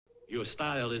Your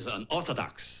style is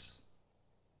unorthodox,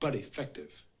 but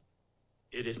effective.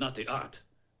 It is not the art,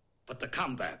 but the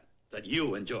combat that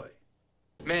you enjoy.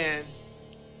 Man,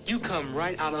 you come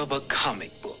right out of a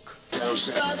comic book.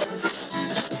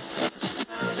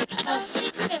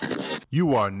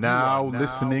 You are now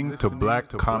listening to Black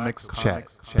Comics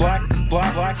Chat. Black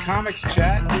Comics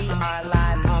Chat. We are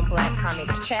live on Black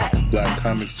Comics Chat. Black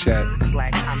Comics Chat.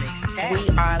 Black Comics Chat. We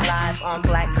are live on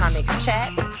Black Comics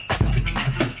Chat.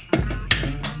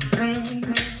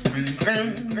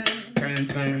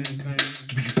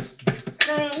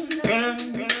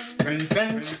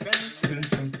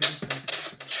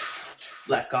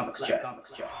 Black Comics Chat.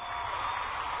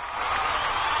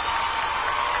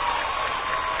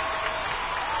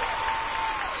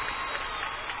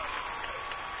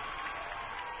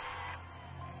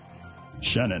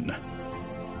 Shannon,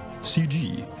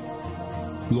 CG,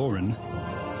 Lauren,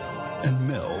 and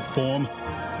Mel form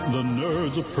the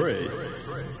Nerds of Prey.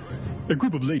 A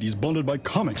group of ladies bonded by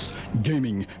comics,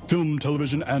 gaming, film,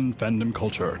 television, and fandom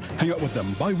culture. Hang out with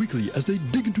them bi-weekly as they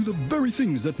dig into the very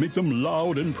things that make them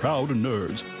loud and proud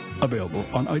nerds. Available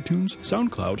on iTunes,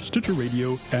 SoundCloud, Stitcher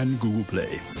Radio, and Google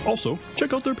Play. Also,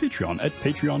 check out their Patreon at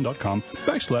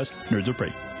patreon.com/Nerds of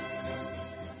Prey.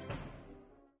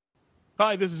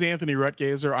 Hi, this is Anthony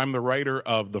Rutgazer. I'm the writer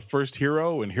of The First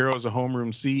Hero and Heroes of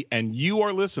Homeroom C, and you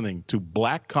are listening to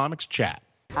Black Comics Chat.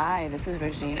 Hi, this is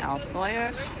Regine L.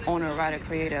 Sawyer, owner, writer,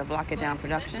 creator of Lock It Down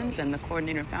Productions and the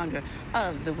coordinator and founder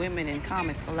of the Women in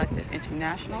Comics Collective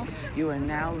International. You are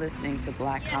now listening to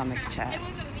Black Comics Chat.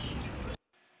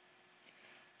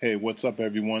 Hey, what's up,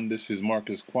 everyone? This is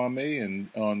Marcus Kwame, and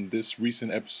on this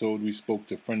recent episode, we spoke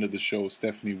to friend of the show,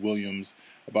 Stephanie Williams,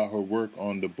 about her work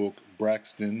on the book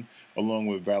Braxton, along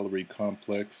with Valerie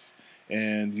Complex.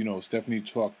 And, Stephanie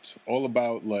talked all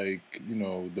about, the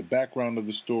background of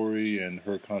the story and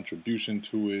her contribution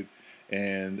to it,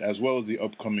 and as well as the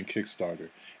upcoming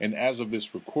Kickstarter. And as of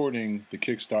this recording, the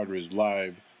Kickstarter is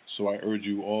live, so I urge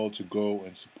you all to go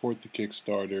and support the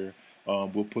Kickstarter.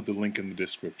 We'll put the link in the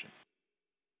description.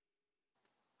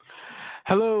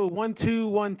 Hello,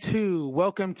 1212.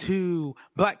 Welcome to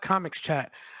Black Comics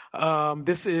Chat.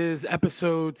 This is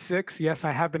episode 6. Yes,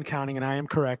 I have been counting, and I am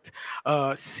correct.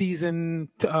 Season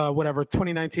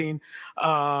 2019.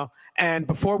 And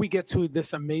before we get to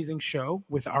this amazing show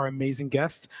with our amazing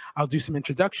guest, I'll do some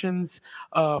introductions.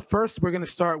 First, we're going to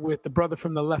start with the brother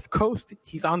from the left coast.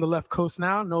 He's on the left coast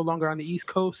now, no longer on the East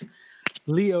Coast.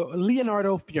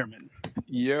 Leonardo Fierman.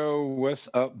 Yo, what's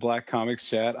up, Black Comics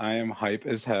Chat? I am hype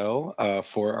as hell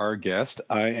for our guest.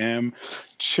 I am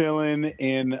chilling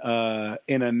in a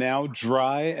now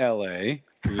dry LA.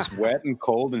 It was wet and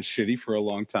cold and shitty for a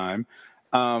long time.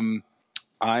 I'm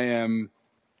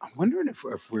wondering if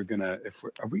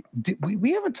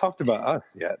we haven't talked about us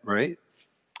yet, right?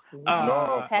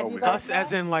 No. Us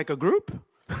as in like a group?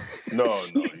 No.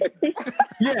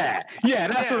 Yeah,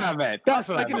 that's what I meant. That's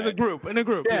what I meant. In a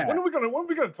group. Yeah. When are we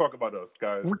gonna talk about us,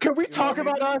 guys? Can we talk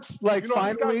about us?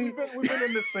 Finally, guys, we've been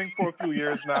in this thing for a few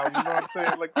years now. You know what I'm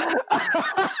saying?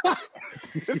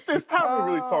 It's time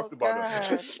we really talked about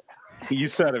us. You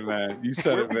said it, man.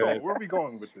 Where are we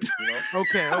going with this?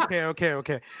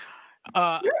 Okay.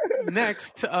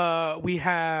 Next, we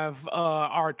have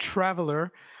our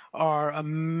traveler. Our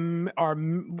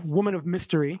woman of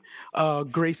mystery,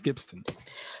 Grace Gibson.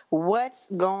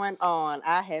 What's going on?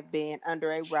 I have been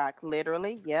under a rock,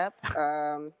 literally. Yep.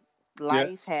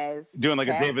 Life has doing like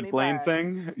a David Blaine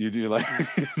thing. You do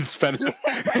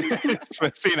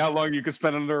seeing how long you could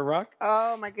spend under a rock.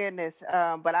 Oh my goodness!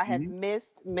 But I have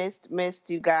missed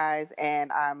you guys,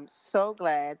 and I'm so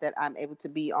glad that I'm able to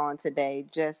be on today.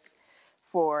 Just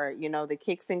for the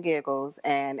kicks and giggles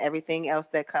and everything else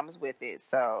that comes with it.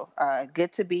 So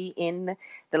good to be in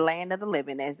the land of the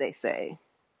living, as they say.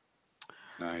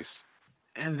 Nice.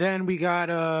 And then we got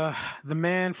the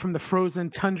man from the frozen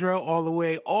tundra all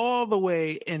the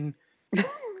way in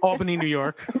Albany, New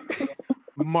York,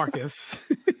 Marcus.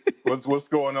 What's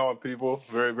going on, people?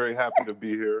 Very, very happy to be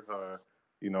here.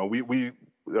 We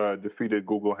defeated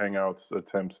Google Hangouts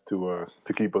attempts to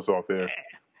keep us off air.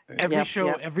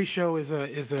 Every show is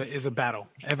a battle.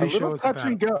 Every show is a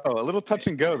battle. A little touch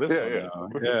and go.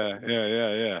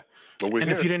 Yeah.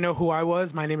 And if you didn't know who I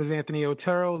was, my name is Anthony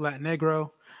Otero,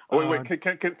 Latinegro. Wait.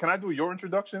 Can I do your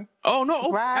introduction? Oh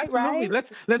no! Absolutely.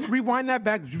 Right. Let's rewind that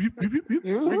back. We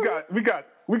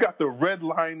got the red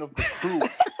line of the crew,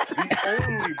 the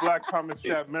only Black Comics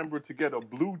Chat member to get a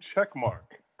blue check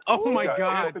mark. Oh my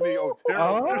God! Anthony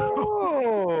Otero.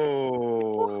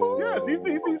 Yes,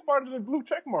 he's part of the blue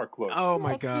checkmark club. Oh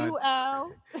my Check God. you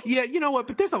out. Yeah, you know what?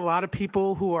 But there's a lot of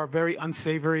people who are very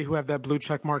unsavory who have that blue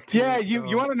check mark too. Yeah,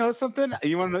 you want to know something?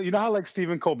 You want to know? You know how like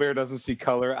Stephen Colbert doesn't see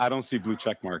color? I don't see blue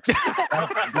check marks.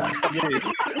 That's me.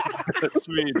 That's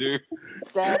me, dude.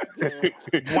 That's good.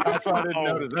 That's why I didn't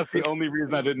notice. That's the only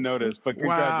reason I didn't notice. But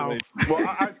Wow. congratulations.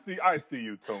 Well, I see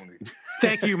you, Tony.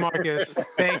 Thank you, Marcus.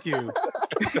 Thank you.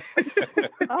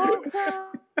 Oh God.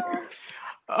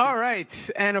 All right.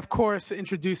 And of course,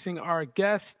 introducing our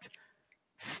guest,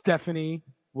 Stephanie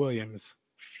Williams.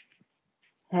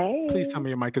 Hey. Please tell me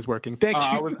your mic is working. Thank you.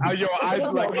 I was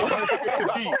like,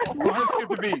 my heart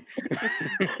skipped the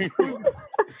beat.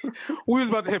 We was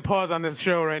about to hit pause on this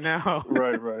show right now.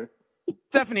 Right.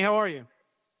 Stephanie, how are you?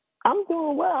 I'm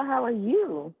doing well. How are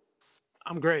you?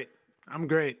 I'm great.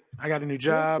 I got a new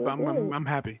job. Good. I'm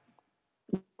happy.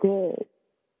 Good.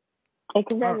 And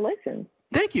congratulations.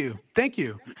 Thank you.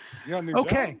 You got a new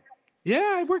Okay. job?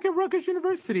 Yeah, I work at Rutgers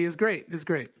University. It's great.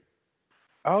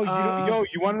 Oh,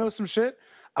 you want to know some shit?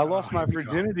 I lost my here we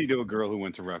go. virginity to a girl who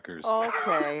went to Rutgers.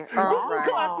 Okay. All right.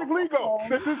 Classic Leo.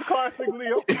 This is classic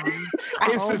Leo.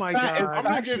 Oh my God. I'm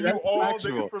gonna give you all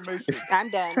the information. I'm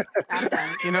done.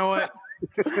 You know what?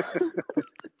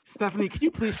 Stephanie, can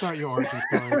you please start your origin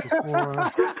story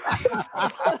before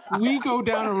we go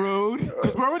down a road?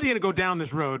 Because we're already going to go down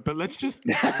this road, but let's just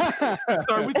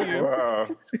start with you.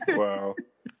 Wow.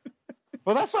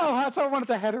 Well, that's why I wanted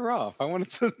to head her off. I wanted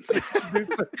to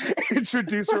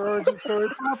introduce her origin story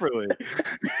properly.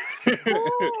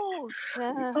 Ooh,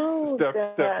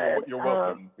 Steph, you're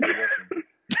welcome.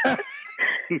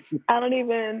 I don't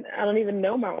even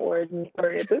know my origin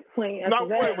story at this point. No,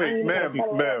 wait, ma'am.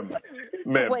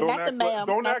 Wait, not the ma'am.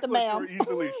 Don't Not act the like ma'am. you're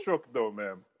easily shook, though,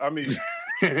 ma'am. I mean,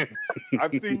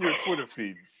 I've seen your Twitter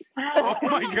feed. Oh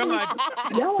my God.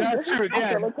 That's true.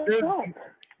 Yeah.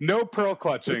 No pearl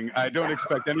clutching. I don't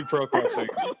expect any pearl clutching.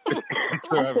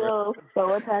 I feel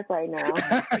so attacked right now.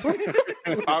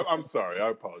 I'm sorry. I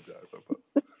apologize. So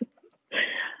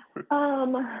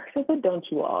what don't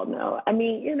you all know? I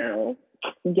mean,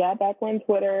 got back on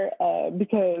Twitter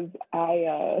because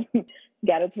I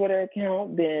got a Twitter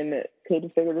account, then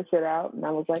couldn't figure the shit out, and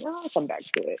I was like, I'll come back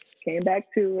to it. Came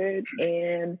back to it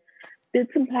and did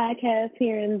some podcasts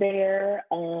here and there.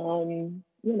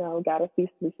 Got a cease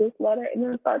and desist letter, and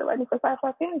then started writing for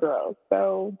Sci-Fi Fangirls.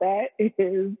 So that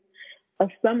is a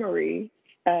summary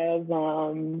of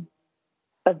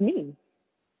me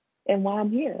and why I'm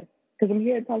here. Because I'm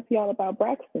here to talk to y'all about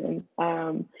Braxton,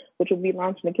 which will be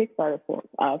launching a Kickstarter for.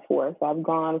 So I've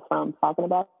gone from talking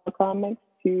about the comics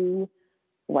to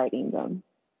writing them.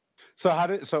 So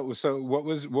what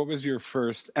was your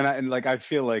first? And I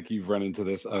feel like you've run into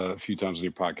this a few times on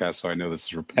your podcast, so I know this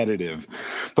is repetitive.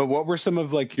 But what were some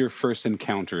of your first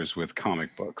encounters with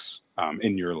comic books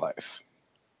in your life?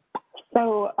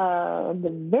 So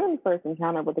the very first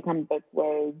encounter with the comic book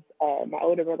was my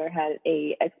older brother had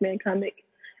a X-Men comic.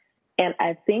 And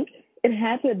I think it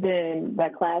had to have been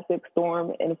that classic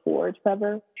Storm and Forge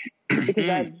cover because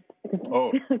I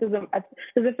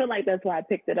feel like that's why I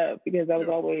picked it up, because I was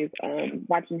always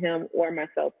watching him or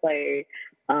myself play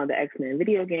the X-Men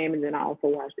video game, and then I also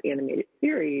watched the animated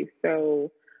series.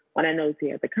 So when I noticed he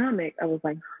had the comic, I was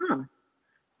like,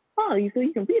 so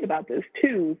you can read about this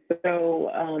too. So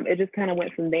it just kind of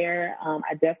went from there.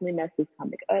 I definitely messed this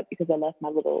comic up because I left my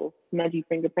little smudgy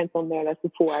fingerprints on there. That's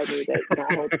before I knew that the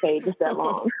whole page is that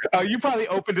long. Oh, you probably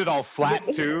opened it all flat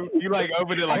too. You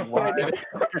opened it wide.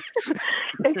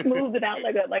 They smoothed it out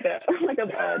like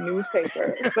a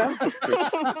newspaper. So.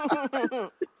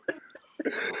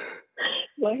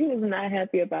 Well, he was not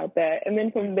happy about that. And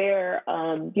then from there,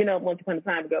 once upon a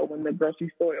time ago, when the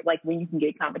grocery store, when you can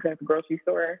get comics at the grocery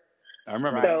store. I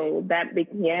remember. So that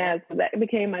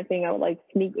became my thing. I would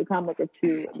sneak a comic or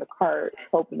two in the cart,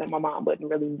 hoping that my mom wouldn't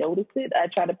really notice it. I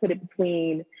tried to put it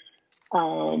between,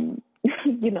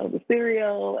 the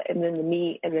cereal and then the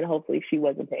meat, and then hopefully she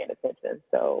wasn't paying attention.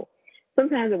 So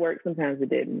sometimes it worked, sometimes it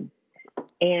didn't.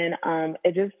 And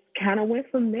it just kind of went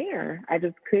from there. I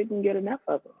just couldn't get enough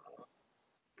of it.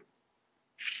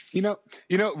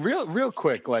 Real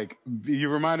quick, you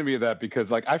reminded me of that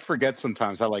because I forget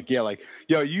sometimes how you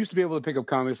used to be able to pick up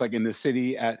comics in the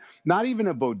city at not even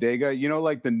a bodega,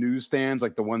 the newsstands,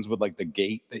 the ones with the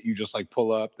gate that you just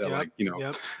pull up that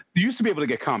you used to be able to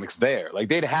get comics there.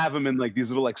 They'd have them in these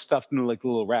little stuffed into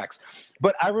little racks.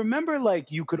 But I remember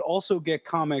you could also get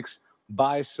comics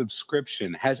by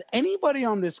subscription. Has anybody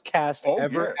on this cast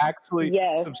ever actually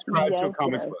subscribed to a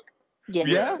comics book?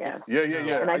 Yeah.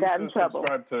 And I got in trouble.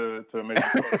 Subscribe to Amazing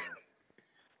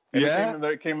Spider-Man. And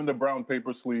it came in the brown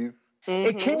paper sleeve.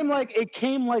 it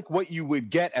came like what you would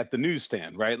get at the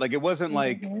newsstand, right? Like it wasn't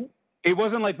like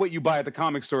what you buy at the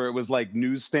comic store. It was like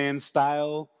newsstand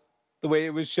style, the way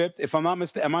it was shipped. If I'm not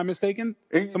mistaken, am I mistaken?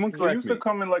 Someone correct It used me. to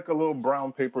come in like a little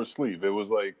brown paper sleeve. It was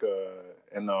like,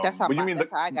 That's how but you mean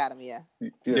that's how I got them. yeah.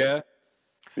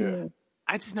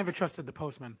 I just never trusted the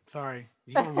postman. Sorry,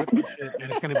 you gonna rip my shit,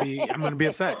 and I'm gonna be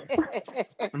upset.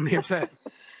 I'm gonna be upset.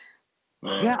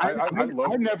 Yeah, I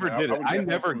never did it. I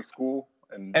never from school,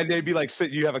 and they'd be like,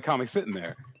 "You have a comic sitting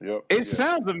there." Yep. It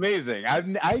sounds amazing. I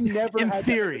never. In had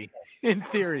theory.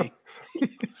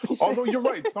 Although you're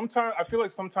right. Sometimes I feel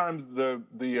like sometimes the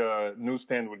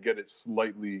newsstand would get it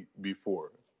slightly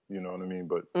before. You know what I mean?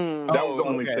 But that was the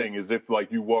only thing, is if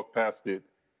like you walk past it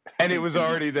and it was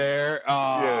already there.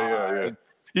 Yeah.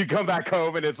 You come back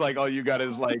home and it's like all you got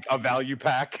is like a value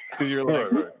pack, and you're like,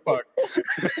 "Fuck."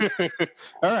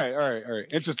 All right.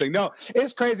 Interesting. No,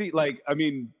 it's crazy. Like, I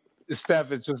mean,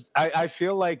 Steph, it's just I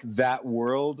feel like that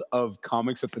world of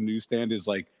comics at the newsstand is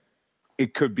like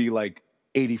it could be like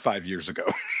 85 years ago.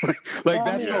 Like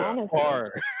that's so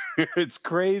far. It's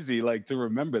crazy, like to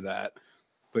remember that.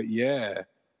 But yeah,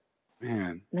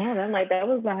 man. No, that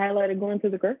was the highlight of going to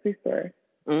the grocery store.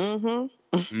 Oh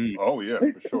yeah,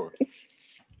 for sure.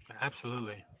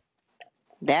 Absolutely.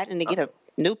 That and to get a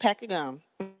new pack of gum.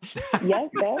 Yes.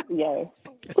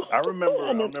 I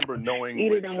remember knowing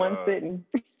Eat which, it in one sitting.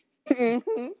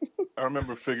 I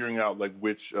remember figuring out like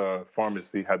which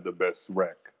pharmacy had the best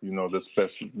rack. You know,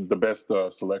 the best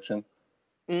selection.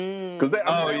 Because they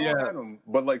all had them,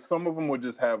 but like some of them would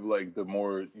just have like the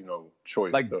more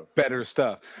choice like stuff. better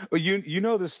stuff. Well, you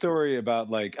know the story about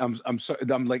like I'm sorry,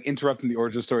 I'm like interrupting the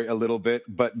origin story a little bit,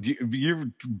 but you're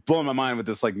blowing my mind with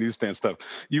this like newsstand stuff.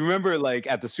 You remember like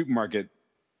at the supermarket.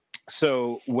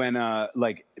 So when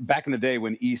like back in the day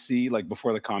when EC, like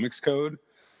before the Comics Code,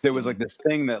 there was like this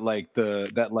thing that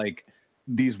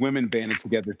these women banded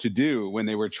together to do when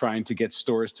they were trying to get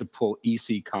stores to pull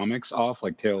EC comics off,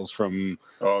 like Tales from,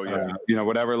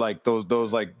 whatever, like those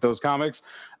comics.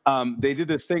 They did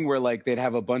this thing where like they'd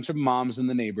have a bunch of moms in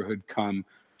the neighborhood come,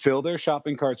 fill their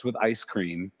shopping carts with ice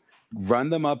cream, run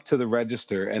them up to the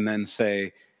register, and then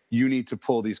say, "You need to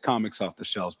pull these comics off the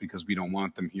shelves because we don't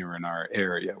want them here in our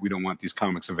area. We don't want these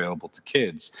comics available to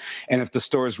kids." And if the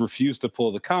stores refused to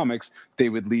pull the comics, they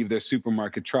would leave their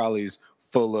supermarket trolleys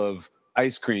full of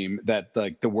ice cream that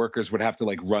like the workers would have to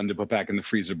like run to put back in the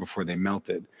freezer before they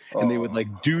melted. And they would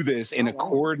like do this in a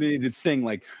coordinated thing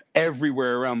like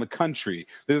everywhere around the country.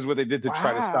 This is what they did to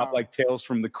try to stop like Tales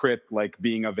from the Crypt like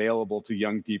being available to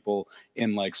young people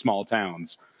in like small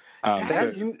towns.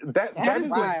 That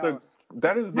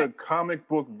is the comic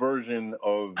book version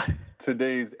of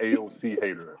today's AOC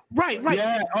hater. Right.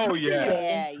 Yeah. Oh,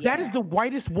 yeah. That is the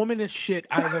whitest womanist shit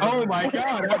I've ever Oh, my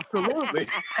God. Absolutely.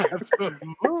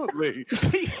 Absolutely.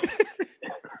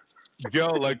 Yo,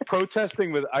 like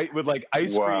protesting with like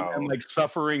ice cream and like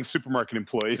suffering supermarket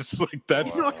employees. Like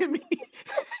that's. You know what I mean?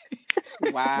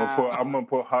 Wow. I'm gonna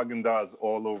put Haagen-Dazs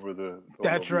all over the.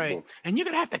 That's right. And you're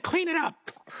gonna have to clean it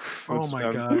up. Oh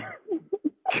my God.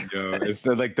 Yo, it's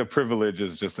like the privilege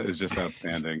is just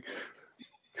outstanding.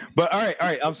 But all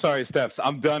right. I'm sorry, Steps.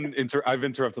 I'm done. I've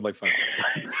interrupted like 5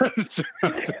 times.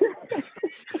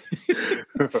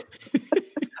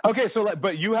 Okay, so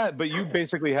but you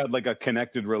basically had like a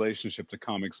connected relationship to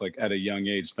comics like at a young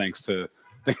age, thanks to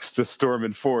Storm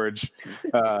and Forge,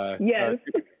 yes,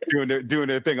 doing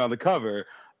their thing on the cover.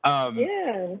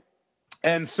 Yeah.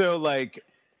 And so like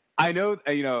I know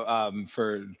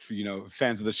for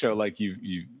fans of the show, like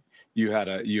you had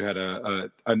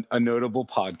a notable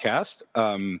podcast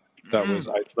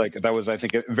that was I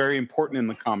think very important in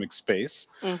the comic space.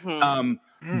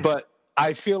 But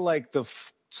I feel like the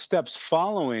steps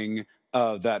following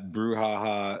that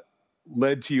brouhaha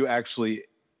led to you actually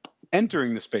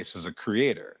entering the space as a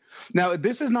creator. Now,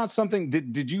 this is not something.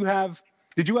 Did you have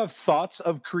thoughts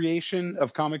of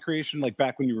comic creation, like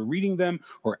back when you were reading them,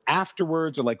 or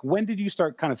afterwards, or like when did you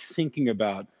start kind of thinking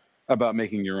about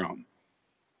making your own?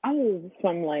 Oh,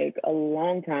 from like a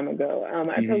long time ago. I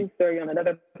told a story on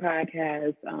another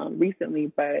podcast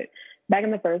recently, but back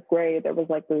in the first grade, there was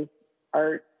like this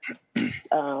art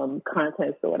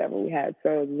contest or whatever we had.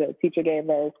 So the teacher gave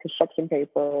us construction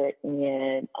paper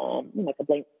and like a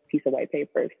blank piece of white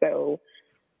paper. So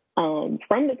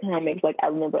from the comics, like I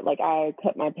remember, like I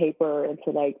cut my paper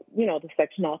into like the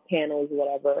section off panels or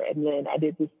whatever, and then I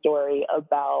did this story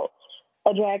about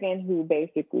a dragon who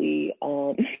basically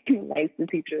lights the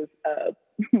teacher's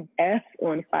ass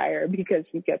on fire because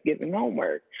she kept giving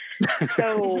homework.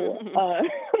 So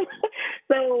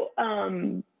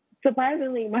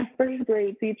surprisingly, my first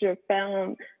grade teacher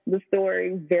found the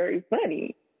story very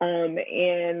funny.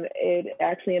 and it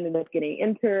actually ended up getting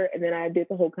entered. And then I did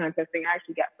the whole contest thing. I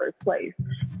actually got first place.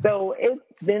 So it's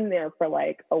been there for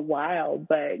like a while,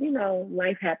 but you know,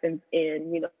 life happens,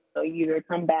 and you know, you either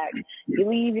come back, you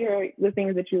leave the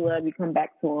things that you love, you come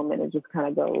back to them, and it just kind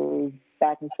of goes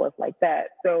back and forth like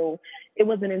that. So it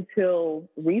wasn't until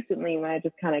recently when I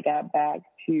just kind of got back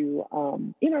to,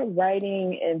 you know,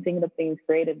 writing and thinking of things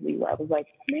creatively, where I was like,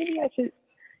 maybe I should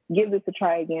give this a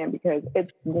try again, because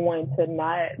it's going to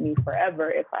gnaw at me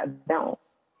forever if I don't.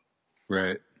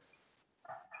 Right.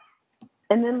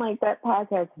 And then like that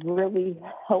podcast really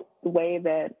helped the way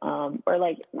that, or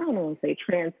like, I don't want to say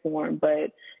transform,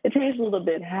 but it changed a little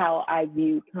bit how I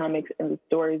view comics and the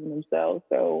stories in themselves.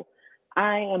 So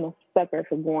I am a sucker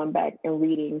for going back and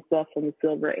reading stuff from the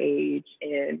Silver Age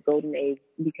and Golden Age,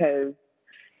 because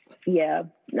yeah,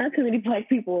 not too many Black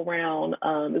people around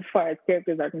as far as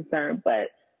characters are concerned, but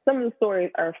some of the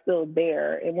stories are still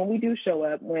there. And when we do show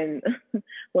up, when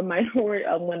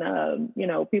you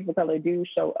know, people of color do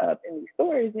show up in these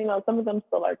stories, you know, some of them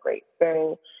still are great.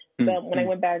 So when I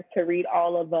went back to read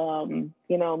all of,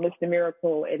 you know, Mr.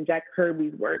 Miracle and Jack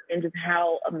Kirby's work, and just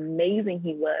how amazing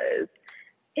he was,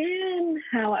 and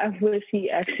how I wish he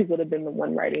actually would have been the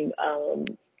one writing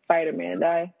Spider-Man.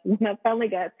 When I finally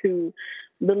got to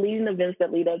the leading events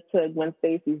that lead up to Gwen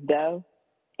Stacy's death,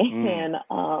 and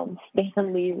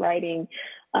Stan Lee writing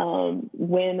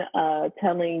when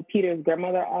telling Peter's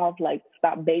grandmother off, like,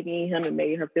 stop babying him, and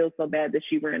made her feel so bad that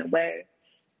she ran away.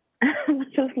 I was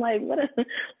just like,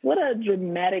 what a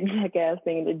dramatic jackass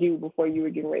thing to do before you were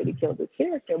getting ready to kill this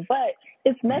character. But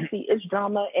it's messy, it's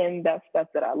drama, and that's stuff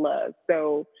that I love.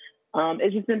 So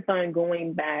it's just been fun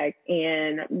going back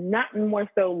and not more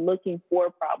so looking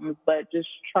for problems, but just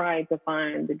trying to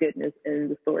find the goodness in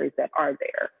the stories that are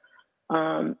there.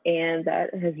 And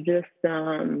that has just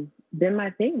been my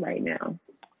thing right now.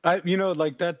 You know,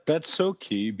 like that's so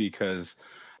key, because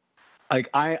like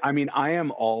I mean, I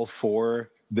am all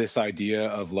for this idea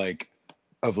of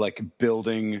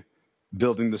building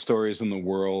the stories and the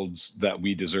worlds that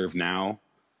we deserve now.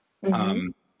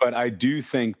 But I do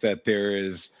think that there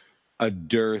is a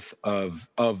dearth of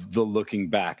the looking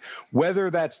back, whether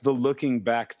that's the looking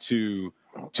back to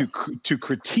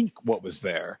critique what was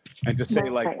there and to say,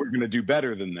 like, we're going to do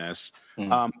better than this,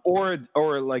 or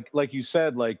like you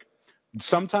said, like,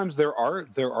 sometimes there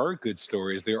are good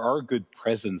stories, there are good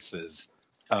presences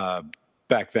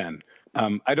back then.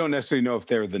 I don't necessarily know if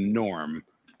they're the norm,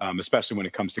 especially when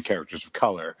it comes to characters of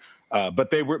color,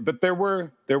 but there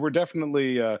were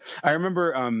definitely I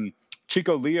remember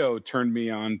Chico Leo turned me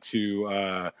on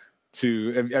to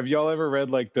have y'all ever read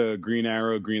like the Green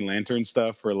Arrow, Green Lantern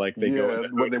stuff, where like they go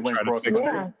where they went cross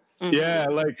country? Yeah,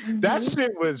 like that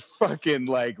shit was fucking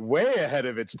like way ahead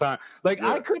of its time. Like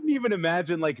I couldn't even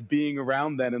imagine like being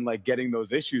around then and like getting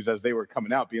those issues as they were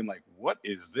coming out, being like, what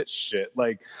is this shit?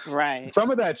 Like, right.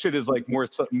 Some of that shit is like more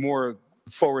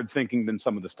forward thinking than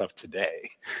some of the stuff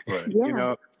today. Right. You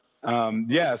know?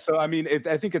 So I mean,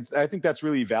 I think that's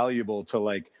really valuable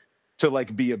to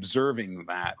be observing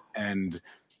that, and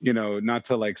you know, not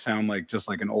to like sound like just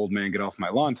like an old man get off my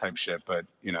lawn type shit, but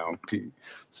you know,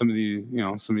 some of these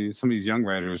young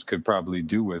writers could probably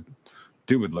do with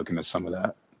looking at some of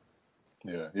that.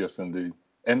 Yeah, yes, indeed.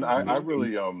 And I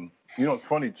really, you know, it's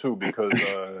funny too, because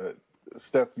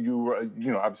Steph, you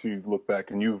know, obviously you look back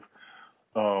and you've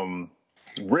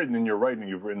written in your writing,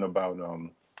 you've written about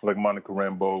like Monica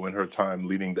Rambeau and her time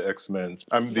leading the X-Men.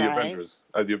 I mean, the Avengers.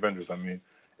 I mean,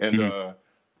 and.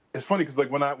 It's funny because like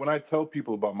when I tell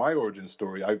people about my origin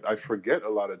story, I forget a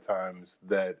lot of times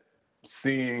that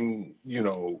seeing, you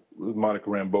know, Monica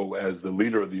Rambeau as the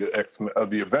leader of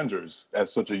the Avengers at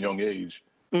such a young age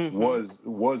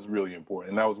was really important,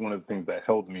 and that was one of the things that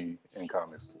held me in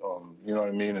comics. You know what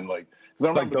I mean? And like,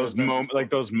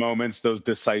 those moments, those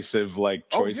decisive like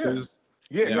choices.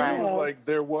 Yeah. Like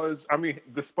there was. I mean,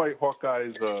 despite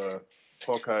Hawkeye's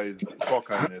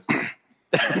Hawkeye-ness.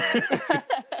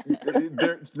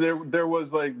 There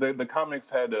was like the comics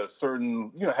had a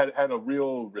certain, you know, had a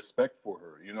real respect for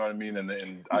her, you know what I mean, and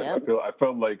I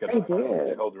felt like at the time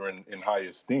they held her in high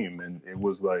esteem, and it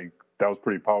was like that was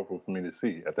pretty powerful for me to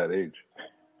see at that age.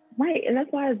 Right, and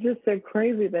that's why it's just so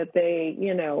crazy that they,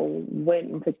 you know, went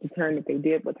and took the turn that they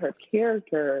did with her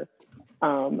character.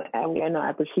 And I know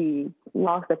after she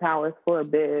lost her powers for a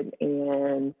bit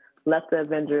and left the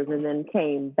Avengers and then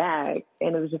came back,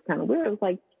 and it was just kind of weird. It was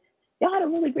like, y'all had a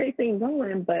really great thing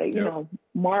going, but, you know,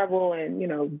 Marvel and, you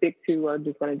know, Big Two are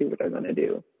just going to do what they're going to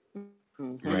do.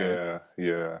 Yeah.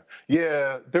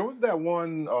 There was that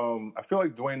one, I feel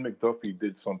like Dwayne McDuffie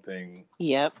did something.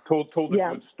 Yep. Told a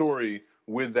good story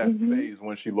with that phase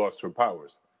when she lost her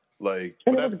powers. Like,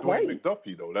 And but it that's was Dwayne great.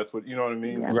 McDuffie, though. That's what, you know what I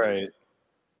mean? Yeah. Right.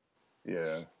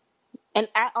 Yeah. And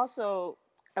I also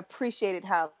appreciated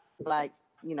how, like,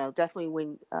 you know, definitely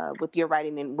when with your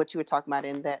writing and what you were talking about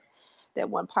in that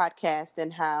one podcast,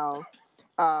 and how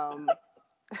I'm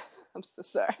so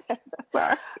sorry.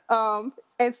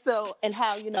 And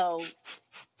how, you know,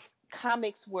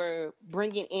 comics were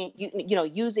bringing in, you know,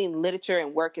 using literature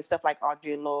and work and stuff like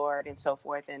Audre Lorde and so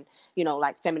forth, and, you know,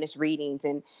 like feminist readings,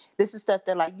 and this is stuff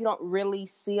that, like, you don't really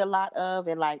see a lot of.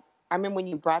 And, like, I remember when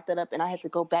you brought that up, and I had to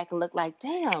go back and look, like,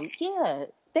 damn, yeah,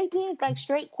 they did, like,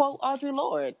 straight quote Audre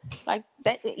Lorde, like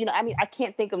that. You know, I mean, I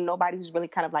can't think of nobody who's really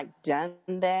kind of like done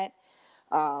that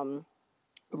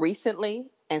recently.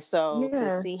 And so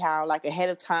to see how, like, ahead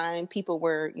of time people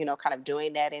were, you know, kind of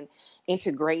doing that and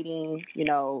integrating, you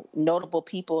know, notable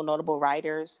people, notable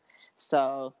writers.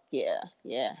 So yeah,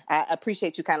 I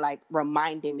appreciate you kind of like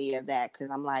reminding me of that,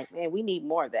 because I'm like, man, we need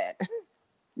more of that.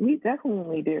 We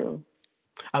definitely do.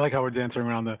 I like how we're dancing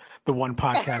around the one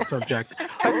podcast subject.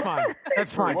 That's fine.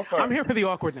 That's fine. I'm here for the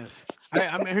awkwardness.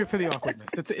 I'm here for the awkwardness.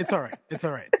 It's all right. It's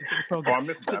all right. It's all good. Oh, I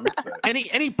missed that.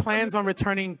 Any plans on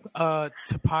returning to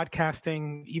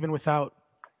podcasting, even without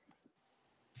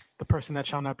the person that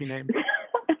shall not be named?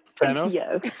 Thanos?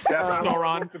 Yes. That's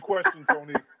Sauron. the question,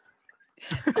 Tony.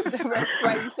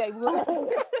 Right? You say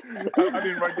I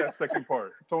didn't write that second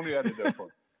part. Tony added that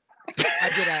part. I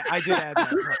did add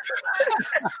that part.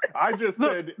 I just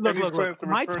said. Look.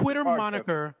 My Twitter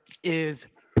moniker is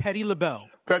Petty LaBelle.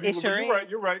 Petty LaBelle.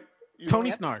 You're right.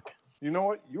 Tony Snark. You know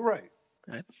what? You're right.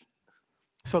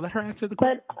 So let her answer the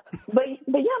question. But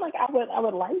yeah, like, I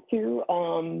would like to.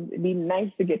 It'd be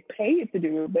nice to get paid to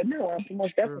do it, but no, I'd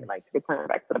most definitely like to return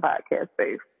back to the podcast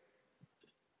space.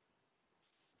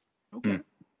 Okay.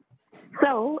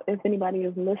 So if anybody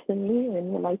is listening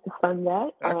and would like to fund that,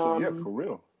 actually, yeah, for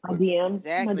real. My DMs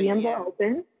are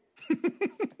open.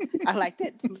 I like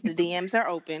that. The DMs are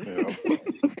open.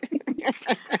 Yeah.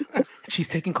 She's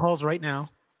taking calls right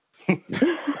now.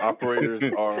 Operators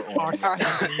are on.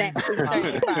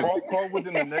 Call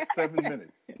within the next 7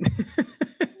 minutes.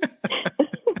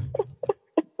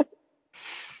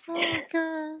 Oh,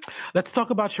 God. Let's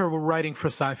talk about your writing for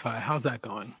sci-fi. How's that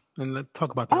going? And let's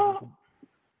talk about that.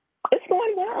 It's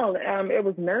going well. It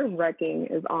was nerve-wracking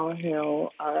as all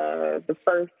hell the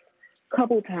first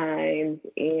couple times,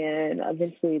 and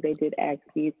eventually they did ask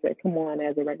me to come on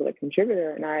as a regular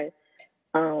contributor, and I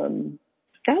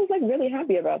was like really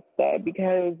happy about that,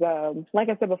 because like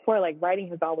I said before, like, writing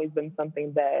has always been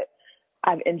something that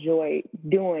I've enjoyed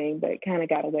doing, but kind of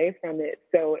got away from it.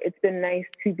 So it's been nice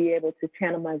to be able to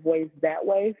channel my voice that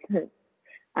way, since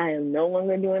I am no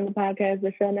longer doing the podcast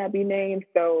that shall not be named.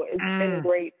 So it's been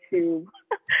great to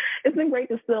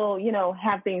still, you know,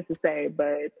 have things to say,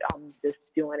 but I'm just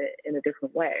doing it in a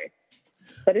different way.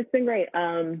 But it's been great.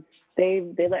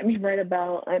 They let me write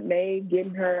about Aunt May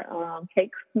getting her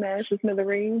cake smashed with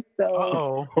smithereens.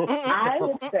 So I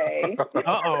would say,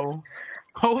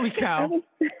 holy cow!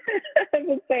 I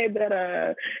would say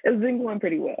that it's been going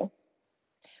pretty well.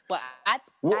 Well, I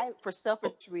for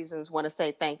selfish reasons want to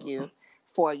say thank you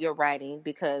for your writing,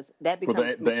 because that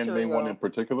becomes the anime one in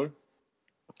particular.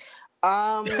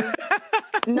 No,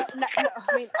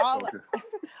 I mean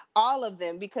all of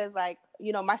them, because, like,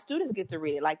 you know, my students get to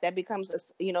read it. Like, that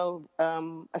becomes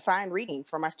assigned reading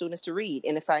for my students to read,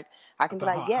 and it's like I can be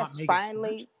like, yes,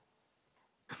 finally.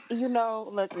 You know,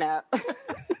 look now.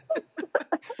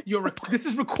 This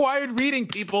is required reading,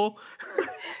 people.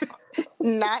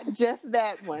 Not just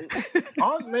that one.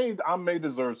 Aunt May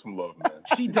deserves some love, man.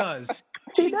 She does.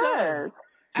 She does.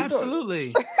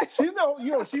 Absolutely.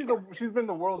 She's been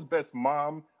the world's best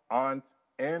mom, aunt,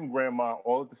 and grandma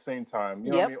all at the same time.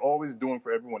 You know what I mean? Always doing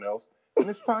for everyone else. And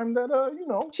it's time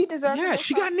that she deserves. Yeah,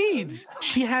 she got needs.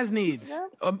 She has needs.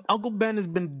 Yeah. Uncle Ben has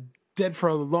been dead for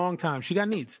a long time. She got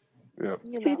needs. Yeah.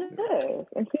 She does,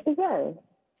 and she deserves.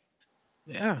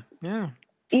 Yeah.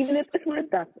 Even if it's with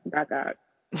Doc Ock.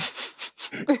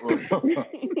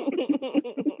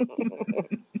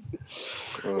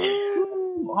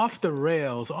 Off the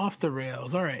rails.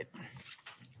 All right.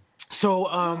 So,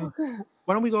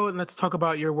 why don't we go and let's talk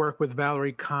about your work with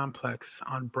Valerie Complex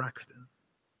on Braxton?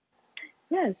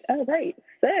 Yes. All right.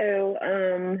 So,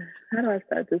 how do I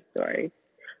start this story?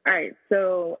 All right.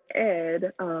 So,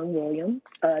 Ed Williams,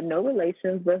 no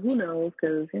relations, but who knows?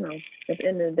 Because, you know, at the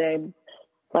end of the day,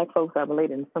 Black folks are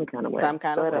related in some kind of way. Some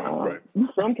kind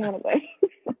of way.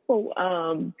 So,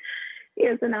 he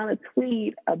has sent out a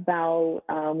tweet about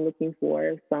looking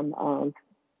for some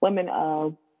women,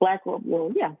 black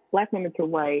women to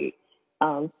write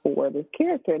for this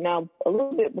character. Now, a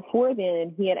little bit before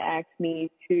then, he had asked me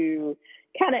to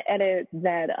kind of edit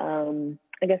that,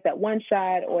 I guess that one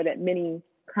shot or that mini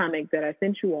comic that I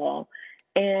sent you all.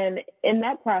 And in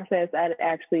that process, I'd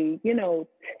actually,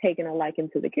 taken a liking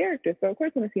to the character. So, of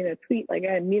course, when I seen that tweet, like,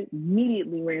 I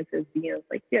immediately ran to his DMs,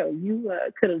 like, yo, you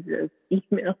could have just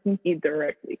emailed me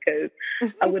directly because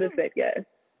I would have said yes.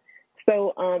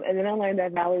 So, and then I learned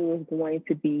that Valerie was going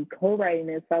to be co-writing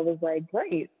it. So I was like,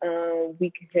 great,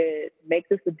 we could make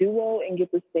this a duo and get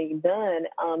this thing done.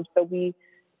 So we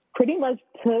pretty much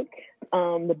took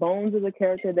the bones of the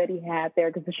character that he had there,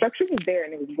 because the structure was there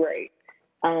and it was great.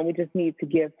 We just need to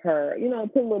give her,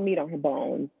 put a little meat on her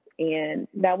bones. And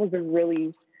that was a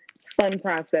really fun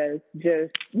process,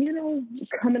 just,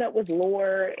 coming up with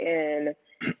lore and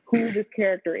who this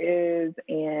character is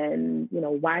and,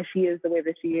 why she is the way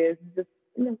that she is. Just,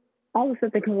 all the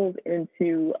stuff that goes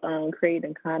into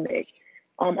creating a comic,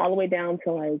 all the way down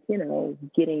to, like,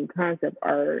 getting concept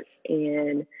art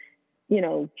and,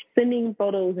 sending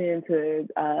photos in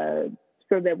to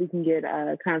so that we can get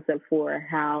a concept for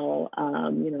how,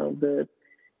 the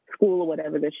school or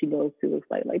whatever that she goes to is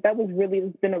like. Like,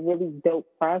 it's been a really dope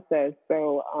process.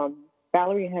 So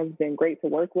Valerie has been great to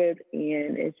work with,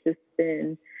 and it's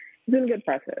been a good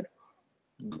process.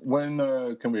 When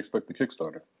can we expect the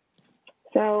Kickstarter?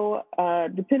 So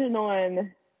depending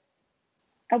on,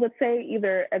 I would say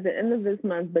either at the end of this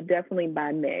month, but definitely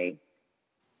by May.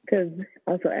 Because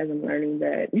also, as I'm learning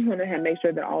that you want to make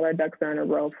sure that all our ducks are in a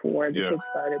row for the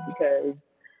Kickstarter, because,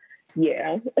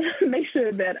 make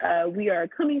sure that we are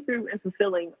coming through and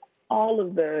fulfilling all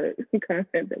of the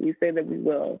content that we say that we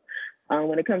will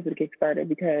when it comes to the Kickstarter,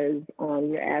 because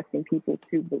you're asking people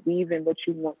to believe in what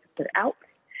you want to put out,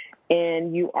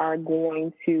 and you are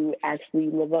going to actually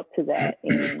live up to that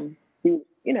and do,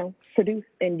 produce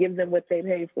and give them what they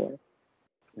pay for.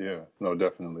 Yeah, no,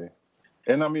 definitely.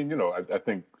 And I mean, I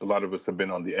think a lot of us have been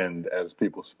on the end as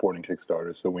people supporting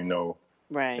Kickstarter, so we know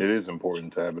it is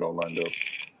important to have it all lined up.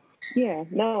 Yeah,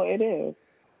 no, it is.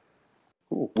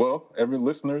 Cool. Well, every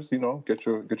listeners, get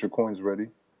your coins ready.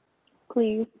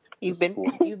 Please. You've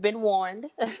been warned.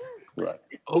 Right.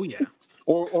 Oh yeah.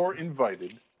 Or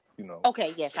invited.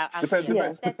 Okay. Yes. Depends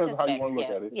that's how you want to look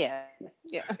at it.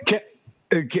 Yeah.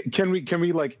 Can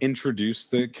we like introduce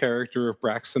the character of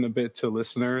Braxton a bit to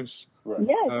listeners? Right.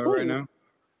 Yes, right now.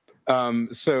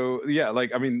 So yeah,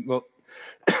 like, I mean, well,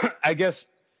 I guess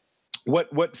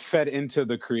what fed into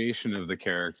the creation of the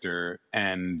character,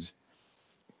 and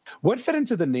what fed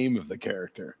into the name of the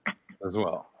character as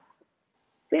well?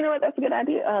 You know what? That's a good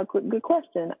idea. Good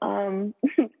question.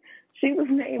 She was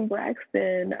named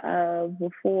Braxton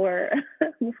before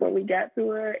we got to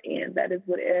her, and that is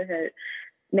what Ed had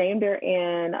named her.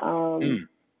 And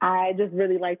I just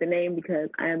really like the name because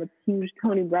I am a huge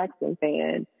Toni Braxton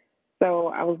fan. So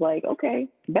I was like, okay,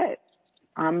 bet.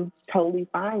 I'm totally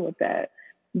fine with that.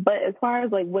 But as far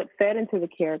as like what fed into the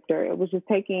character, it was just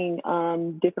taking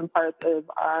different parts of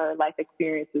our life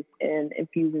experiences and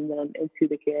infusing them into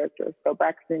the character. So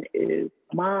Braxton is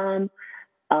mom.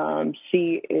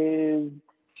 She is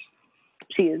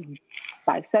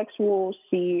bisexual.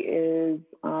 She is,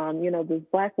 this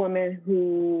Black woman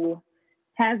who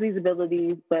has these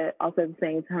abilities, but also at the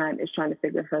same time is trying to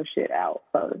figure her shit out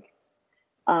first,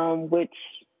 which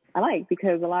I like,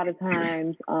 because a lot of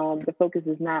times the focus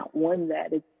is not on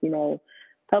that. It's,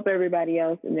 help everybody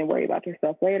else and then worry about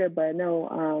yourself later. But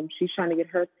no, she's trying to get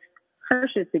her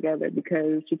shit together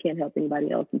because she can't help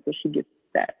anybody else until she gets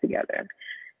that together.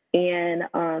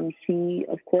 And she,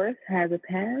 of course, has a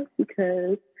past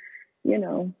because, you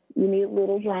need a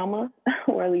little drama,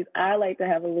 or at least I like to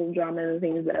have a little drama in the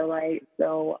things that I like.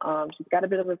 So she's got a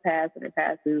bit of a past, and her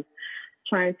past is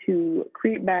trying to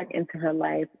creep back into her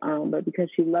life. But because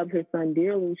she loves her son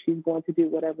dearly, she's going to do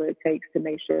whatever it takes to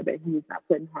make sure that he's not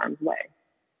put in harm's way.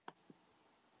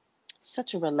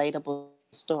 Such a relatable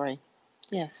story.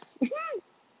 Yes.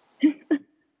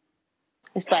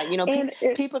 It's like,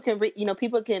 people can read,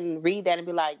 people can read that and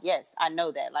be like, yes, I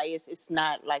know that. Like, it's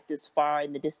not like this far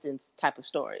in the distance type of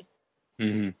story.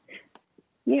 Mm-hmm.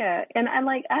 Yeah. And I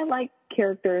like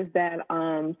characters that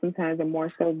sometimes are more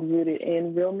so rooted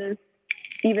in realness,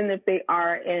 even if they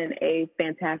are in a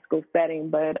fantastical setting,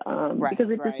 but because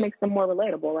it just makes them more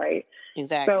relatable, right?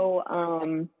 Exactly.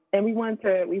 So, and we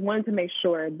wanted to make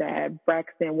sure that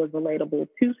Braxton was relatable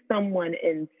to someone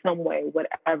in some way,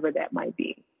 whatever that might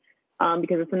be.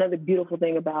 Because it's another beautiful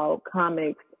thing about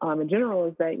comics in general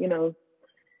is that,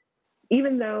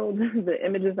 even though the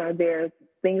images are there,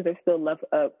 things are still left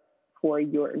up for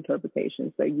your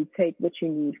interpretation. So you take what you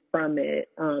need from it,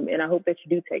 and I hope that you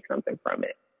do take something from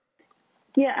it.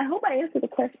 Yeah, I hope I answered the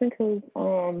question because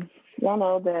y'all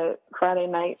know that Friday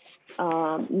night,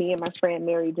 me and my friend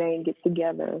Mary Jane get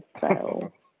together.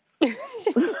 So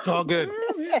it's all good.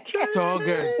 It's all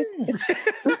good.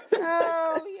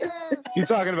 Oh yes. You're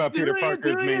talking about Peter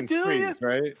Parker's main squeeze,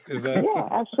 right? Is that? Yeah,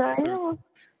 I sure am.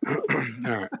 All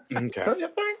right. Okay. So you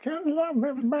think you love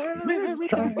me, Mary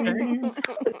Jane?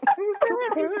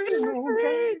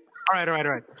 All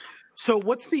right. So,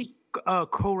 what's the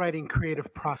co-writing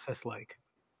creative process like?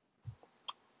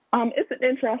 It's an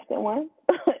interesting one.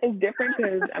 It's different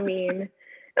because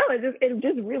it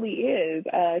just really is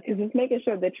because it's making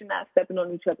sure that you're not stepping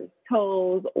on each other's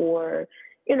toes or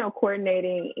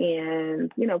coordinating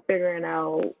and figuring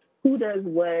out who does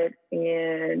what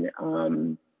and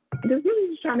just really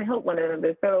just trying to help one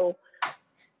another. So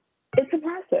it's a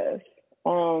process,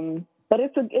 but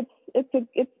it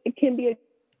can be a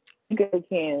good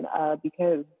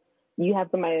because you have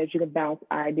somebody that you can bounce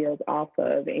ideas off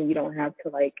of, and you don't have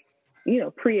to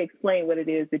pre-explain what it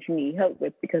is that you need help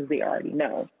with because they already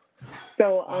know.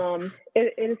 So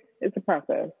it's a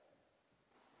process.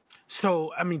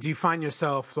 So, do you find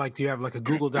yourself do you have a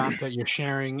Google Doc that you're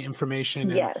sharing information?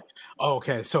 Yes. Oh,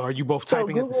 okay. So are you both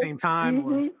typing at the same time?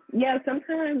 Mm-hmm. Yeah,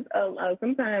 sometimes,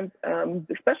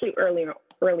 especially early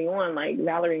on, like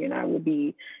Valerie and I would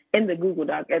be in the Google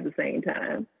Doc at the same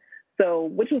time. So,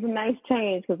 which was a nice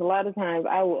change because a lot of times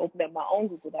I would open up my own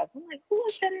Google Docs. I'm like, who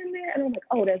is that in there? And I'm like,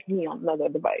 oh, that's me on another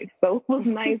device. So it was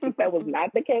nice if that was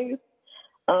not the case.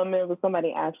 It was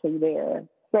somebody actually there.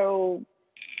 So,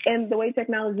 and the way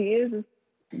technology is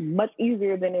much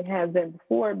easier than it has been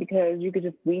before because you could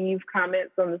just leave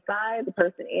comments on the side, the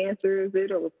person answers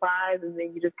it or replies, and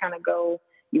then you just kind of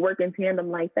you work in tandem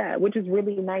like that, which is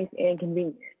really nice and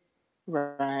convenient.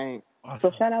 Right.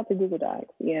 Awesome. So shout out to Google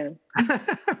Docs. Yeah.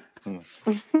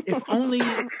 If only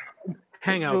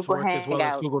Hangouts Google worked as well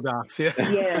as Google Docs. Yeah.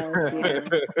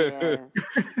 Yes.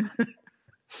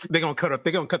 They're gonna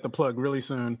cut the plug really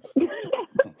soon.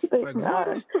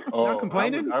 What? Y'all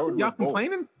complaining? Y'all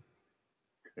complaining?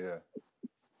 Yeah.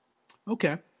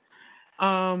 Okay.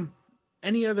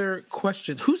 Any other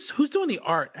questions? Who's doing the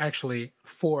art actually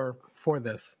for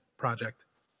this project?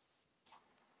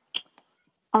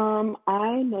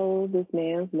 I know this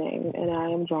man's name, and I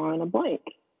am drawing a blank.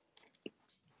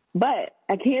 But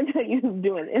I can tell you who's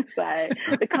doing inside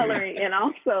the coloring and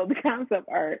also the concept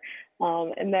art,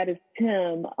 and that is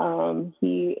Tim.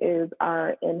 He is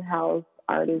our in-house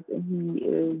artist, and he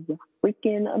is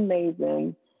freaking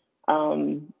amazing.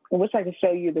 I wish I could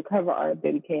show you the cover art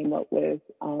that he came up with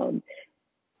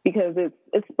because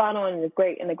it's spot on and it's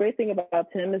great. And the great thing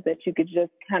about Tim is that you could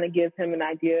just kind of give him an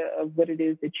idea of what it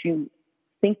is that you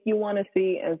think you want to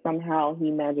see, and somehow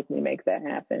he magically makes that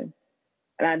happen.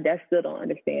 And I still don't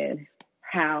understand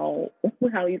how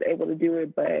he's able to do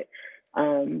it, but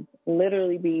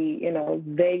literally be,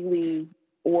 vaguely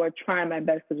or trying my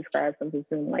best to describe something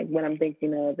to him, like what I'm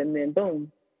thinking of, and then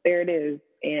boom, there it is.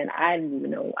 And I didn't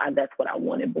even know that's what I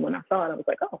wanted, but when I saw it, I was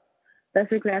like, oh,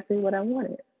 that's exactly what I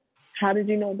wanted. How did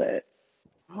you know that?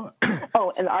 Oh,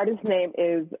 and the artist's name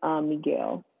is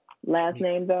Miguel. Last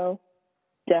name, though,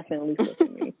 definitely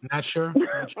slipping me. Not sure.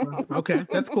 Okay,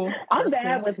 that's cool. I'm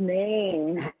bad with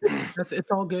names.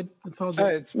 It's all good. It's all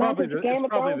good. It's probably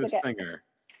the singer.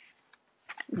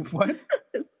 What?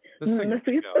 The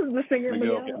singer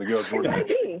Miguel.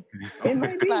 It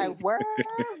might be. Like, word.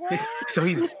 So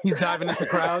he's diving into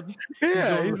crowds.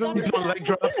 Yeah, he's doing leg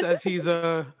drops as he's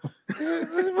a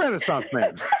Renaissance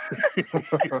man.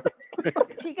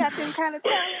 He got them kind of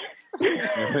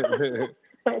talents.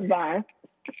 Bye.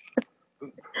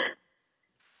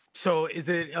 So is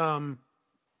it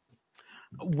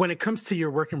when it comes to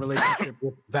your working relationship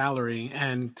with Valerie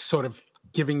and sort of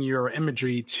giving your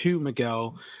imagery to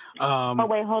Miguel? Oh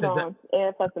wait, hold on.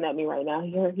 Eric's fussing at me right now.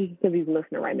 Because he's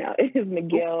listening right now. It is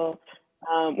Miguel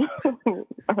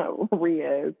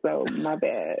Reyes. So my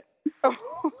bad.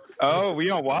 Oh,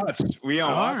 we on watch.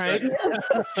 All right.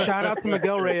 Shout out to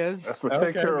Miguel Reyes. That's what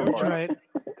take care of. That's right.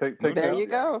 Take there care. You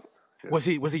go. Was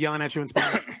he yelling at you in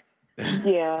Spanish?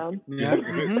 Yeah. Yeah.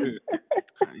 Mm-hmm.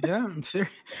 Yeah, I'm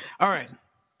serious. All right.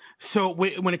 So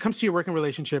when it comes to your working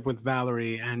relationship with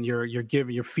Valerie and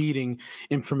you're feeding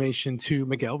information to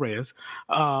Miguel Reyes,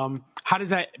 how does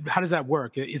that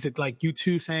work? Is it like you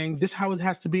two saying this is how it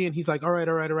has to be, and he's like, all right,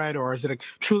 or is it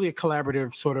truly a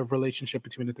collaborative sort of relationship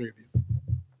between the three of you?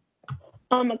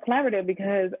 A collaborative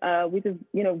because we just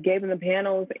gave him the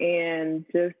panels and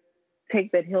just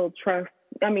take that he'll trust.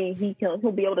 I mean, he'll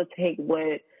be able to take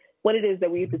what it is that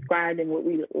we've described and what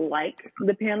we like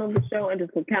the panel to show, and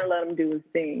just kind of let him do his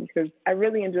thing. Because I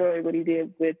really enjoyed what he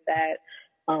did with that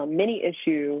mini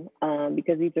issue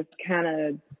because he just kind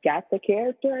of got the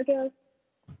character, I guess,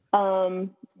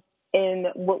 and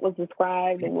what was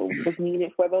described and what was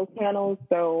needed for those panels.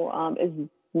 So it's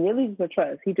really just a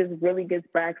trust. He just really gets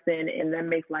Braxton, and that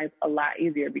makes life a lot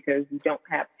easier because you don't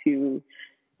have to,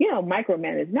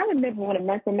 micromanage. Not that never want to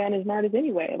micromanage an artist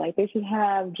anyway. Like, they should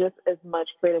have just as much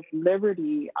creative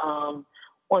liberty on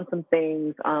some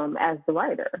things as the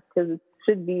writer, because it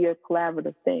should be a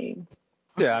collaborative thing.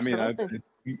 Yeah, I mean,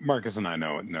 Marcus and I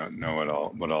know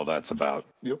what all that's about.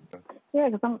 Yep. Yeah,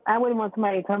 because I wouldn't want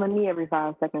somebody telling me every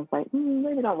 5 seconds, like,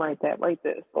 maybe don't write that, write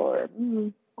this, or I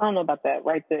don't know about that,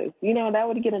 write this. That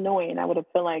would get annoying. I would have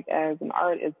felt like as an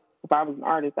artist, if I was an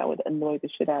artist, that would annoy the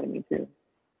shit out of me too.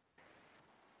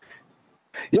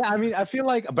 Yeah, I mean, I feel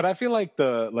like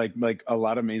the like a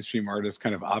lot of mainstream artists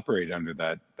kind of operate under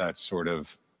that sort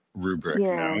of rubric.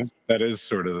 Yeah. That is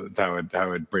sort of how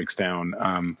it breaks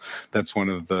down. That's one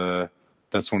of the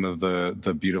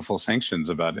beautiful sanctions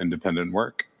about independent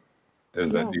work,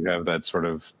 is that you have that sort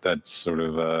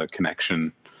of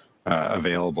connection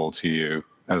available to you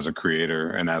as a creator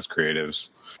and as creatives.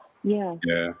 Yeah.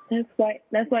 Yeah. That's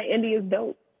why indie is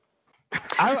dope.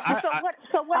 What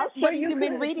have you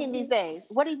been reading these days?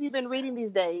 What have you been reading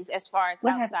these days as far as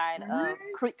outside of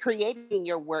creating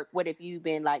your work? What have you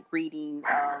been reading?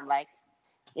 Like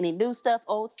any new stuff,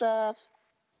 old stuff?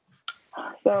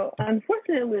 So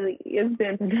unfortunately, it's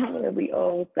been predominantly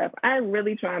old stuff. I'm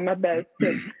really trying my best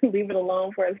to leave it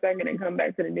alone for a second and come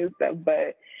back to the new stuff,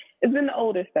 but it's been the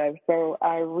older stuff. So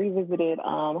I revisited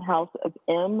House of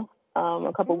M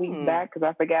a couple weeks back because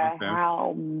I forgot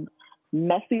how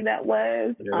messy that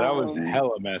was. Yeah, that was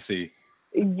hella messy.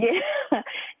 Yeah,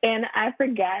 and I've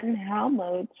forgotten how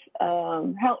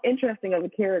interesting of a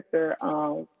character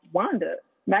Wanda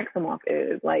Maximoff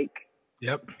is. Like,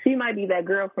 yep, she might be that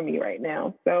girl for me right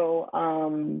now. So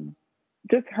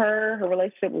just her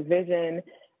relationship with Vision.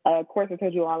 Of course, I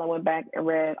told you all I went back and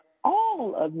read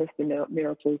all of Mr.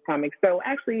 Miracle's comics. So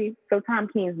Tom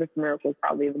King's Mr. Miracle is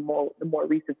probably the more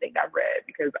recent thing I read,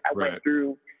 because I went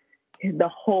through the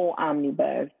whole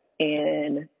omnibus,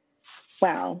 and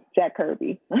wow, Jack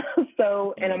Kirby.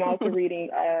 And I'm also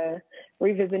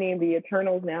revisiting the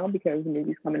Eternals now because the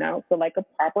movie's coming out. So like a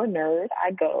proper nerd, I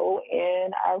go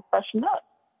and I freshen up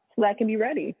so that I can be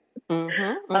ready. So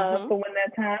when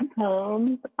that time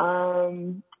comes,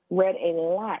 read a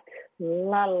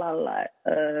lot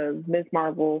of Ms.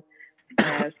 Marvel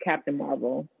as Captain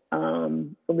Marvel.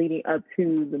 Leading up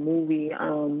to the movie.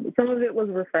 Some of it was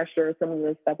a refresher. Some of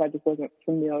the stuff I just wasn't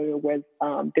familiar with,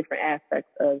 different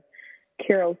aspects of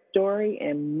Carol's story.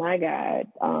 And my God,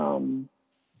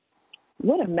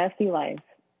 what a messy life.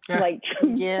 I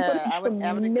would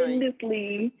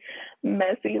tremendously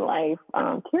messy life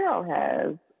Carol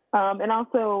has. And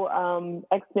also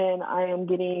X-Men,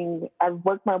 I've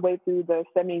worked my way through the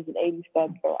 70s and 80s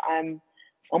stuff, so I'm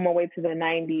on my way to the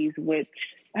 90s, which,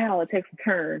 wow, it takes a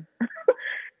turn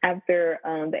after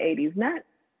the 80s.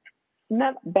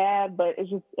 Not bad, but it's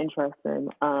just interesting,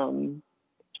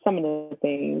 some of the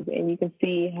things. And you can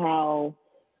see how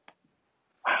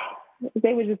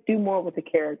they would just do more with the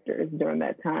characters during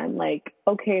that time. Like,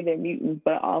 okay, they're mutants,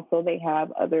 but also they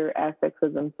have other aspects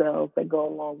of themselves that go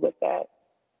along with that.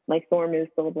 Like, Storm is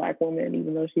still a Black woman,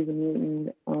 even though she's a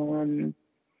mutant.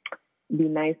 Be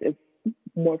nice if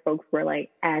more folks were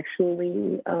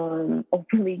actually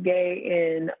openly gay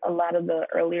in a lot of the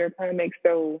earlier comics.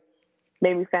 So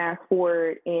maybe fast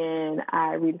forward and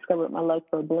I rediscovered my love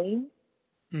for Bling.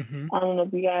 I don't know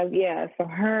if you guys, so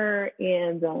her,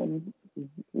 and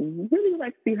really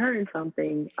like to see her in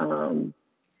something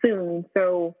soon.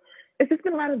 So it's just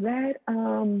been a lot of that.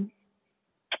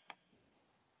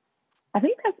 I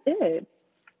think that's it.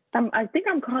 I think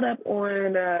I'm caught up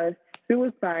on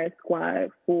Suicide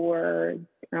Squad for,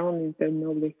 I don't even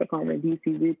know if they still call it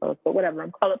DC Repos, but whatever.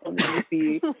 I'm caught up on the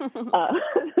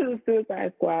DC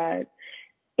Suicide Squad.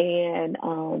 And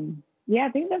I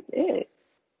think that's it.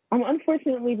 I'm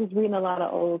unfortunately just reading a lot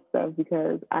of old stuff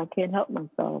because I can't help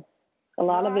myself. A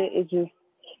lot of it is just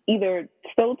either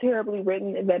so terribly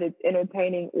written that it's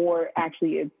entertaining, or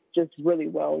actually it's just really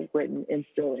well written and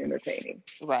still entertaining.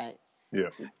 Right. Yeah.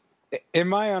 In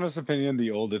my honest opinion,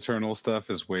 the old Eternal stuff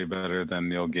is way better than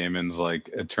Neil Gaiman's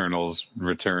Eternals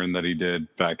Return that he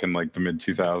did back in the mid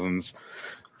 2000s.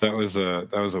 That was a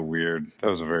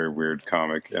very weird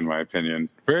comic in my opinion.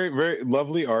 Very, very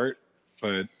lovely art,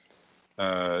 but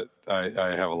I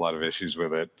have a lot of issues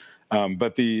with it.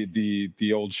 But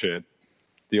the old shit,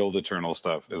 the old Eternal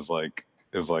stuff is I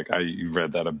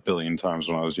read that a billion times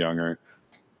when I was younger.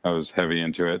 I was heavy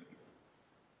into it.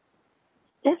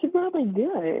 That's really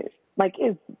good. Like,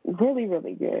 it's really,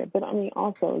 really good. But, I mean,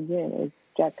 also, again, it's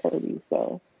Jack Kirby,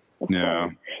 so. Yeah.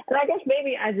 Fun. And I guess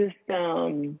maybe I just,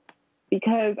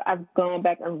 because I've gone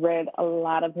back and read a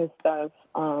lot of his stuff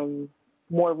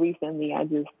more recently, I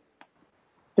just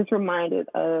reminded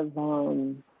of,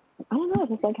 I don't know,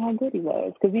 just like how good he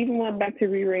was. Because even went back to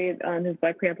reread his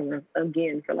Black Panther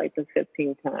again for like the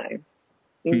 15th time.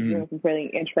 He was doing some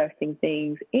really interesting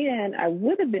things. And I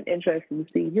would have been interested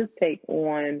to see his take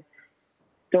on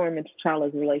Storm and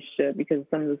T'Challa's relationship, because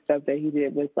some of the stuff that he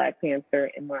did with Black Panther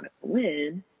and Monica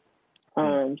Lynn.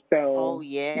 Yeah.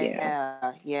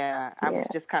 I was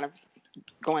just kind of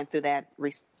going through that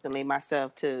recently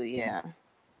myself too. Yeah.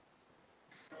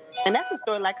 And that's a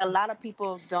story like a lot of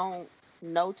people don't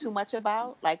know too much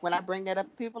about. Like when I bring that up,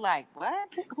 people are like, what?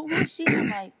 Who is she? I'm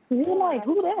like, you're like,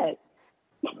 who that?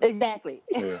 Exactly.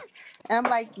 Yeah. And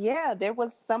I'm like, yeah, there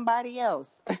was somebody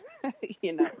else,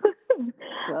 you know.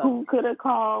 Who could have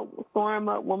called Storm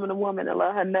up woman to woman and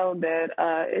let her know that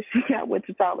if she got with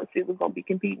T'Challa, she was going to be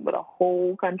competing with a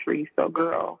whole country. So,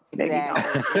 girl,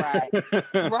 exactly.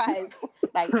 Right.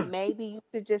 Like, maybe you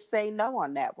should just say no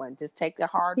on that one. Just take the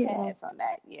hard pass on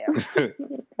that. Yeah.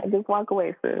 I just walk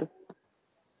away, sis.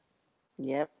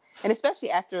 Yep. And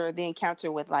especially after the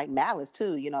encounter with, like, Malice,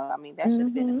 too. You know, I mean, that should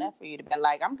have been enough for you to be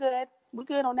like, I'm good. We're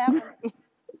good on that one.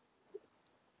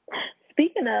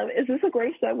 Speaking of, is this a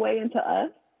great segue into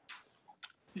us?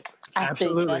 I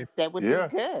think that would be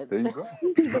good. There you go.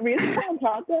 The reason I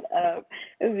brought that up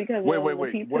is because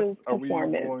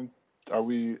are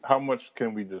we? How much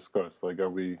can we discuss? Like, are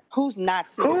we? Who's not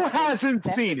seen Who it? hasn't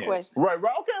That's seen the it? question. Right.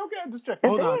 Okay. Just checking.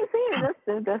 Hold on.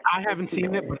 That's I haven't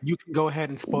seen it, but you can go ahead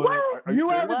and spoil it. You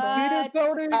haven't seen it,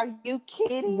 Tony? Are you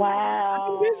kidding?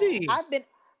 Wow. I'm busy.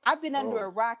 I've been under a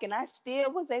rock, and I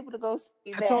still was able to go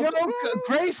see that. Yo, Really?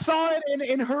 Grace saw it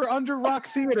in her under rock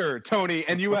theater, Tony,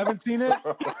 and you haven't seen it?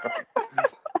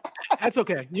 That's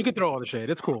okay. You can throw all the shade.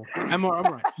 It's cool. I'm all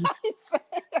right.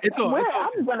 It's all. Well, It's all.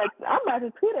 I'm about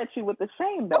to tweet at you with the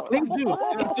shame, though. Please do.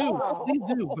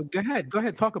 But go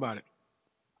ahead. Talk about it.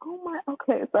 Oh my.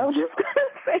 Okay, so I was just gonna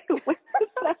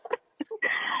say.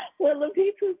 Well,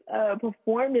 Lupita's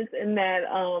performance in that,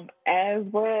 as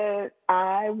what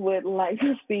I would like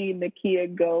to see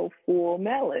Nakia go full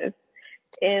Malice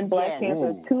in Black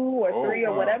Panther 2 or 3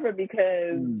 or whatever,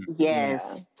 because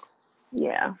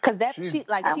because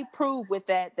she proved with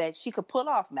that she could pull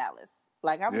off Malice.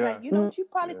 Like I was like, you know, you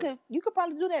could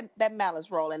probably do that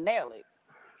Malice role and nail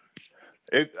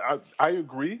it. I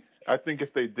agree. I think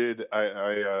if they did,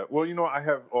 I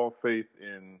have all faith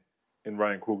in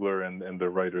Ryan Coogler and the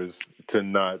writers to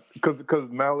not, because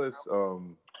Malice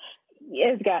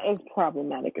it's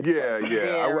problematic.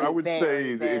 I would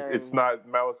say it's not,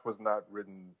 Malice was not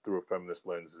written through a feminist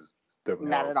lens. It's definitely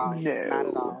not at all. No, not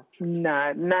at all.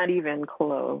 Not even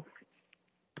close.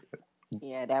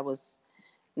 Yeah, that was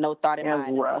no thought in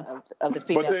mind of the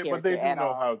female character but they do at know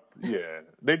all.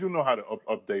 They do know how to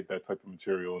update that type of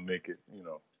material and make it,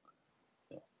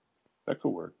 that could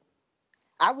work.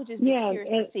 I would just be curious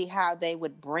to see how they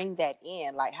would bring that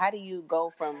in. Like, how do you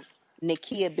go from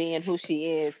Nakia being who she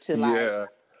is to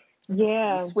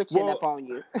switching up on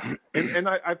you? and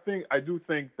I do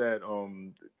think that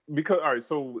because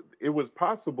so it was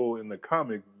possible in the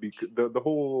comic, because the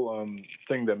whole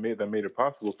thing that made it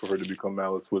possible for her to become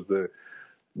Malice was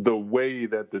the way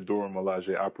that the Dora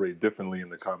Milaje operate differently in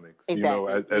the comics,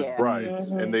 exactly. as brides.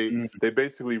 And they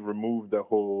basically removed the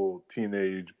whole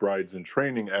teenage brides in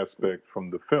training aspect from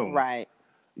the film. Right.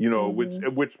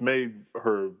 Which made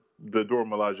the Dora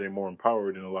Milaje more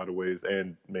empowered in a lot of ways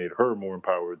and made her more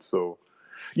empowered. So,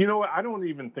 I don't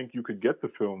even think you could get the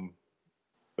film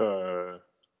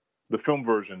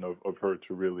version of her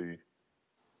to really,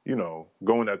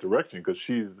 go in that direction, because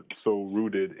she's so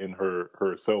rooted in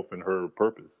herself and her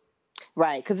purpose.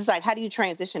 Right, because it's like, how do you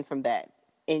transition from that,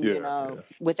 and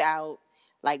without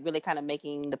like really kind of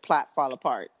making the plot fall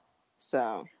apart?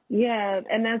 So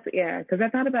and that's because I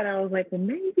thought about it. I was like, well,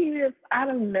 maybe if I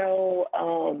don't know,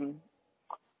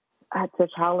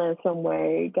 T'Challa in some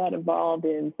way got involved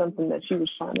in something that she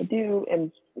was trying to do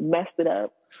and messed it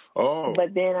up. Oh,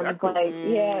 but then I was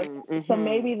like, so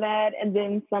maybe that, and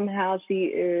then somehow she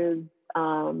is,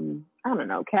 I don't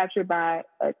know, captured by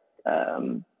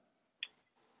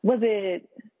was it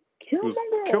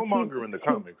Killmonger? Killmonger in the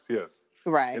comics, yes.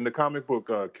 Right. In the comic book,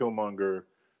 Killmonger.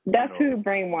 That's who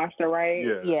brainwashed her, right?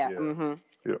 Yeah. Mm-hmm.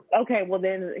 Yeah. Okay, well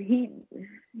then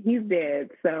he's dead.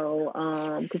 So,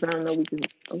 because I don't know,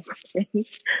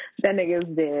 that nigga's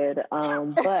dead.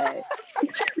 But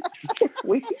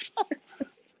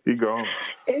he gone.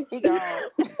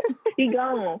 He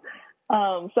gone.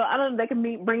 So I don't know, they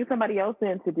can bring somebody else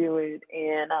in to do it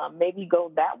and maybe go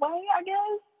that way, I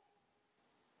guess.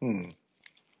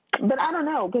 But I don't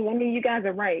know, because I mean, you guys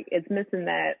are right. It's missing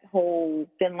that whole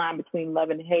thin line between love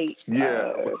and hate.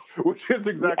 Yeah, which is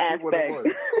exactly what it was.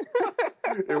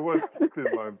 It was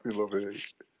thin line between love and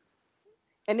hate.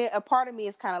 And then a part of me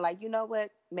is kind of like, you know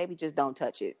what? Maybe just don't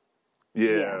touch it.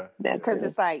 Yeah, because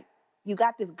it's like you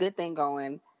got this good thing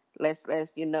going. Let's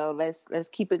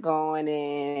keep it going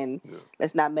and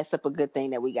let's not mess up a good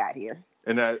thing that we got here.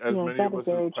 And as many of us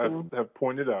have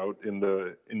pointed out in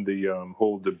the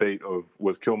whole debate of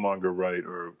was Killmonger right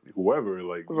or whoever,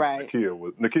 like Nakia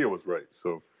was right.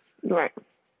 So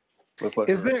let's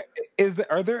let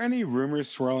are there any rumors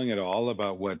swirling at all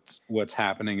about what's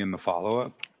happening in the follow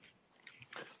up?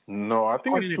 No, I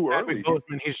think it's too early.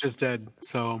 He's just dead.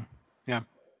 So yeah.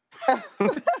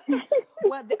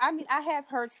 Well, I mean, I have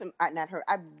heard some.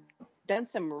 I've done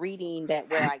some reading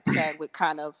where like Chadwick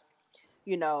kind of,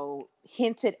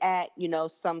 hinted at,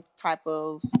 some type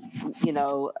of,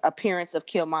 appearance of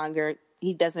Killmonger.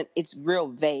 He doesn't. It's real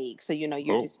vague. So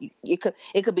it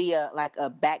could be a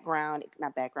background,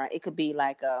 not background. It could be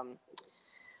like a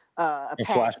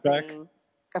flashback. Thing,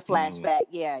 a flashback.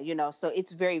 Yeah, So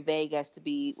it's very vague as to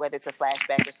be whether it's a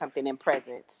flashback or something in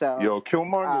present. So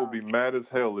Killmonger will be mad as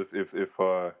hell if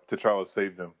T'Challa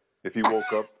saved him. If he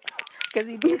woke up. Because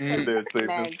he did.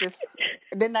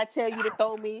 Didn't I tell you to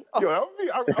throw me? Oh.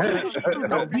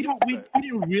 We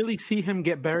didn't really see him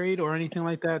get buried or anything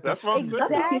like that. That's what I'm saying.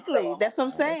 Exactly. That's what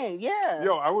I'm saying. Yeah.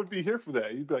 I would be here for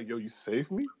that. You'd be like, you saved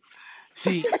me?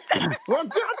 See,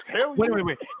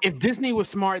 wait. If Disney was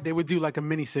smart, they would do like a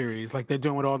mini-series like they're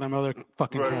doing with all them other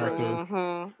fucking characters.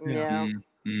 Mm-hmm. Yeah.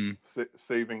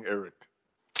 Saving Eric.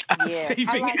 Yeah,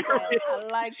 Saving Eric. I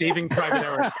like Saving Private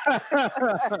Eric.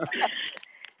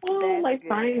 Like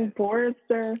Brian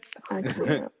Forrester. I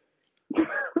can't.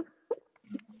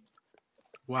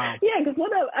 Wow. Yeah, because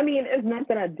it's not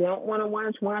that I don't want to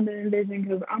watch Wanda and Vision,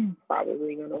 because I'm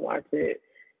probably going to watch it.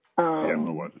 I'm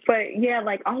gonna watch it. But yeah,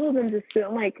 like all of them just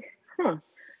feel like, I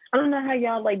don't know how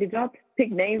y'all did y'all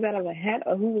pick names out of a hat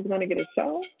of who was going to get a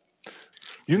show?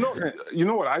 You know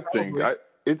what I think?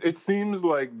 It seems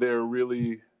like they're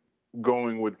really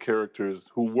going with characters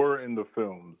who were in the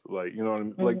films, like what I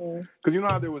mean, like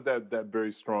because how there was that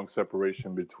very strong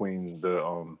separation between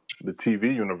the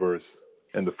TV universe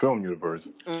and the film universe.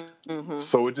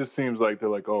 So it just seems like they're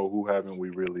like, oh, who haven't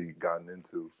we really gotten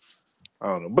into? I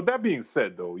don't know. But that being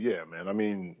said, though, yeah, man. I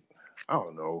mean, I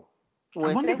don't know.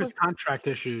 I wonder if it's contract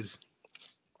issues.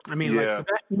 I mean,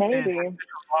 maybe such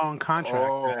a long contract.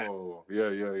 Oh,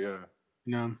 yeah.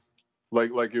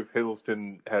 Like if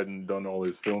Hiddleston hadn't done all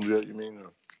his films yet, you mean?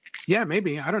 Yeah,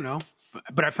 maybe. I don't know.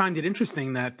 But I find it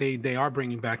interesting that they are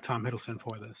bringing back Tom Hiddleston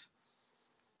for this.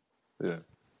 Yeah.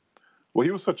 Well,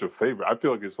 he was such a favorite. I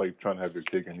feel like it's like trying to have your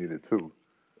cake and eat it too.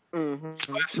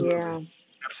 Mm-hmm. Absolutely. Yeah.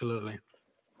 Absolutely.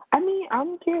 I mean,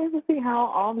 I'm curious to see how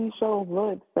all these shows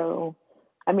look. So,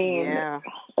 I mean,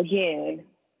 again,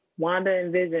 Wanda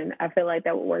and Vision, I feel like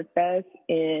that would work best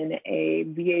in a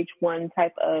VH1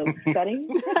 type of setting.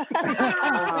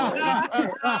 Wow.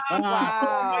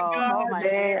 Oh my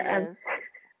goodness.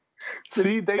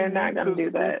 See, they're not going to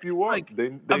do that. You up. Like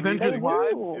they Avengers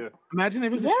Wives. Yeah. Imagine if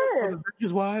it was a show called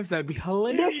Avengers Wives. That'd be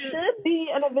hilarious. There should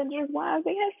be an Avengers Wives.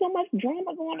 They have so much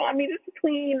drama going on. I mean, it's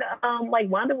between like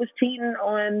Wanda was cheating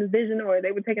on Vision, or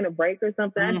they were taking a break or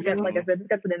something. I forget, like I said, just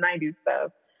got to the 90s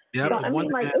stuff. Yeah, so, I mean,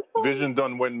 like, Vision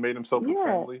done went and made himself a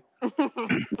family. I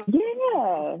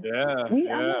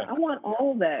want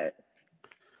all that.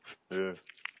 Yeah.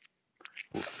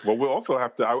 Well, we'll also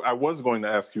have to. I was going to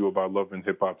ask you about Love and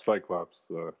Hip Hop Cyclops.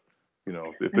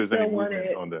 If there's any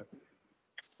movement on that.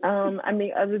 I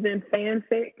mean, other than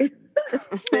fanfic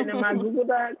sitting in my Google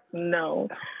Docs, no.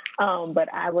 But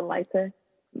I would like to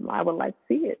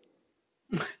see it.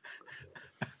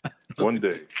 One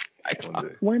day,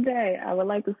 I would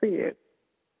like to see it.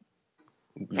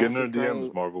 Get in her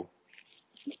DMs, Marvel.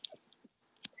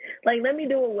 Like, let me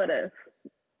do it with us.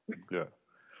 Yeah.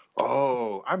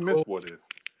 Oh, I miss What If.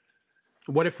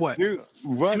 What if what? Dude,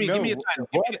 give me a title.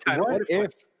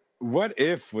 What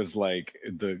if was like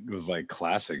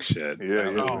classic shit. Yeah.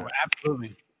 Oh,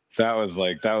 absolutely. That was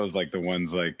like the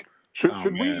ones like.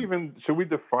 Should we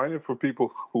define it for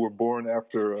people who were born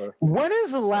after? When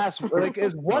is the last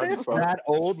is What If that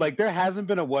old? Like there hasn't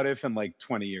been a What If in like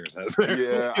 20 years, has there?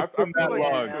 Yeah, I feel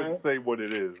like I should say what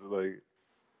it is. Like,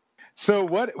 so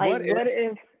what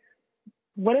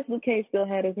if Luke Cage still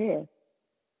had his hair?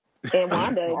 And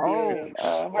Wanda did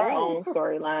her own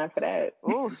storyline for that.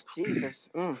 Oh, Jesus.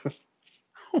 Oh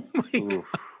my God.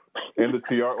 And the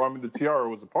tiara. Well, I mean, the tiara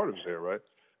was a part of his hair, right?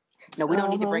 No, we don't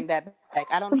need to bring that back.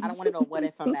 I don't want to know what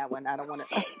if on that one. I don't want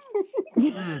to.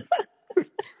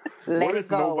 Let what it if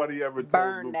go. nobody ever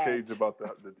Burn told Luke that. Cage about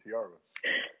the tiara?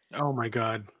 Oh my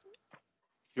God.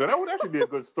 Yo, that would actually be a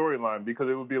good storyline because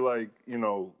it would be like,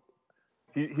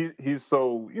 he's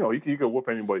so, he could whoop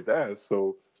anybody's ass.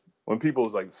 So when people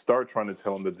like start trying to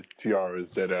tell him that the tiara is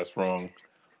dead ass wrong,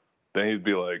 then he'd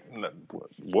be like,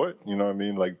 what? You know what I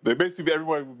mean? Like, they basically,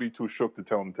 everybody would be too shook to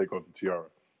tell him to take off the tiara.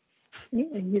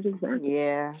 Yeah, you just burnt it.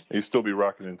 Yeah. He'd still be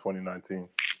rocking in 2019.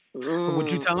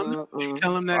 Would you tell him? Would you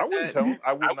tell him that? I wouldn't tell him.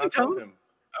 I would not tell him.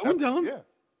 I wouldn't tell him. Yeah.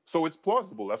 So it's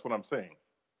plausible. That's what I'm saying.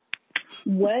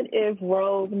 What if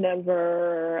Rogue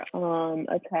never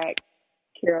attacked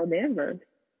Carol Danvers?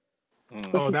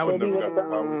 Oh, that would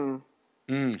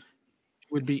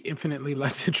would be infinitely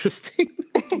less interesting.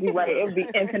 Right, it would be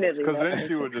infinitely. Because then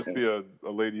she would just be a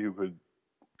lady who could.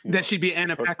 That she'd be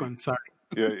Anna Paquin. Sorry.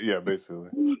 Yeah,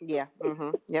 basically. Yeah.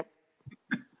 Yep.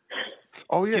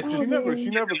 Oh yeah, she never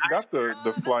got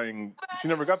the flying. She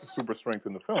never got the super strength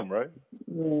in the film, right?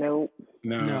 Nope.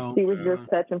 No. She was just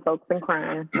touching folks and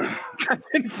crying.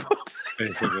 Touching folks.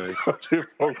 Basically. Touching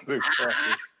folks and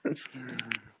crying.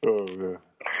 Oh man.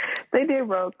 They did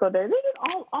Rogue so dirty. They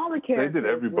did all the characters. They did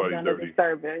everybody dirty.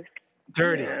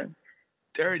 Dirty. Yeah.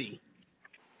 Dirty.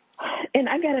 And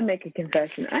I gotta make a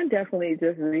confession. I definitely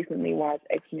just recently watched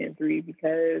X-Men 3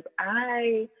 because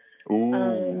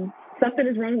something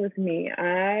is wrong with me.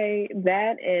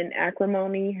 That and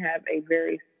Acrimony have a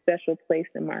very special place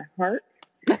in my heart,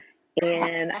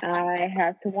 and I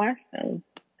have to watch them.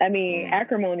 I mean,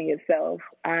 Acrimony itself,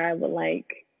 I would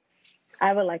like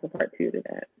a part 2 to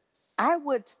that. I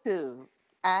would too.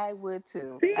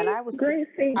 See, and I was Grace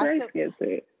gets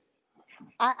it.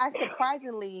 I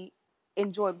surprisingly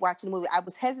enjoyed watching the movie. I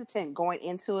was hesitant going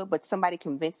into it, but somebody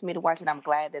convinced me to watch it. I'm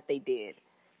glad that they did.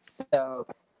 So,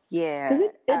 yeah.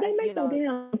 It didn't make no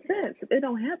damn sense. It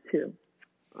don't have to.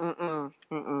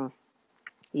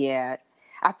 Yeah.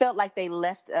 I felt like they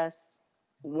left us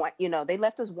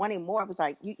wanting more. I was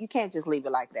like, you can't just leave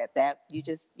it like that.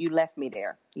 You left me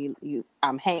there.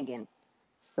 I'm hanging.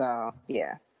 So,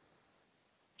 yeah.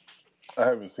 I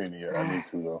haven't seen it yet. I need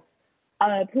to though.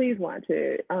 Please watch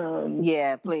it.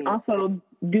 Yeah, please. Also,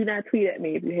 do not tweet at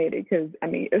me if you hate it, because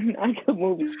it's not a good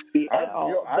movie at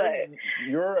all.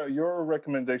 Your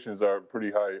recommendations are pretty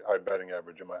high batting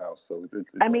average in my house. So it's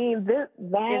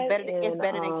it's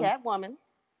better than Catwoman.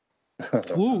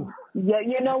 Ooh. Yeah,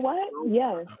 you know what?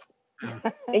 Yes.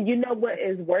 And you know what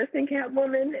is worse than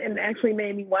Catwoman and actually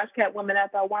made me watch Catwoman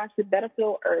after I watched it?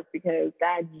 Battlefield Earth, because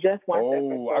I just watched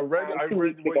that. I read what you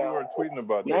were tweeting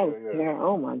about. Yeah.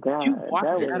 Oh my God.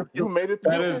 You made it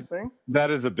through this thing? That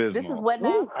is abysmal. This is what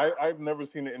now? I've never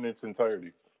seen it in its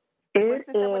entirety. What's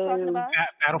this that we're talking about?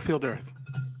 Battlefield Earth.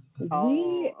 Isn't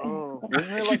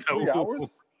it like 3 hours?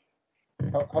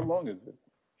 How long is it?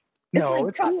 No,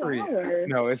 it's not 3 hours.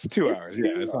 No, it's 2 hours.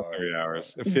 Yeah, it's not 3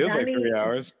 hours. It feels like 3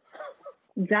 hours.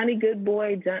 Johnny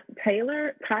Goodboy,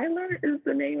 Tyler is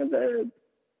the name of the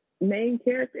main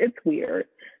character. It's weird.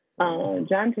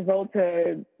 John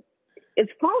Travolta is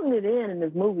phoning it in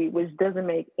this movie, which doesn't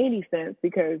make any sense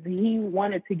because he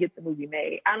wanted to get the movie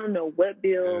made. I don't know what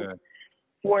bill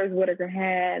Forrest Whitaker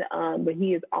had, but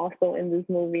he is also in this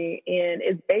movie, and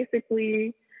it's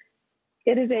basically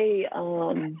it is a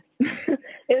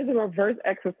reverse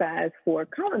exercise for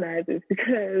colonizers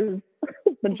because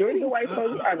majority of white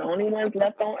folks are the only ones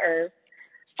left on Earth.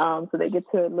 So they get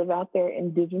to live out their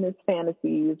indigenous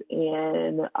fantasies,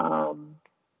 and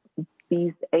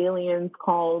these aliens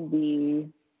called the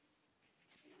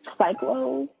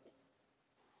Cyclones,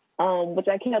 which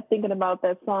I kept thinking about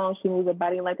that song, She Moves Her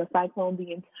Body Like a Cyclone,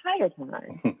 the entire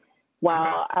time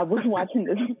while I was watching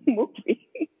this movie.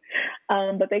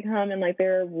 But they come and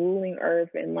they're ruling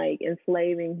Earth and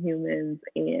enslaving humans,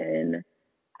 and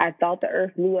I thought the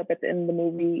Earth blew up at the end of the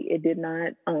movie. It did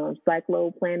not.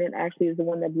 Cyclo Planet actually is the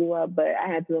one that blew up, but I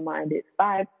had to rewind it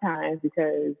 5 times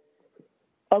because,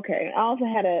 I also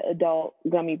had an adult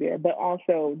gummy bear, but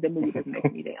also the movie doesn't make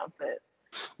any damn sense.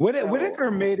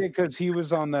 Whitaker made it because he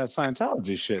was on that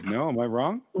Scientology shit. No, am I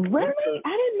wrong? Really?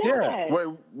 I didn't know that.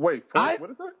 Wait,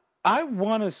 Whitaker? I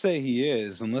want to say he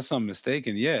is, unless I'm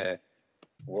mistaken. Yeah.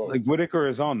 Whoa. Whitaker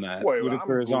is on that.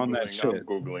 Whitaker is on that shit. I'm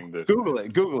Googling this. Google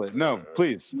it. No,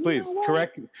 please.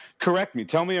 Correct me.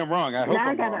 Tell me I'm wrong. I hope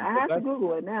I'm wrong. I have to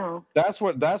Google it now. That's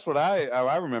what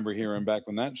I remember hearing back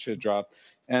when that shit dropped.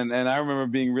 And I remember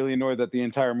being really annoyed that the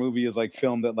entire movie is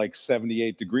filmed at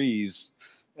 78 degrees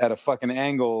at a fucking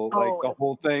angle. The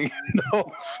whole thing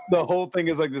the whole thing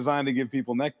is designed to give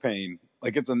people neck pain.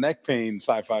 It's a neck pain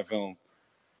sci-fi film.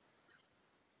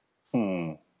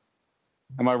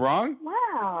 Am I wrong?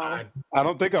 Wow. I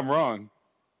don't think I'm wrong.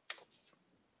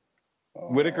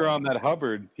 Whitaker on that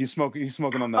Hubbard. He's smoking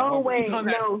on that Oh Hubbard. wait, no.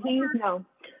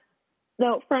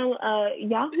 From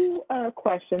Yahoo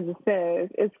questions, it says,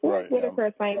 "Is Forrest Whitaker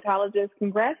a Scientologist?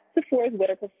 Congrats to Forrest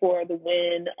Whitaker for the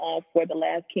win for The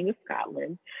Last King of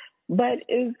Scotland. But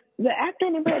is the actor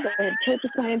a member of the Church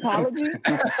of Scientology?"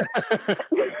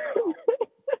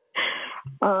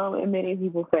 And many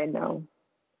people say no.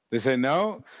 They say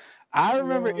no. I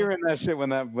remember hearing that shit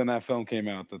when that film came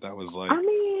out. That was like. I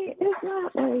mean, it's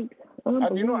not like.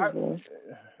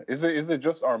 Is it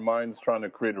just our minds trying to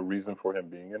create a reason for him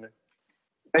being in it?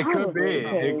 It could be.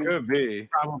 It could be.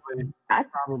 Probably.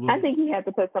 I think he had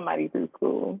to put somebody through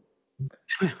school.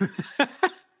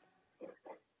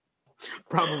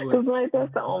 Probably. Because like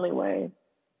that's the only way.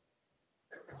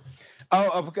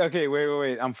 Oh, okay.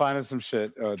 Wait. I'm finding some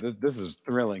shit. Oh, this is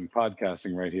thrilling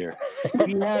podcasting right here.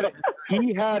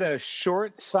 He had a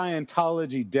short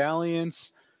Scientology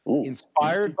dalliance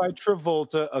inspired by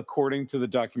Travolta, according to the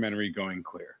documentary Going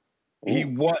Clear.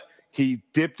 He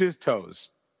dipped his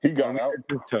toes. He got out.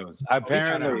 Dipped his toes.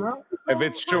 Apparently, if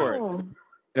it's short,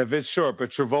 but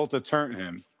Travolta turned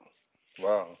him.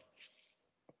 Wow.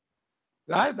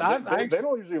 They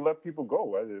don't usually let people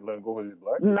go, right? They let him go because he's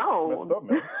black. No. Messed up,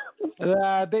 man.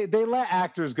 They let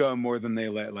actors go more than they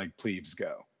let like plebes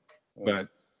go. But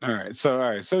all right.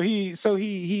 So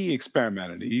he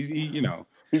experimented. He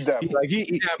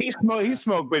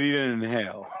smoked, but he didn't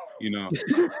inhale. You know.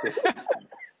 You know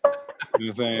what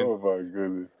I'm saying? Oh my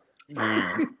goodness. All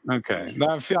right. Okay. No,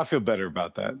 I feel better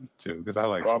about that too because I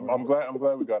like. Well, I'm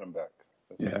glad we got him back.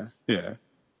 Yeah. Yeah.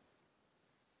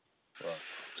 Wow.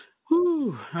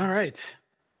 Whew, all right.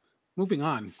 Moving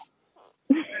on.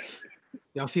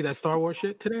 Y'all see that Star Wars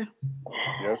shit today?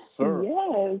 Yes, sir.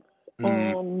 Yes.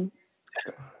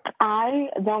 I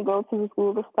don't go to the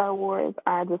school of Star Wars.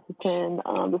 I just attend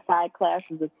the side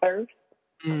classes at first.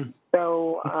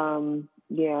 So,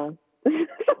 yeah.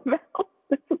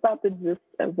 That's about the gist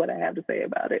of what I have to say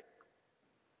about it.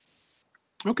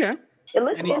 Okay. It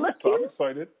looks cute. I'm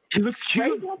excited. It looks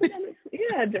cute. Ray,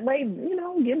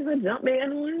 getting her jump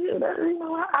man on it.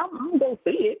 I'm going to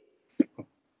see it.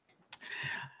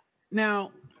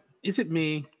 Now, is it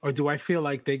me, or do I feel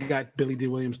like they got Billy D.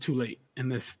 Williams too late in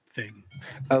this thing?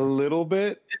 A little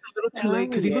bit. It's a little too late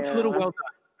because he looks a little well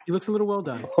done. He looks a little well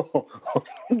done.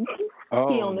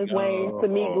 He on his way to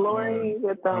meet Glory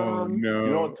with You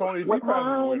know, Tony, if you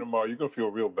pass away tomorrow, you're gonna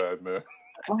feel real bad, man.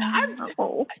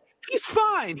 He's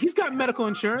fine. He's got medical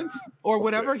insurance or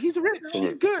whatever. He's rich.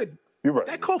 He's good. You're right.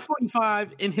 That Colt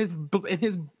 45 in his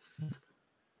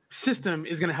system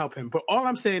is going to help him. But all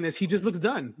I'm saying is he just looks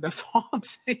done. That's all I'm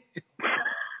saying.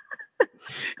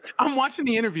 I'm watching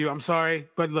the interview. I'm sorry,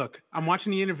 but look, I'm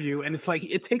watching the interview, and it's like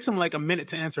it takes him like a minute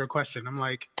to answer a question. I'm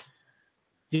like,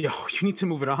 yo, you need to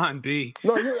move it on, B.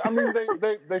 No, I mean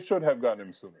they should have gotten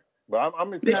him sooner. But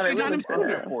I'm here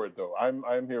for it though.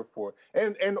 I'm here for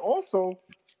it. And also,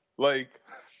 like,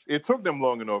 it took them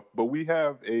long enough, but we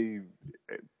have a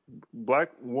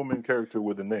black woman character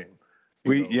with a name.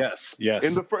 Yes.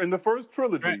 In the first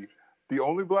trilogy, the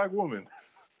only black woman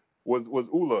was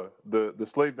Ula, the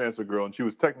slave dancer girl, and she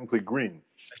was technically green.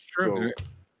 That's true. So,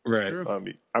 right.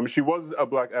 I mean, she was a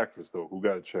black actress though, who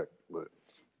got a check, but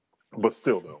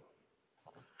still though.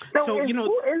 So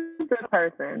who is this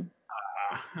person?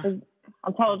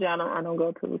 I told you I don't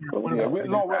go to the school. Yeah, we don't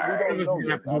know.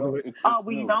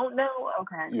 We don't know?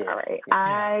 Okay. Yeah. All right.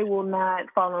 I will not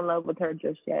fall in love with her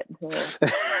just yet. If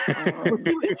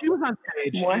she was on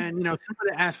stage and,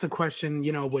 somebody asked the question,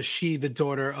 was she the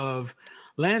daughter of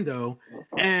Lando?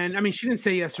 And, I mean, she didn't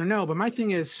say yes or no, but my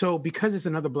thing is, so because it's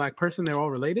another black person, they're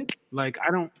all related? Like,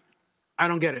 I don't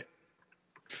get it.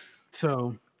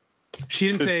 So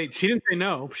she didn't say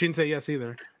no. She didn't say yes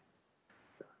either.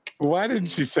 Why didn't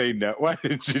she say no? Why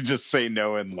didn't she just say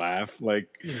no and laugh? Like,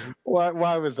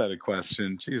 why was that a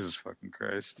question? Jesus fucking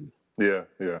Christ. Yeah,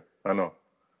 I know.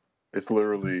 It's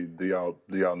literally, do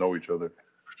y'all know each other?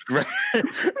 Right.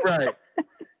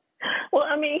 Well,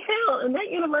 I mean, hell, in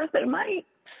that universe, they might.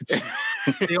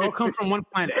 They all come from one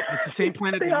planet. It's the same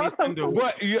planet that Mace Windu.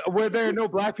 What? Were there no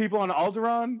black people on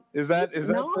Alderaan? Is that?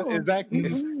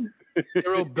 Mm-hmm.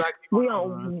 They're all black people.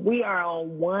 We are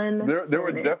on one. There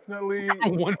were definitely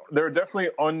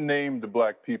unnamed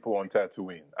black people on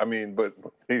Tatooine. I mean, but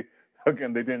they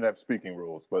didn't have speaking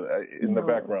rules, but in the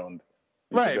background.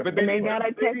 Right, but they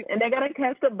gotta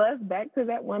catch the bus back to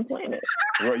that one planet.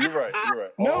 Right, you're right.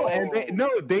 No,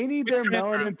 they need their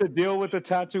melanin to deal with the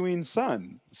Tatooine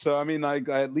sun. So I mean, like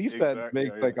at least that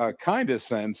makes like a kind of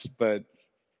sense, but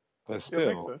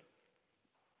still.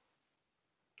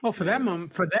 Oh, for that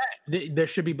moment, there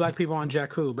should be black people on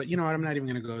Jakku. But you know what? I'm not even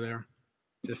going to go there.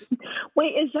 Just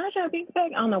wait, is Jar Jar Binks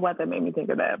back? I don't know why that made me think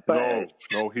of that. But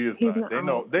no, he is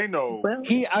not. They know. Well,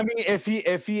 I mean, if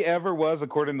he ever was,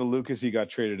 according to Lucas, he got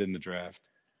traded in the draft.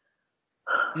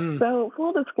 So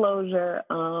full disclosure,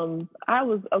 I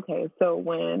was okay. So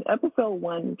when episode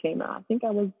 1 came out, I think I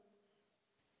was,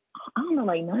 I don't know,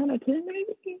 like 9 or 10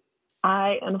 maybe.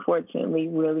 I unfortunately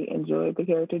really enjoyed the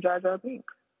character Jar Jar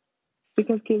Binks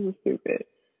because kids are stupid,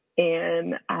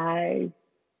 and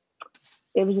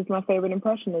it was just my favorite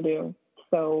impression to do.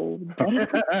 So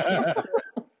that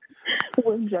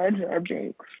was Jar Jar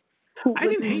Binks. I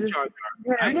didn't hate Jar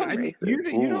Jar.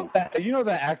 You know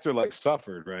that actor like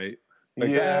suffered, right?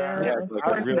 Like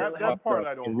that part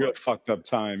I don't. Real fucked up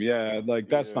time. Yeah, like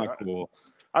that's not cool.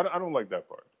 I don't like that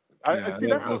part. I see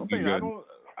that's what I'm saying.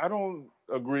 I don't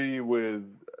agree with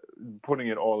putting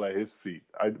it all at his feet.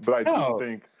 But I do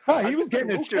think. He was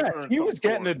getting a check. He was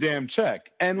getting a damn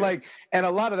check, and and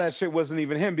a lot of that shit wasn't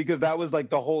even him because that was like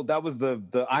that was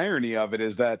the irony of it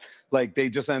is that like they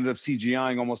just ended up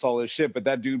CGIing almost all his shit, but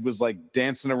that dude was like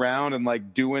dancing around and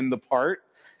like doing the part,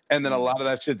 and then a lot of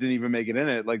that shit didn't even make it in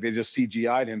it. Like they just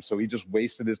CGI'd him, so he just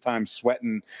wasted his time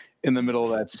sweating in the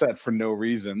middle of that set for no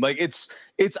reason. Like it's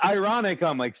ironic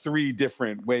on like 3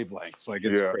 different wavelengths. Like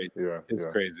it's crazy. It's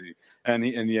crazy, and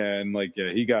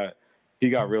he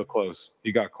got real close.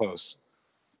 He got close.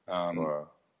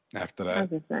 After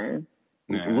that,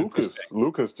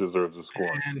 Lucas deserves a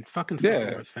score. And fucking Star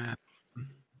Wars fan.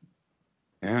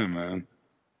 Yeah, man.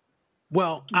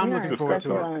 Well, I'm looking forward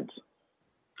to it.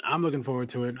 I'm looking forward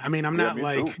to it. I mean, I'm not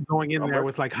like going in there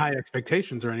with like high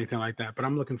expectations or anything like that, but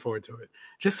I'm looking forward to it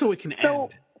just so it can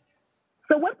end.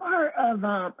 So what part of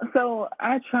so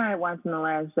I tried watching The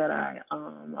Last Jedi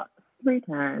 3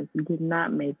 times, did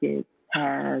not make it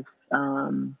past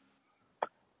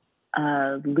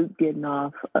Luke getting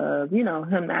off of,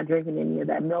 him not drinking any of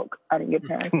that milk. I didn't get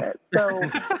past that. So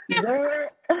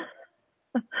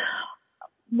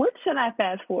what should I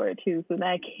fast forward to so that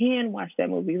I can watch that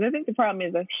movie? Because I think the problem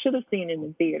is I should have seen it in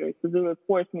the theaters because it would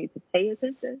force me to pay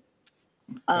attention.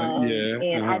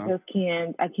 I just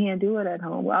can't do it at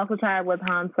home. We also tried with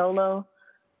Han Solo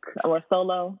or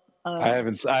Solo. I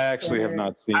actually have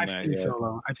not seen that yet.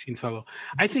 I've seen Solo.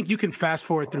 I think you can fast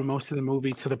forward through most of the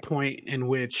movie to the point in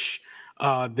which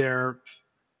they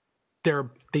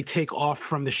take off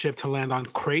from the ship to land on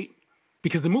Crate,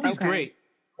 because the movie's great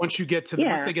once they get to the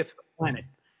planet.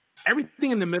 Everything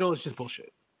in the middle is just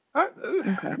bullshit. I'm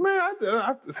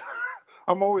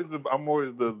always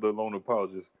the lone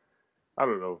apologist. I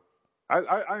don't know.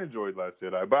 I enjoyed Last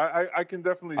Jedi, but I can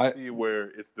definitely see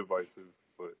where it's divisive.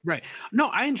 But. Right. No,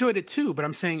 I enjoyed it too, but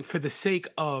I'm saying for the sake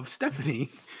of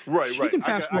Stephanie, she can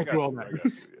fast forward through all that.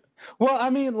 Well, I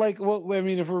mean,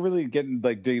 if we're really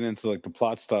digging into like the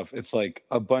plot stuff, it's like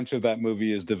a bunch of that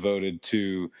movie is devoted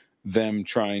to them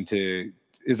trying to.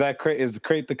 Is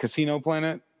Crate the casino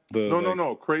planet?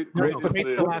 No. Crate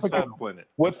is the last planet.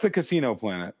 What's the casino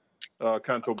planet?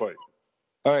 Canto Bight.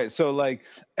 All right, so like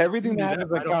everything that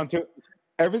happens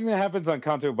on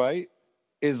Canto Bight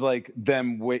is like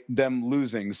them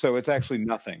losing, so it's actually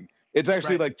nothing. It's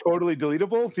actually like totally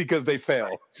deletable because they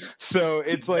fail. So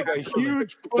it's like a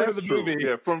huge part of the movie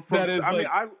that is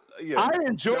I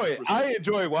enjoy it.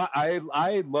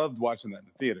 I loved watching that in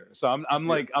the theater. So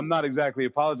I'm not exactly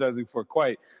apologizing for it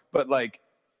quite, but like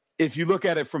if you look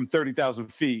at it from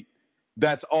 30,000 feet,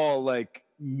 that's all like.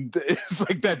 It's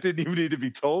like that didn't even need to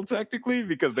be told technically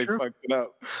because they fucked it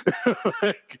up.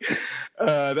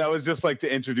 That was just like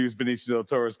to introduce Benicio del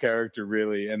Toro's character,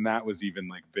 really, and that was even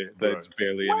like that's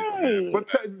barely anything. But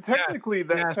technically,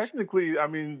 I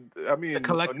mean, A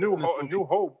New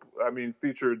Hope, I mean,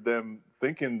 featured them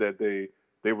thinking that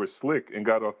they were slick and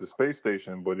got off the space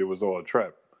station, but it was all a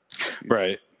trap.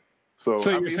 Right. So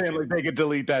you're saying like they could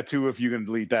delete that too if you can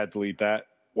delete that.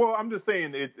 Well, I'm just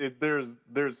saying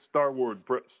there's Star Wars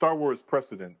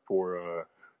precedent for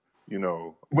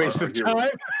waste of time.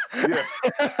 Yeah,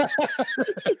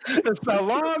 it's a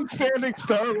long-standing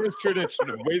Star Wars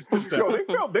tradition of waste of time.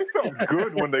 They felt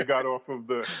good when they got out of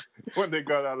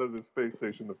the space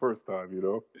station the first time.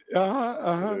 Yeah.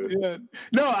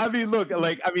 No, I mean, look,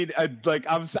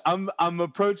 I'm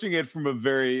approaching it from a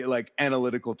very like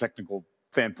analytical, technical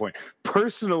standpoint.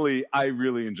 Personally, I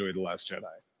really enjoyed The Last Jedi.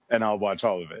 And I'll watch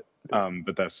all of it,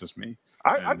 but that's just me.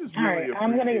 I just really. All right,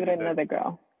 I'm gonna give it another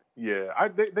go. Yeah,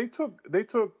 they took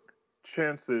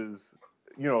chances.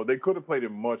 They could have played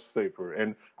it much safer,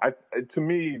 and to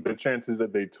me, the chances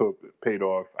that they took paid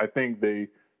off. I think they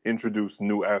introduced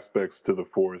new aspects to the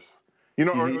Force,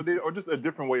 or just a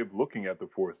different way of looking at the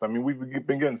Force. I mean, we've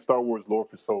been getting Star Wars lore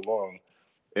for so long,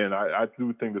 And I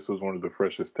do think this was one of the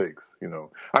freshest takes, you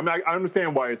know. I mean, I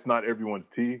understand why it's not everyone's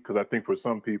tea, because I think for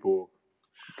some people,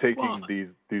 taking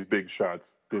these big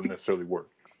shots didn't necessarily work.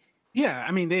 Yeah,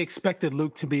 I mean, they expected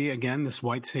Luke to be, again, this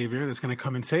white savior that's going to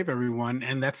come and save everyone,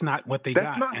 and that's not what they got.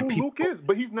 That's not and who Luke is,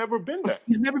 but he's never been that.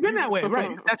 He's never been that way,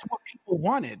 right? That's what people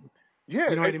wanted. Yeah,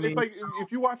 you know what I mean? It's like if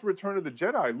you watch Return of the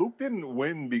Jedi, Luke didn't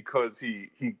win because he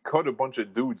cut a bunch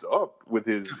of dudes up with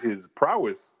his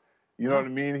prowess. You know what I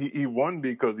mean? He won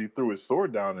because he threw his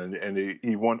sword down and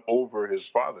he won over his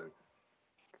father.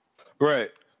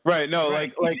 Right. No,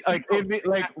 right. like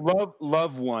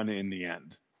love won in the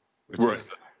end,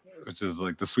 which is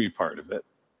like the sweet part of it.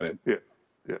 But,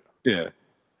 yeah.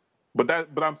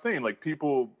 But I'm saying, like,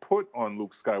 people put on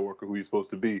Luke Skywalker who he's supposed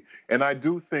to be, and I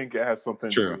do think it has something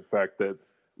to do with the fact that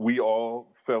we all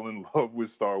fell in love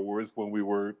with Star Wars when we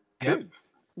were kids.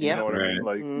 Yeah, you know what I mean?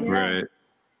 Like, right.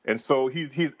 And so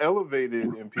he's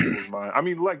elevated in people's mind. I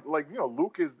mean, like you know,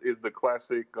 Luke is the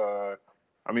classic.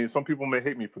 I mean, some people may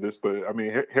hate me for this, but I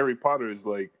mean, Harry Potter is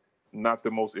like not the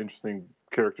most interesting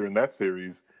character in that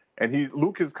series, and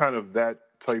Luke is kind of that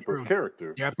type of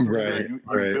character. Yeah, right. You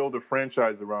build a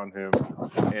franchise around him,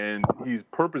 and he's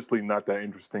purposely not that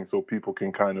interesting, so people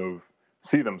can kind of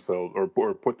see themselves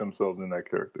or put themselves in that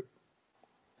character.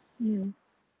 Yeah.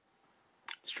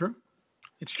 It's true.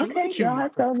 It's true. Okay, y'all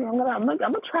have to. I'm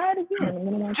gonna try it again.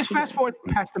 I'm gonna just fast forward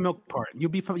past the milk part. You'll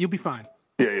be fine.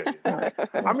 Yeah.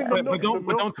 I mean, but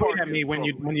don't tweet at me when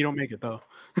you don't make it though.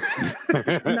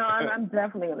 No, I'm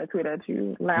definitely gonna tweet at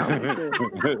you loud.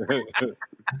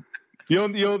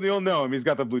 You'll know him. He's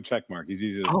got the blue check mark. He's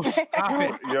easy to. Oh, stop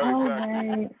it! Yeah,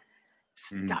 exactly. Right.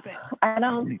 Stop it! I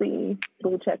don't see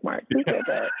blue check marks. Who said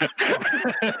that?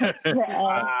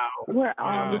 We're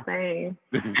all the same.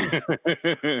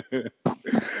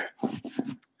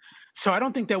 So I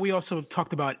don't think that we also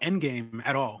talked about Endgame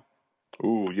at all.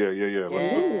 Ooh, yeah.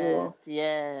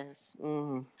 Yes.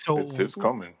 Mm-hmm. So it's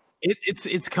coming.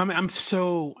 It's coming. I'm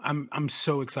so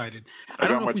excited. I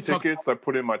don't know if we tickets. I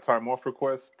put in my time off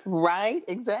request. Right,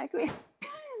 exactly.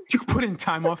 You put in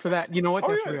time off for that. You know what?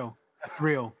 That's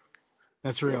real.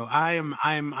 That's real.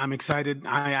 I'm excited.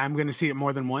 I'm going to see it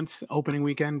more than once opening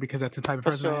weekend because that's the type of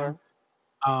person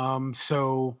I am.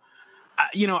 So,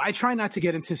 you know, I try not to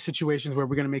get into situations where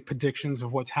we're going to make predictions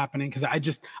of what's happening because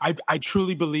I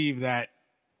truly believe that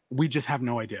we just have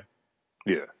no idea.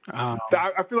 Yeah.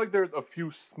 I feel like there's a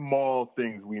few small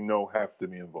things we know have to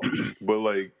be involved, but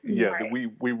like, we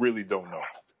really don't know.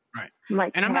 Right.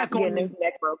 Like, and I'm not getting his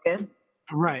neck broken.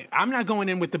 Right. I'm not going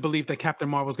in with the belief that Captain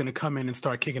Marvel's going to come in and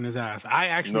start kicking his ass. I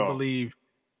actually believe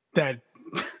that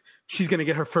she's going to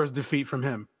get her first defeat from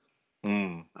him. I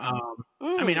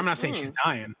mean, I'm not saying she's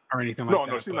dying or anything like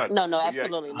that. No, she's not. No,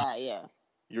 absolutely not. Yeah.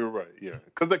 You're right. Yeah,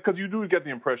 because you do get the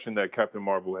impression that Captain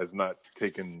Marvel has not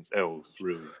taken L's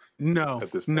really. No.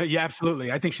 Yeah,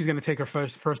 absolutely. I think she's going to take her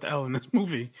first L in this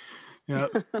movie. Yeah.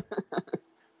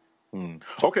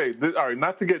 Okay. All right.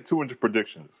 Not to get too into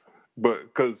predictions,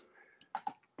 but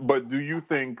do you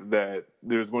think that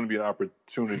there's going to be an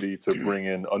opportunity to bring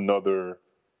in another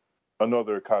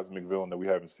cosmic villain that we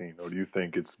haven't seen, or do you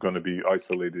think it's going to be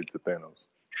isolated to Thanos?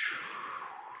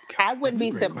 I wouldn't be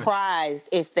surprised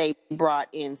if they brought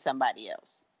in somebody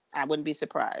else. I wouldn't be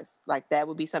surprised. Like, that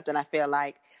would be something I feel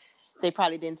like they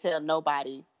probably didn't tell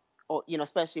nobody, or, you know,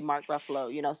 especially Mark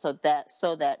Ruffalo, you know, so that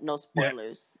no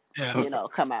spoilers, you know,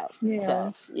 come out. Yeah.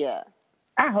 So, yeah.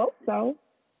 I hope so.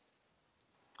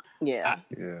 Yeah.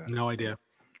 No idea.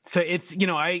 So it's, you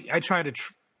know, I try to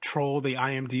troll the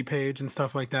IMDb page and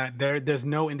stuff like that. There's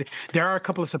no there are a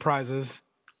couple of surprises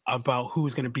about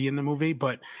who's going to be in the movie,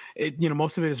 but you know,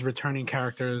 most of it is returning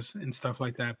characters and stuff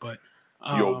like that. But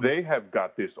they have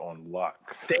got this on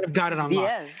lock. They've got it on lock.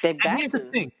 Yeah, they've got here's the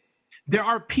thing. There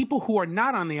are people who are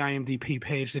not on the IMDb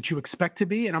page that you expect to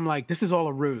be, and I'm like, this is all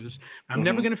a ruse. I'm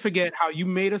never going to forget how you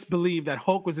made us believe that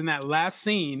Hulk was in that last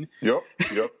scene. Yep.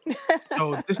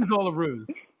 So this is all a ruse.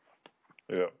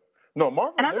 Yeah. No,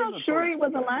 Marvel. And I'm not sure he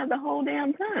was alive the whole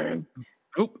damn time.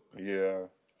 Oop. Yeah.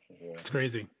 It's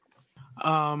crazy.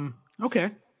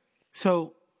 Okay.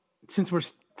 So since we're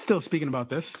still speaking about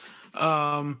this,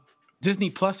 Disney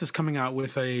Plus is coming out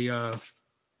with a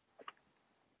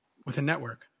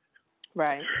network.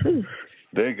 Right.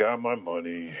 They got my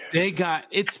money.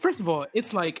 It's first of all,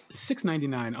 it's like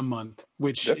 $6.99 a month,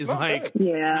 which is like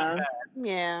bad.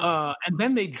 Yeah. And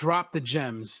then they drop the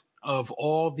gems of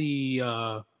all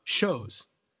the shows.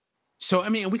 So I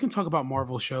mean, we can talk about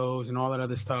Marvel shows and all that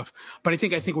other stuff, but I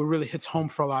think what really hits home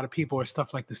for a lot of people are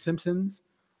stuff like The Simpsons,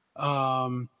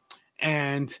 and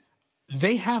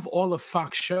they have all of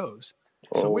Fox shows.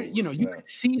 So you could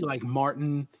see like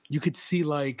Martin, you could see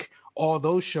like all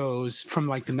those shows from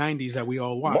like the 90s that we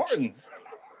all watched. Martin.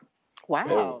 Wow.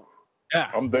 Oh, yeah,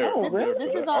 I'm there.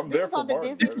 This is on the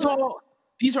Disney Plus.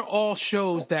 These are all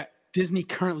shows that Disney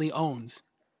currently owns.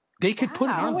 They could put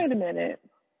it on. Wait a minute.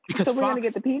 Because so we're Fox, gonna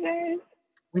get the PJs.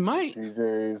 We might.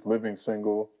 PJs, Living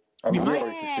Single. We already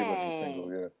can see Living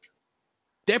Single.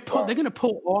 Yeah. They're gonna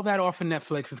pull all that off of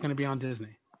Netflix. It's gonna be on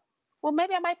Disney. Well,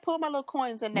 maybe I might pull my little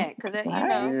coins in that because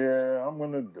Yeah, I'm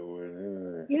gonna do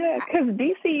it. Yeah, because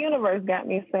DC Universe got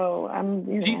me, so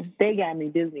they got me.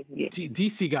 Disney can get me.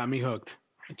 DC got me hooked,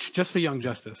 just for Young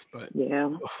Justice. But yeah,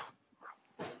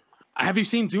 have you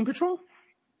seen Doom Patrol?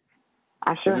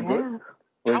 I sure have. Wait,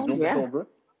 Doom Patrol good?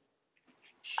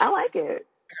 I like it.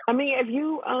 I mean, if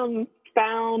you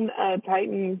found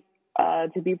Titans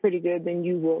to be pretty good, then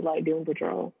you will like Doom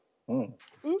Patrol.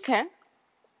 Okay.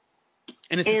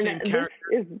 And it's the same character.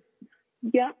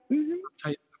 Yeah. Mm-hmm.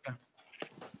 Okay.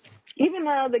 Even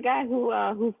the guy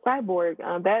who's Cyborg,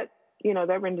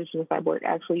 that rendition of Cyborg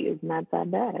actually is not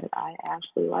that bad. I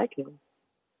actually like him.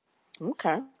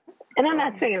 Okay. And I'm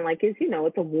not saying like it's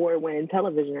award-winning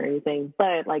television or anything,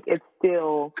 but like it's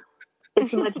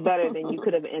much better than you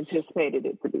could have anticipated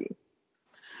it to be.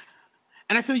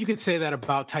 And I feel you could say that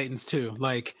about Titans too.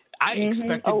 Like I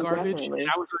expected garbage, definitely.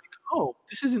 and I was like, "Oh,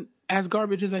 this isn't as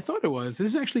garbage as I thought it was. This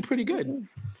is actually pretty good."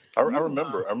 I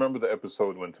remember the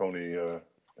episode when Tony had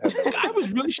that. I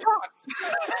was really shocked.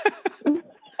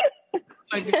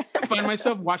 I find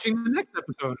myself watching the next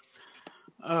episode.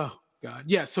 Oh God,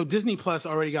 yeah. So Disney Plus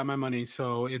already got my money,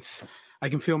 so I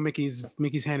can feel Mickey's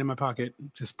hand in my pocket,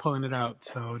 just pulling it out.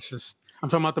 So it's just I'm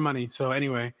talking about the money. So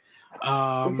anyway.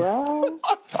 I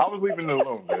was leaving it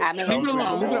alone. Man. Leave it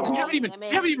alone. We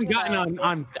haven't even gotten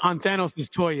on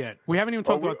Thanos' toy yet. We haven't even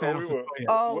talked about Thanos' toy yet.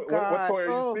 Oh God! What toy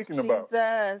are you speaking about?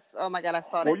 Jesus! Oh my God! I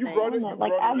saw that. You brought it.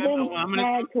 I've been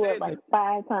tagged to it like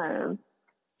 5 times.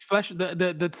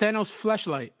 The Thanos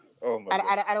fleshlight. Oh my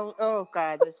God. I don't. Oh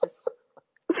God! That's just.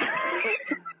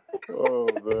 Oh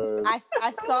man!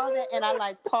 I saw that and I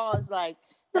like paused. Like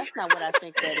that's not what I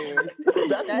think that is.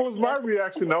 That was my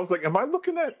reaction. I was like, "Am I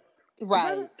looking at?"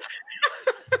 Right.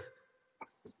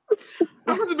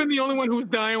 I must have been the only one who was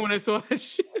dying when I saw that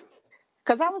shit.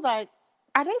 Because I was like,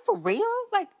 are they for real?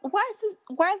 Like, why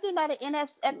is there not an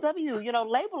NSFW,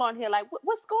 label on here? Like,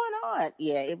 what's going on?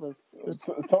 Yeah, it was.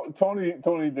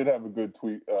 Tony did have a good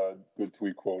tweet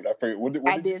quote. I forget. What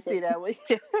I did did see that one.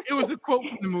 It was a quote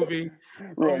from the movie.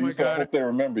 Right, oh my God. I hope they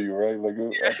remember you, right? Like,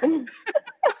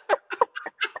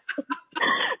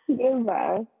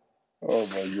 Goodbye. Oh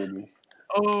my goodness.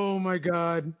 Oh my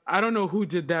God! I don't know who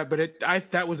did that, but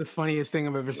that was the funniest thing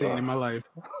I've ever seen in my life.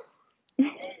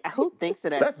 Who thinks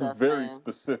of that That's stuff? very man?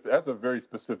 specific. That's a very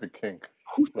specific kink.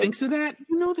 Who thinks of that?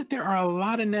 You know that there are a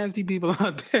lot of nasty people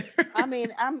out there. I mean,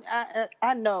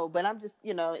 I know, but I'm just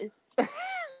it's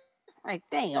like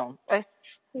damn.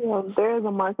 There's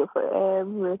a market for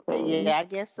everything. Yeah, I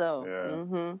guess so. Yeah.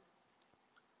 Mm-hmm.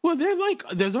 Well,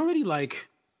 there's already like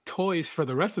toys for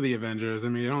the rest of the Avengers. I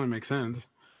mean, it only makes sense.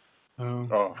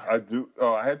 Oh, I do.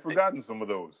 Oh, I had forgotten some of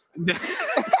those.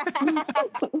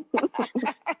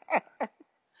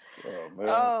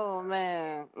 Oh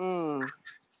man.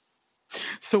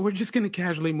 So we're just gonna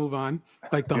casually move on,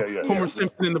 like the Homer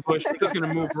Simpson in the bush. We're just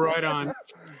gonna move right on.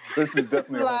 This is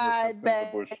definitely slide back.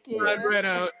 Homer Simpson in the bush. Slide right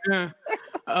out.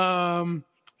 Yeah.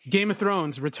 Game of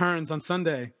Thrones returns on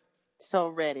Sunday. So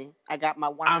ready. I got my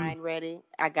wine ready.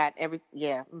 I got every.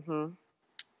 Yeah. Mm-hmm.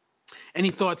 Any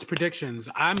thoughts, predictions?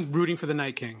 I'm rooting for the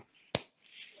Night King.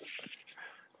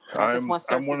 I'm one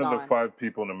of the 5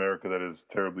 people in America that is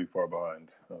terribly far behind.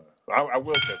 I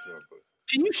will catch up. But...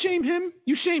 Can you shame him?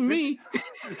 You shame me.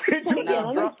 He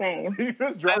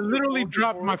just I literally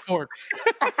dropped my fork.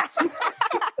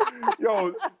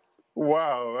 Yo,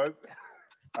 wow.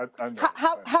 I know.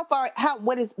 How far?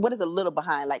 What is a little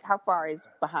behind? Like how far is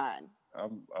behind?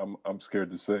 I'm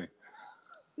scared to say.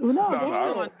 No,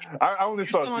 I only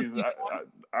saw season.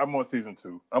 I'm on season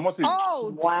 2. I'm on season.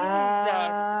 Oh, wow! Jesus.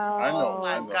 I know. Oh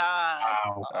my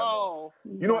God! Wow. Oh,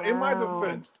 you know, in my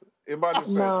defense.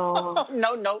 No.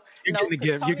 You're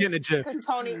getting a gif. Because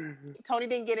Tony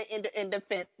didn't get it in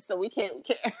defense, so we can't.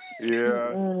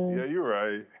 Yeah, you're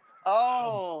right.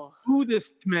 Oh, who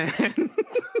this man?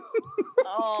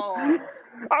 Oh,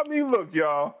 I mean, look,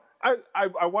 y'all.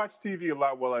 I watch TV a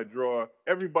lot while I draw.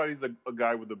 Everybody's a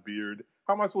guy with a beard.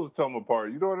 How am I supposed to tell them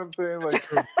apart? You know what I'm saying? Like,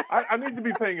 I need to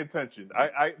be paying attention.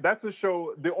 That's a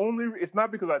show. It's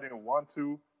not because I didn't want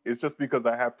to. It's just because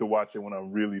I have to watch it when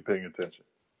I'm really paying attention.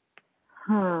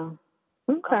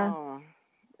 Okay.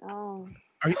 Oh.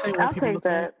 Are you saying I'll take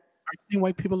that. you saying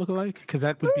white people look alike? Because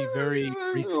that would be very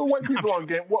racist. White people on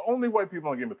Game. Well, only white people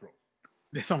on Game of Thrones.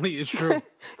 It's true.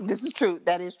 This is true.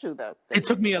 That is true, though. It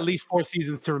took me at least 4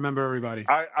 seasons to remember everybody.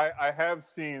 I have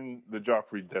seen the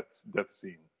Joffrey death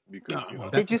scene because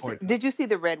Did you see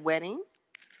the Red Wedding?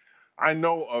 I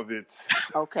know of it.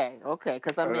 Okay,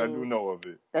 because I do know of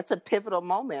it. That's a pivotal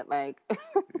moment. Like,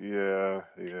 yeah.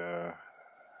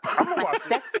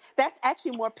 That's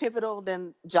actually more pivotal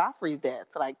than Joffrey's death.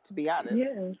 Like, to be honest.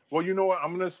 Yeah. Well, you know what?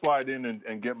 I'm gonna slide in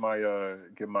and get my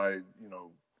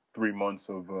 3 months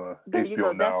of there HBO you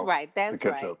go. Now. That's right. That's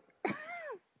right.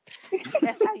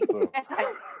 That's how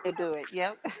you do it.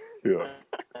 Yep. Yeah.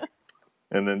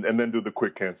 And then do the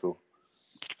quick cancel.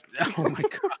 Oh my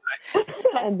god!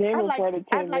 And then I'd like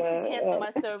to cancel my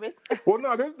service. Well,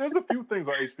 no, there's a few things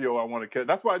on HBO I want to catch.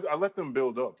 That's why I let them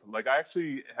build up. Like, I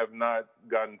actually have not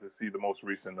gotten to see the most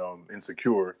recent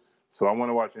Insecure, so I want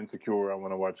to watch Insecure. I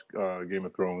want to watch Game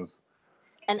of Thrones.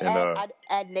 And I'd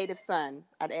add Native Son.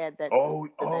 I'd add that.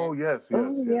 Yes.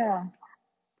 Yeah.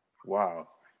 Wow.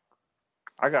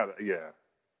 I got it. Yeah.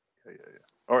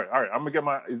 All right. I'm gonna get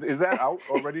my. Is that out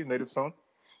already? Native Son.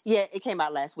 Yeah, it came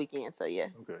out last weekend. So yeah.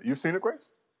 Okay, you've seen it, Grace?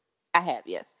 I have,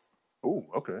 yes. Oh,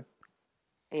 okay.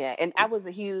 Yeah, and I was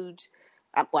a huge,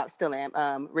 I still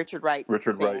am, Richard Wright.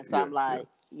 Wright. So I'm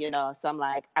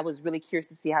like, I was really curious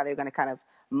to see how they're going to kind of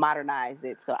modernize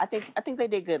it. So I think they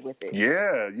did good with it.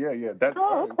 Yeah. That's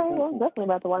okay. Well, I'm definitely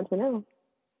about to watch it now.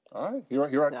 All right, here I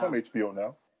come, HBO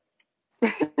Now.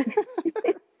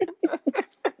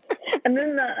 And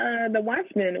then the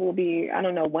Watchmen will be, I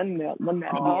don't know, when that will be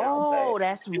out.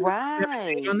 That's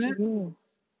right.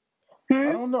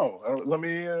 I don't know. Let's.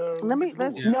 No, it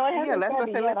hasn't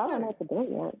started yet. I don't know if it's done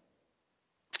yet.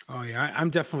 Oh yeah, I'm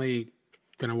definitely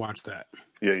gonna watch that.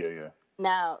 Yeah.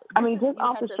 Now, I mean, just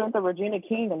off the strength of Regina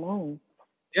King alone.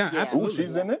 Yeah, absolutely. Ooh,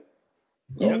 she's in it.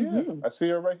 Yeah. I see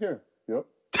her right here. Yep.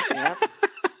 I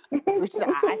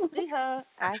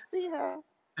see her.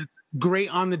 It's great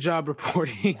on the job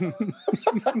reporting.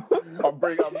 I'm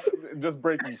just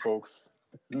breaking, folks.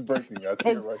 Just breaking. I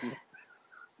see her right here.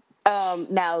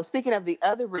 Now, speaking of the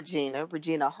other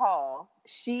Regina Hall,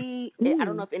 I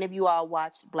don't know if any of you all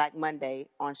watched Black Monday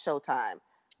on Showtime,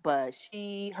 but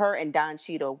her and Don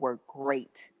Cheadle were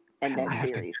great in that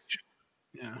series.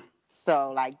 Yeah.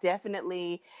 So, like,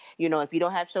 definitely, if you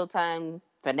don't have Showtime,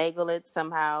 finagle it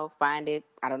somehow, find it.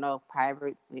 I don't know,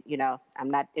 however,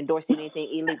 I'm not endorsing anything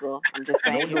illegal. I'm just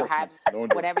saying,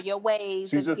 whatever your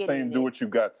ways. She's just saying, do what you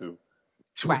got to.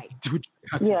 Right.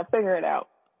 Yeah, figure it out.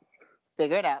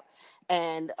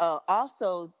 And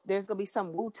also, there's going to be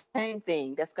some Wu-Tang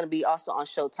thing that's going to be also on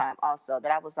Showtime also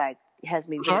that I was like, has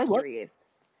me very curious.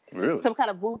 Really? Some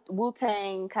kind of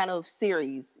Wu-Tang kind of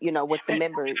series, with the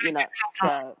members,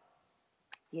 so,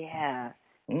 yeah.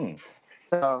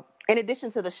 So, in addition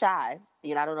to The Chi,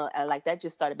 I don't know, like that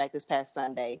just started back this past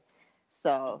Sunday.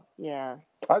 So, yeah.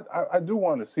 I do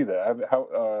want to see that.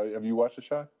 Have you watched The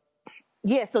Chi?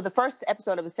 Yeah, so the first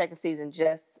episode of the second season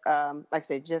just, like I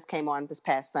said, just came on this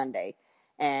past Sunday.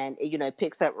 And, it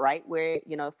picks up right where,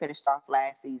 it finished off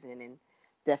last season and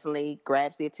definitely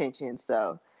grabs the attention.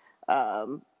 So,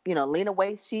 Lena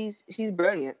Waithe, she's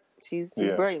brilliant. She's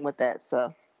brilliant with that.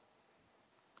 So,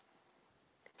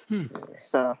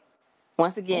 so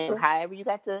once again, however you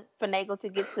got to finagle to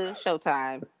get to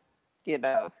Showtime, get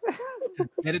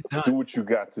it done. Do what you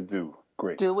got to do.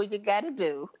 Great. Do what you got to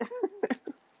do.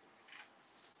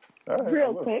 Right,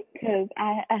 real quick, because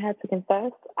I have to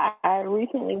confess, I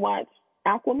recently watched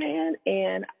Aquaman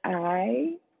and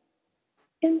I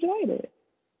enjoyed it.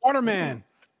 Waterman.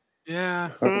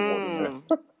 Yeah.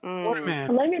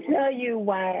 Waterman. Let me tell you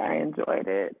why I enjoyed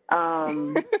it.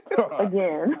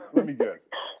 Again. Let me guess.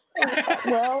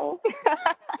 Well,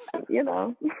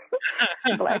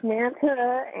 Black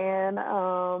Manta and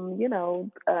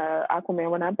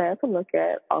Aquaman were not bad to look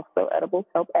at. Also, edibles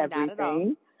help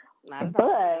everything. Not at all.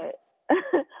 But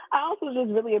I also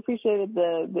just really appreciated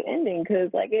the ending because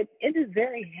it is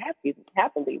very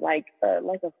happily like a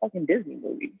fucking Disney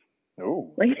movie.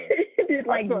 Oh, like it is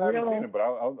like I still haven't real. seen it, but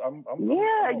I'm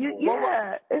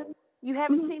You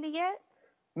haven't seen it yet?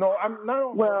 No, I'm not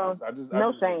on. Well,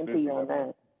 no shame to Disney you on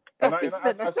that. And I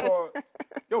saw,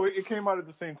 it came out at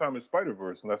the same time as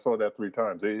Spider-Verse, and I saw that 3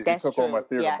 times. It took all my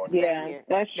theory money. Yeah,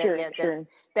 that's true.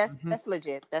 That's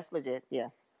legit. That's legit. Yeah.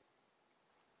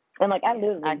 And I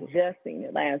literally just seen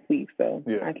it last week, so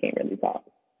I can't really talk.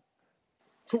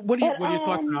 So what are your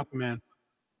thoughts on Aquaman?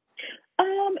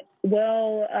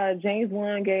 Well, James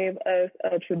Wan gave us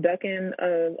a turducken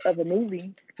of a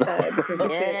movie. Because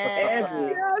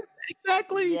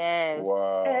exactly. Yes.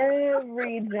 Wow.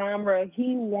 Every genre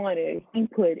he wanted, he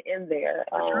put in there.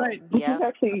 That's right. Which is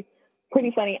actually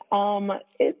pretty funny.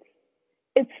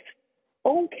 It's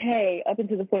okay up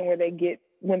until the point where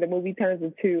when the movie turns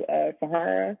into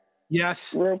Sahara.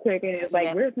 Yes. Real quick, and it's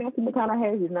like, where's Matthew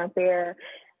McConaughey? He's not there.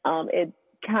 It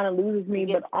kind of loses me,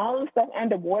 but all the stuff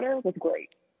underwater was great.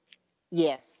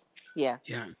 Yes. Yeah.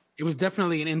 Yeah. It was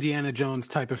definitely an Indiana Jones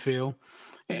type of feel.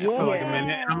 For like a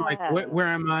minute. And I'm like, where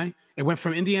am I? It went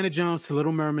from Indiana Jones to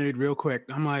Little Mermaid real quick.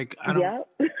 I'm like, I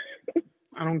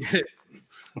don't get it.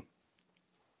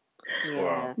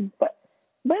 Yeah. But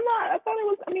no, I thought it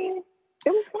was, it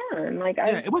was fun. Like,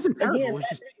 it wasn't terrible. Again, it was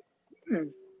just...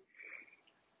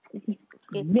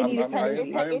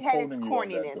 It had its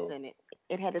corniness in it.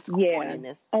 It had its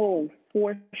corniness. Oh,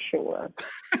 for sure.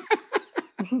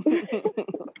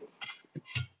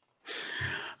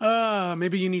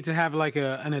 Maybe you need to have like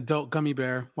an adult gummy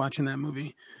bear watching that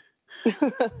movie.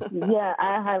 Yeah,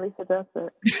 I highly suggest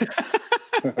it.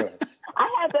 I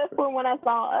had that fun when I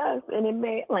saw Us, and it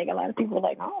made like a lot of people were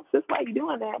like, "Oh, sis, why you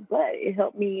doing that?" But it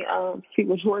helped me see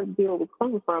where Jordan Peele was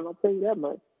coming from. I'll tell you that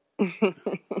much.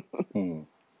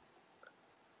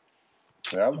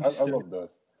 Yeah, I love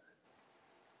Us.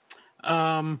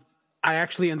 I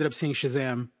actually ended up seeing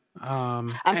Shazam.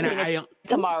 I'm seeing it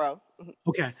tomorrow.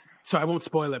 Okay, so I won't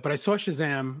spoil it, but I saw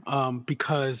Shazam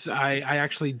because I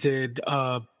actually did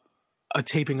a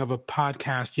taping of a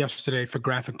podcast yesterday for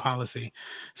Graphic Policy.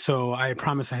 So I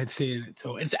promised I had seen it.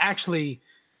 So it's actually,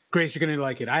 Grace, you're going to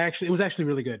like it. It was actually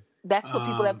really good. That's what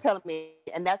people have telling me,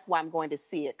 and that's why I'm going to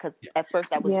see it. Because at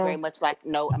first I was very much like,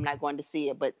 no, I'm not going to see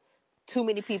it. But too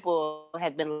many people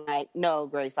have been like, no,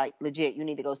 Grace, like legit, you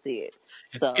need to go see it.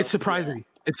 So it's surprising. Yeah.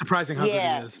 It's surprising how good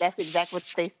it is. That's exactly what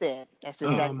they said. That's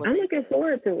exactly what I'm they looking said.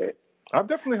 forward to it. I've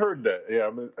definitely heard that. Yeah.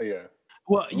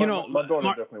 Well, my daughter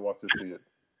definitely wants to see it.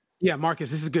 Yeah, Marcus,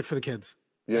 this is good for the kids.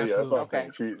 Yeah, that's what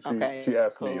I'm saying. She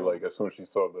asked me like as soon as she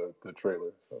saw the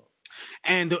trailer. So.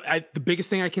 And the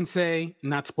biggest thing I can say,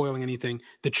 not spoiling anything,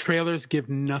 the trailers give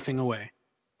nothing away.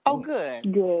 Oh, good.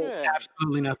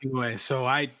 Absolutely nothing away. So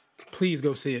please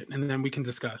go see it, and then we can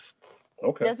discuss.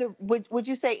 Okay. Does it? Would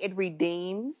you say it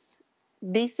redeems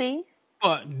DC?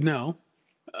 No,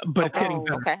 but it's getting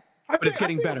better. Okay. But it's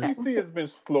getting better. DC has been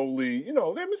slowly, they've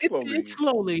been slowly. It's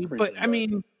slowly, but I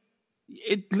mean,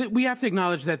 we have to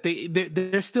acknowledge that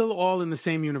they're still all in the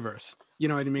same universe. You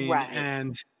know what I mean? Right.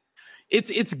 And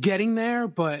it's getting there,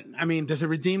 but I mean, does it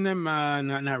redeem them?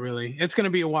 Not really. It's going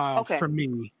to be a while for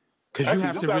me because you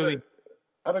have to really.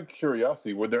 Out of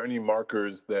curiosity, were there any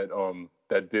markers that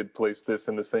did place this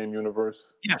in the same universe?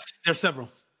 Yes, there's several.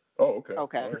 Oh, okay.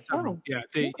 Okay. Yeah.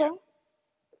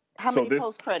 How many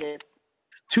post credits?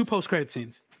 2 post credit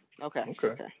scenes. Okay.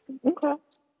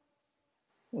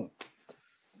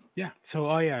 Yeah. So,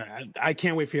 I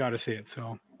can't wait for y'all to see it.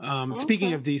 So,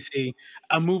 speaking of DC,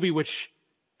 a movie which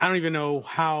I don't even know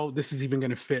how this is even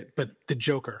going to fit, but The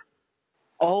Joker.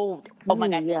 Oh my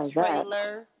God!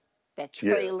 That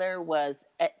trailer was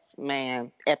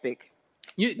epic.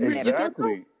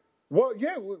 Exactly. Well,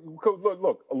 yeah.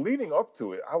 Look. Leading up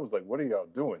to it, I was like, "What are y'all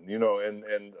doing?"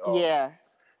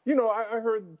 I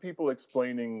heard people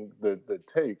explaining the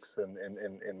takes and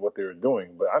what they were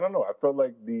doing, but I don't know. I felt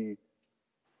like it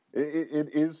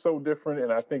is so different,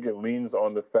 and I think it leans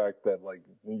on the fact that, like,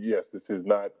 yes, this is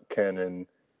not canon.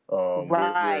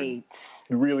 Right.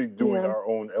 We're really doing our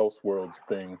own Elseworlds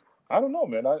thing. I don't know,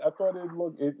 man. I thought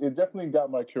it definitely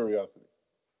got my curiosity.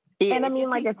 Yeah, and I mean,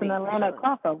 like, it's an Atlanta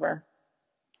crossover.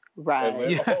 Right.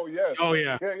 Atlanta. Oh, yes. Oh,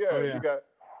 yeah. Yeah.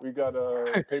 We got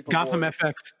Paperboy. Gotham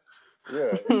FX.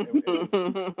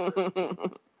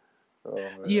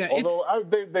 Yeah. Although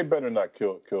they better not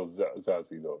kill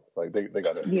Zazie though. Like they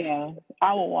gotta. Yeah,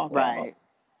 I will walk right.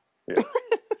 Yeah.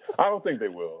 I don't think they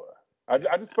will.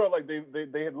 I just felt like they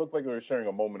had looked like they were sharing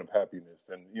a moment of happiness,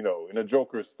 and in a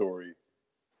Joker story,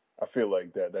 I feel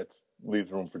like that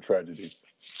leaves room for tragedy.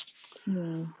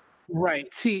 Yeah.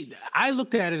 Right. See, I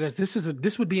looked at it as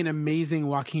this would be an amazing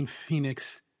Joaquin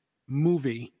Phoenix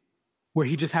movie where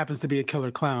he just happens to be a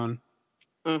killer clown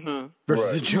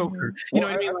versus a Joker. You know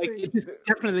what I mean? Like it just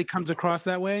definitely comes across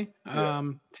that way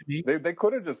to me. They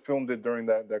could have just filmed it during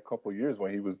that couple of years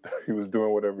when he was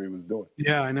doing whatever he was doing.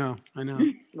 Yeah, I know.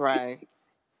 Right.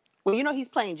 Well, he's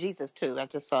playing Jesus too. I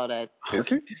just saw that. Is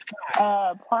he?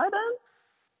 Pardon?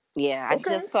 Yeah, I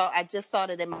just saw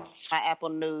that in my Apple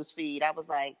News feed. I was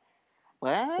like,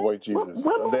 what? White Jesus.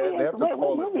 What they have to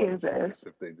call movie it is this?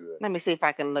 if they do that. Let me see if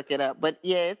I can look it up. But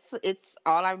yeah, it's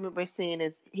all I remember seeing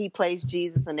is he plays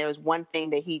Jesus, and there was one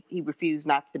thing that he refused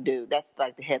not to do. That's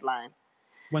like the headline.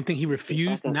 One thing he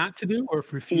refused not to do, or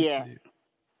refused to do?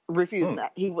 refused.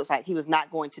 He was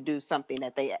not going to do something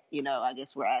that they, I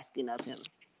guess were asking of him.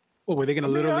 Well, were they going to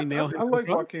literally nail him? I like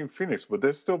Joaquin Phoenix, but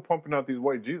they're still pumping out these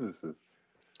white Jesuses.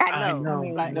 I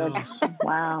know.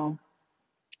 Wow.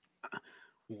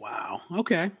 Wow.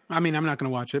 Okay. I mean, I'm not going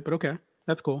to watch it, but okay,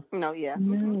 that's cool. No, yeah.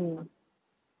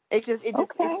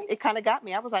 It kind of got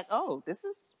me. I was like, oh, this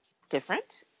is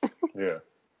different. Yeah.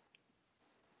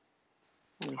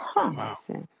 Wow.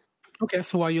 Okay,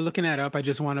 so while you're looking that up, I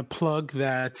just want to plug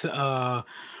that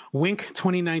Wink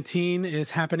 2019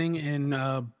 is happening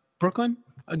in Brooklyn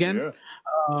again.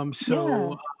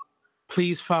 Yeah.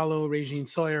 Please follow Regine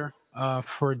Sawyer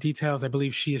for details. I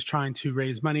believe she is trying to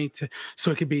raise money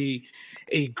so it could be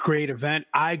a great event.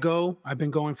 I've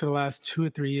been going for the last 2 or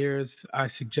 3 years. I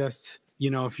suggest,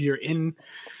 if you're in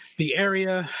the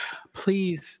area,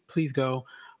 please go.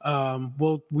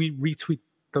 We retweet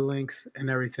the links and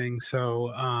everything.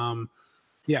 So,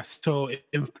 yes. So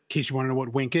in case you want to know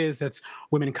what Wink is, that's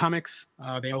Women in Comics.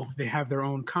 They have their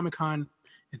own Comic-Con.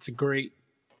 It's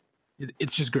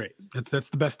it's just great. That's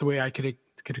the best way I could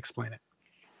explain it.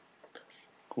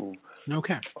 Cool.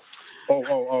 Okay.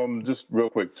 Just real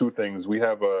quick, 2 things. We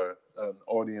have an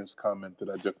audience comment that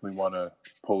I definitely want to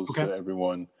pose to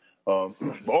everyone.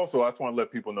 But also, I just want to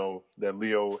let people know that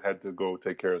Leo had to go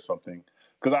take care of something.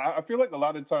 Because I feel like a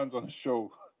lot of times on the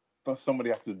show, somebody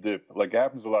has to dip. Like, it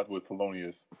happens a lot with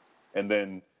Thelonious. And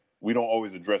then we don't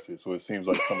always address it, so it seems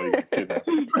like somebody got kidnapped.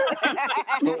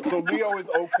 So Leo is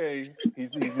okay.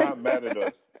 He's not mad at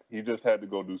us. He just had to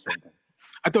go do something.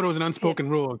 I thought it was an unspoken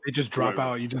rule. They just drop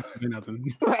out. You just do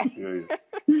nothing. Yeah.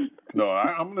 No,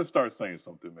 I'm going to start saying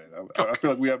something, man. I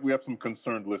feel like we have some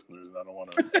concerned listeners, and I don't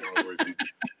want to worry people.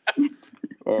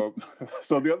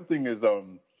 So the other thing is,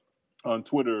 on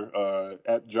Twitter,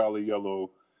 at Jolly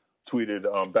Yellow tweeted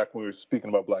back when we were speaking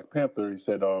about Black Panther. He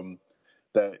said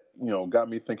that got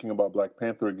me thinking about Black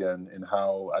Panther again, and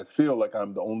how I feel like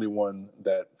I'm the only one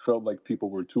that felt like people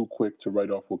were too quick to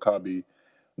write off W'Kabi.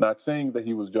 Not saying that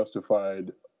he was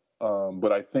justified,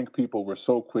 but I think people were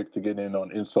so quick to get in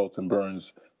on insults and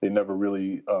burns, they never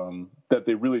really that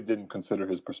they really didn't consider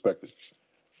his perspective.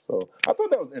 So I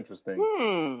thought that was interesting.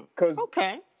 Because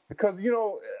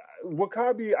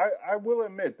W'Kabi, I will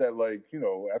admit that, like,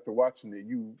 after watching it,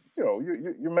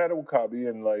 you're mad at W'Kabi,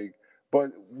 and like,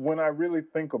 but when I really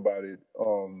think about it,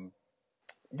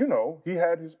 he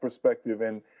had his perspective,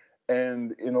 and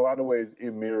in a lot of ways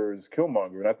it mirrors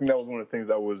Killmonger, and I think that was one of the things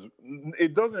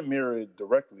it doesn't mirror it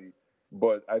directly,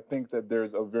 but I think that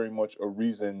there's very much a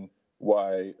reason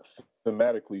why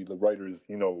thematically the writers,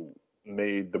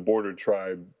 made the Border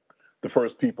Tribe the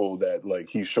first people that, like,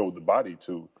 he showed the body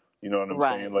to. You know what I'm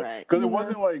saying? Like, because it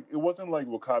wasn't like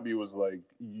W'Kabi was like,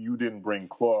 you didn't bring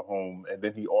Claw home, and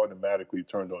then he automatically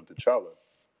turned on T'Challa.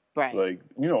 Right. Like,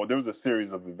 there was a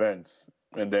series of events,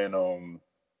 and then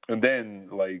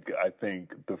like, I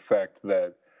think the fact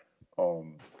that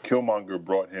Killmonger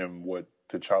brought him what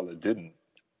T'Challa didn't,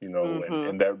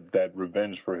 and that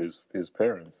revenge for his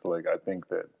parents. Like, I think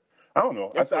that, I don't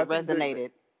know. That's what resonated.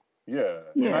 Yeah.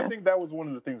 And I think that was one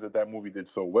of the things that movie did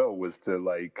so well, was to,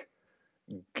 like,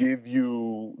 give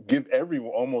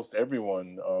almost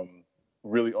everyone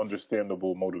really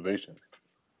understandable motivation.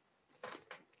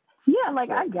 Yeah, like,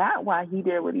 I got why he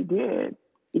did what he did.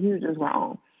 He was just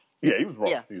wrong. Yeah, he was wrong.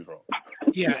 Yeah. He was wrong.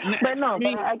 Yeah, but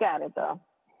I got it though.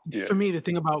 Yeah. For me, the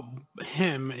thing about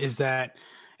him is that,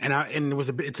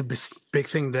 it's a big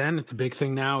thing then, it's a big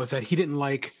thing now, is that he didn't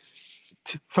like,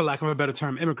 for lack of a better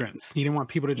term, immigrants. He didn't want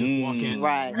people to just walk in.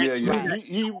 Right. Yeah.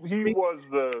 He was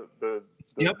the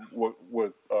what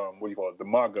do you call it? The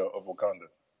MAGA of Wakanda.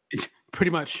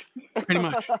 Pretty much.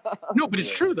 No, but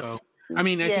it's true though. I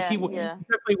mean, I think he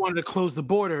definitely wanted to close the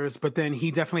borders, but then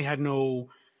he definitely had no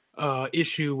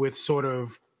issue with sort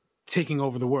of taking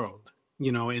over the world,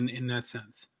 in that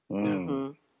sense.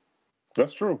 Mm.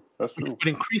 That's true. It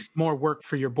increased more work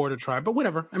for your Border Tribe, but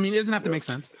whatever. I mean, it doesn't have to make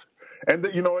sense. And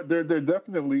they're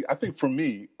definitely, I think for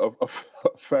me, a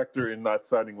factor in not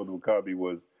siding with W'Kabi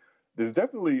was, there's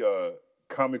definitely a lot of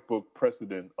comic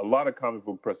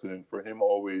book precedent for him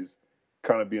always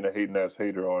kind of being a hating ass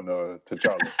hater on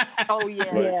T'Challa. Oh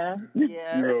yeah,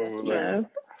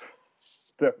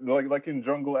 like in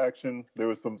Jungle Action, there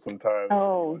was some times.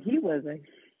 Oh, he was a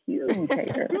huge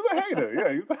hater. He was a hater.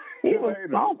 Yeah, he was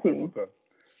salty.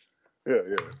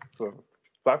 Yeah. So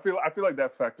I feel like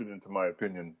that factored into my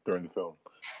opinion during the film.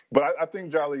 But I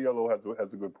think Jolly Yellow has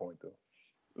a good point though.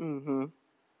 Mm-hmm.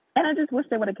 And I just wish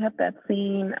they would have kept that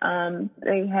scene.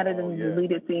 They had it in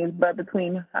deleted scenes, but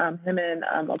between him and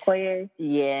Okoye,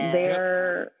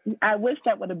 I wish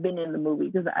that would have been in the movie,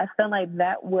 because I felt like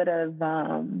that would have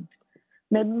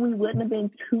maybe we wouldn't have been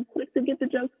too quick to get the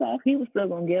jokes off. He was still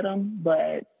gonna get them,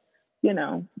 but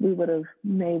we would have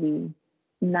maybe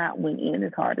not went in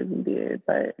as hard as we did.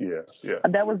 But yeah,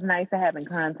 that was nice to have in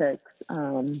context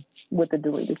with the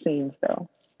deleted scenes, though.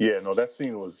 Yeah, no, that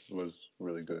scene was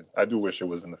really good. I do wish it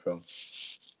was in the film.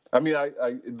 I mean, I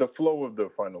the flow of the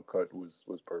final cut was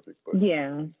perfect, but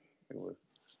yeah, it was.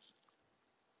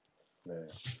 Man.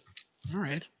 All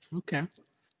right. Okay.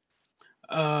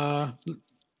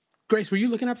 Grace, were you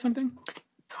looking up something?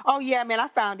 Oh yeah, man, I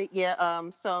found it. Yeah.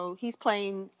 So he's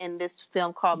playing in this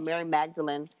film called Mary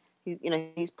Magdalene.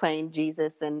 He's playing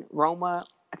Jesus, and Roma,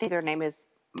 I think her name is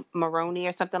Maroney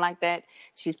or something like that.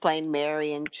 She's playing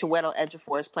Mary, and Chiwetel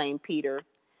Ejiofor is playing Peter.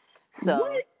 So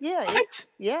what? Yeah.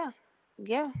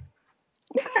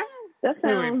 That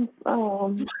sounds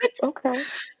okay.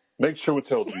 Make sure we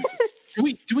tell Jesus.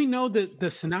 Do we know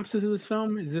the synopsis of this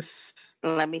film? Is this?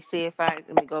 Let me see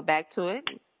let me go back to it.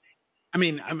 I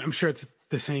mean, I'm sure it's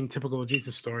the same typical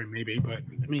Jesus story, maybe, but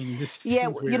I mean, this. Yeah,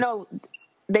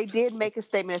 they did make a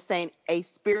statement of saying a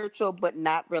spiritual but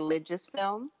not religious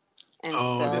film. And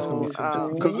there's gonna be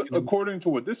some. Because according to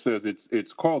what this says,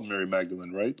 it's called Mary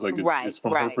Magdalene, right? Like it's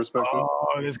from her perspective.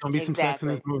 Oh, there's gonna be some sex in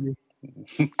this movie.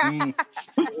 There'll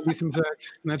be some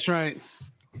sex. That's right.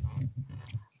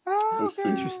 Oh, okay.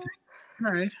 Interesting.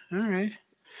 All right.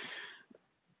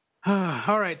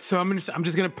 All right. So I'm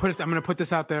just gonna put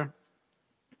this out there.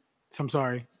 So I'm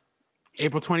sorry.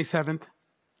 April 27th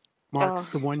marks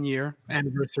the 1-year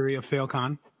anniversary of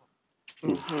FailCon.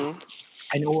 Mm-hmm.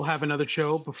 I know we'll have another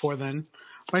show before then,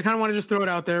 but I kind of want to just throw it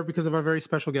out there because of our very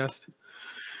special guest.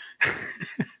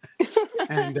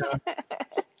 And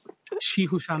she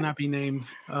who shall not be named.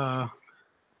 I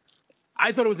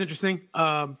thought it was interesting.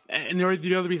 And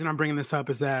the other reason I'm bringing this up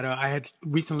is that I had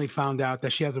recently found out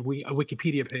that she has a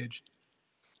Wikipedia page.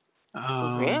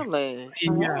 Really?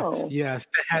 Yes.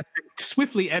 That has been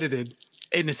swiftly edited,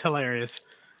 and it's hilarious.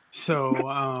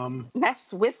 So that's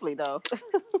swiftly though.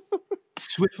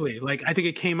 Swiftly, like I think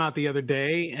it came out the other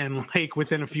day, and like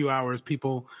within a few hours,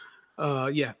 people,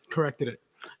 corrected it.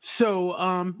 So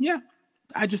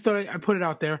I just thought I put it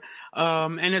out there.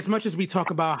 And as much as we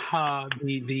talk about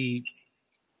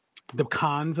the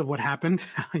cons of what happened,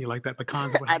 you like that? The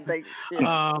cons of what happened.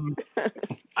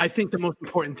 I think the most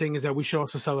important thing is that we should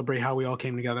also celebrate how we all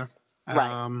came together.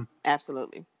 Right.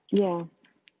 Absolutely. Yeah.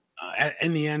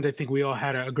 In the end, I think we all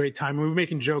had a great time. We were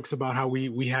making jokes about how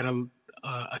we had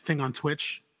a thing on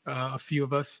Twitch, a few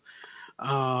of us,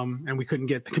 and we couldn't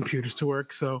get the computers to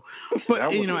work. So, but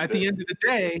at the end of the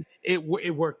day, it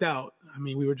worked out. I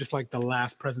mean, we were just like the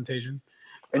last presentation.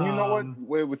 And you know what?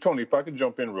 Wait, Tony, if I could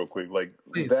jump in real quick, like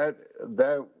please. that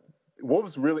what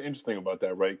was really interesting about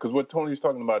that, right? Because what Tony's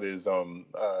talking about is, I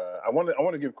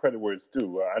want to give credit where it's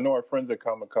due. I know our friends at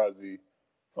Kamikaze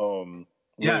really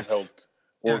helped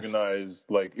organize.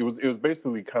 Like it was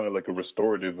basically kind of like a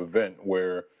restorative event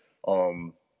where,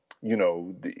 even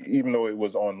though it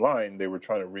was online, they were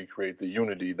trying to recreate the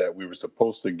unity that we were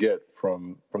supposed to get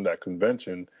from that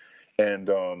convention. And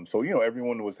so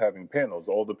everyone was having panels.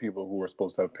 All the people who were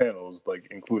supposed to have panels, like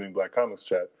including Black Comics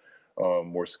Chat,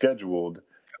 were scheduled.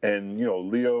 And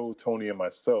Leo, Tony, and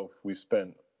myself, we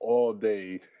spent all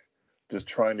day just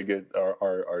trying to get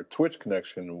our Twitch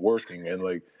connection working. And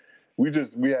like we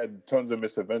had tons of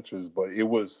misadventures, but it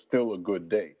was still a good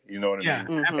day. You know what I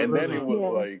mean? Mm-hmm. And then it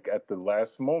was like at the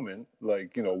last moment,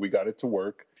 like we got it to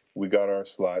work, we got our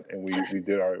slot, and we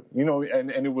did our and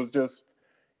it was just.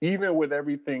 Even with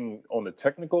everything on the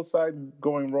technical side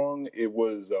going wrong, it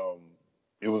was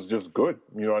just good.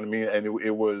 You know what I mean? And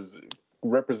it was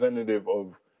representative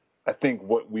of, I think,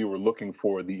 what we were looking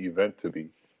for the event to be.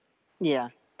 Yeah.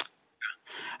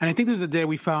 And I think there's a day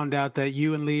we found out that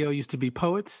you and Leo used to be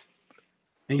poets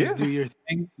and you used to do your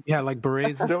thing. Yeah, like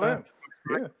berets and stuff.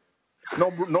 Yeah. No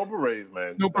berets,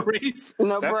 man. No berets?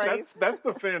 No berets. That's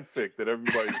the fanfic that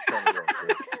everybody's trying to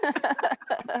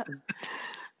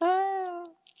run.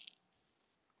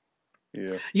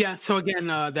 Yeah. So again,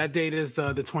 that date is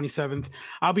the 27th.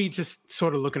 I'll be just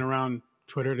sort of looking around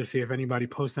Twitter to see if anybody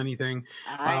posts anything.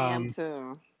 I am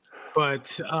too.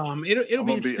 But it'll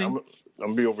be interesting. I'm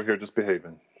gonna be over here just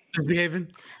behaving. Just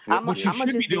behaving. What you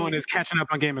should be doing is catching up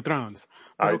on Game of Thrones.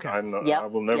 Okay. I know. I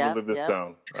will never live this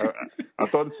down. I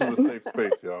thought this was a safe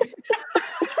space, y'all.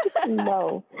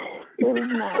 No, it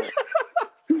is not.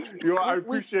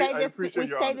 We say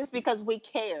this because we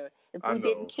care. If we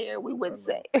didn't care, we wouldn't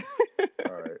say. All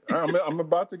right. I'm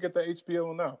about to get the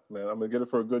HBO now, man. I'm gonna get it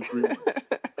for a good 3 months.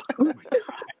 Oh my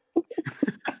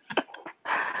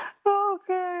God.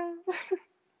 Okay.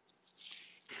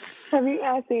 Have you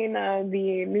guys seen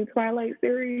the new Twilight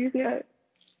series yet?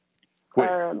 Wait,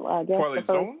 or I guess Twilight the first.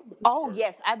 Zone? Oh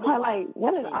yes, Twilight.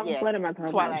 What is? Yes. What am I talking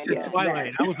Twilight You about? said Zone.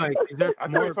 Twilight. I was like, is there I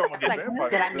thought you more? were talking about the Like,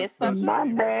 vampires. did I miss something? My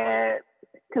bad.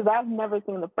 Because I've never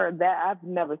seen the first. That I've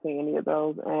never seen any of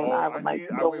those, and I would like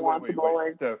to go on to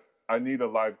Glory. Steph, I need a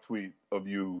live tweet of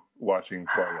you watching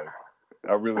Twilight.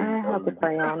 I have to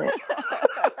pray on it.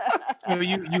 So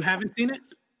you haven't seen it?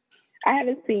 I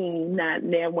haven't seen not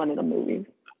one of the movies.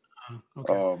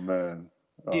 Okay. Oh man.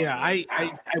 Oh, yeah, man.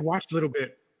 I watched a little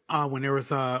bit when there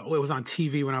was it was on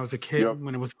TV when I was a kid. Yep.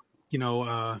 When it was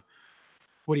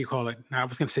what do you call it? I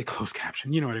was going to say closed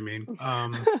caption. You know what I mean?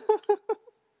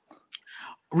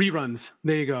 Reruns.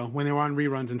 There you go. When they were on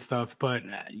reruns and stuff. But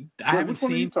I haven't which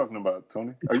one seen. are you talking about,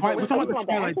 Tony? We're talking about the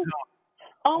Twilight Zone.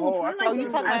 You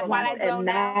talking about Twilight Zone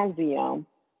now?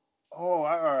 Oh,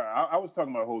 I was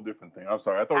talking about a whole different thing. I'm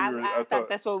sorry. I thought I thought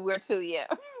that's what we were too. Yeah.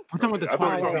 I'm talking about the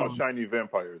Twilight I thought you were Zone. talking about shiny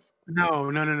vampires. No,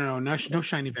 no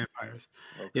shiny vampires.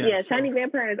 Okay. Yeah, shiny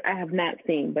vampires I have not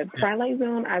seen, but Twilight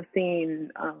Zone I've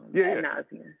seen. Ad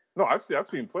nauseam. No, I've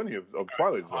seen plenty of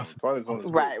Twilight Zone. Awesome. Twilight Zone is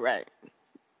good. Right.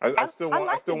 I still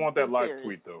want that live series.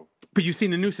 tweet though. But you've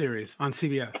seen the new series on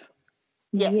CBS.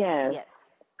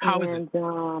 Yes. How is it?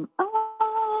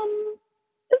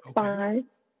 It's fine.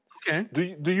 Okay.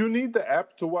 Do you need the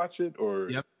app to watch it or?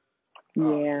 Yep.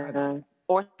 Yeah.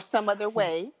 Or some other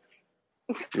way.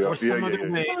 Or some other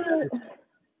way.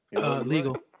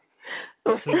 Legal.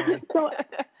 So,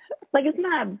 like, it's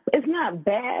not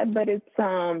bad, but it's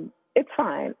fine.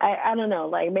 I don't know.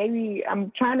 Like, maybe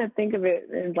I'm trying to think of it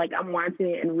and like I'm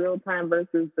watching it in real time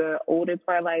versus the older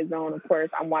Twilight Zone. Of course,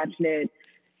 I'm watching it,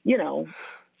 in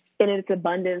its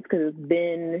abundance because it's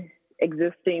been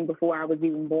existing before I was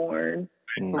even born.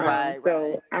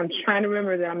 So I'm trying to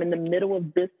remember that I'm in the middle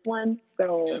of this one.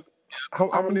 So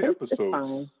how many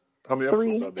episodes? How many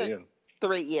episodes are they in?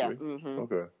 3, yeah. 3? Mm-hmm.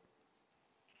 Okay.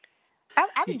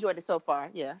 I've enjoyed it so far.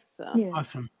 Yeah. So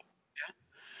awesome.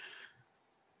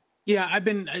 Yeah, I've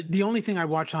been. The only thing I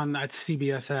watch on that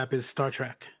CBS app is Star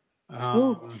Trek. I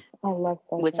love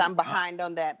Star Which Trek. I'm behind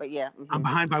on that, but yeah. Mm-hmm. I'm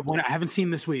behind by one. I haven't seen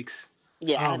this week's.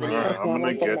 Yeah, I haven't either. I'm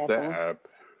gonna get the app.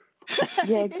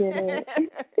 Yeah, get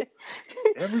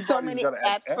it. So many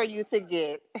apps for you to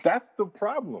get. That's the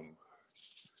problem.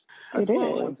 It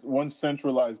is. One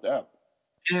centralized app.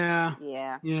 Yeah.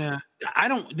 I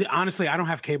don't I don't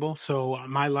have cable, so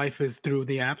my life is through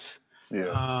the apps.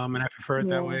 Yeah. And I prefer it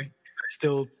that way. I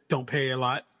still don't pay a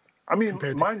lot. I mean,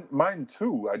 mine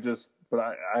too. But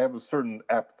I have a certain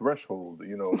app threshold, that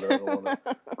I don't want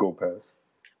to go past.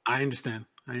 I understand.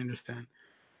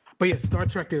 But yeah, Star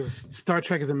Trek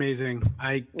is amazing.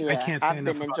 I can't say I've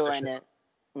enough been about enjoying that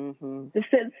it. Mm-hmm.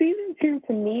 Season 2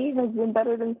 to me has been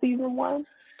better than season 1.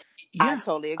 Yeah. I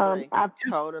totally agree.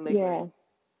 Totally agree.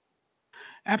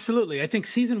 Absolutely. I think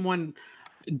season 1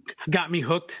 got me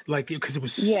hooked, because it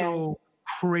was so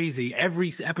crazy.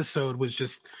 Every episode was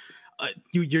just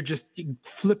you're just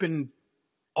flipping.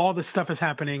 All the stuff is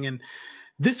happening, and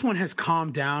this one has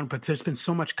calmed down, but there's been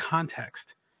so much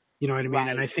context. You know what I mean? Right.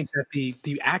 And I think that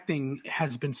the acting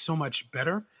has been so much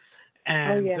better.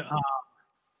 And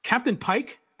Captain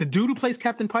Pike, the dude who plays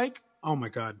Captain Pike, oh my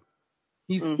God,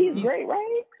 he's great,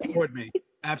 right? Adored me,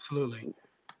 absolutely.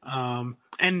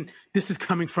 And this is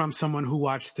coming from someone who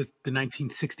watched the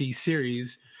 1960s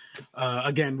series,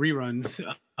 again reruns,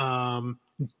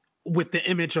 with the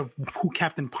image of who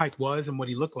Captain Pike was and what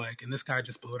he looked like, and this guy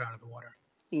just blew it out of the water.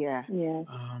 Yeah.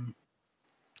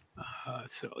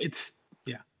 So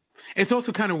it's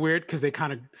also kind of weird because they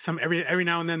kind of every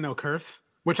now and then they'll curse,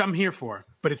 which I'm here for,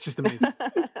 but it's just amazing.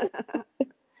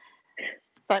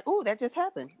 It's like, oh, that just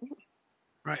happened.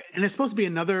 Right, and it's supposed to be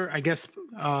another, I guess,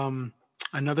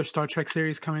 another Star Trek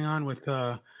series coming on with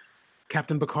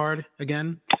Captain Picard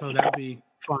again, so that'll be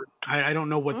fun. I don't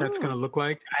know what that's going to look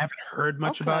like. I haven't heard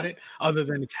much about it other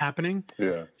than it's happening.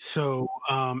 Yeah. So,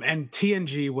 and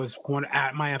TNG was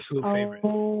my absolute favorite.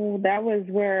 Oh, that was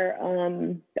where,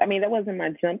 that wasn't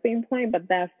my jumping point, but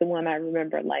that's the one I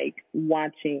remember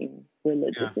watching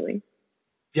religiously.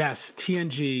 Yeah. Yes,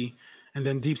 TNG, and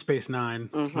then Deep Space Nine,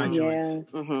 my choice. Yeah.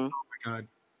 Mm-hmm. Oh my God.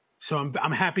 So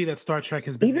I'm happy that Star Trek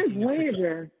has been even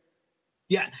Voyager.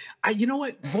 Yeah, you know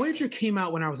what? Voyager came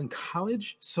out when I was in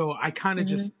college, so I kind of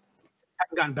just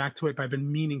haven't gotten back to it. But I've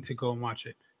been meaning to go and watch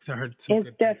it because I heard some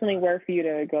it's definitely worth you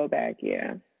to go back.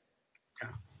 Yeah,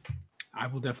 I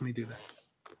will definitely do that.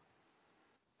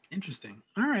 Interesting.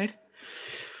 All right.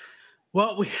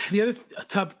 Well,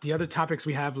 the other topics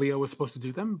we have, Leo was supposed to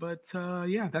do them, but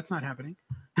that's not happening.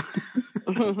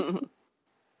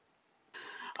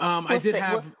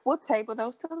 We'll table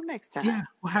those till the next time. Yeah,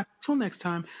 we'll have till next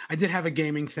time. I did have a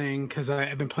gaming thing because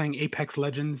I've been playing Apex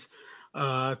Legends,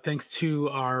 thanks to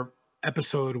our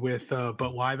episode with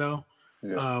But Why Though?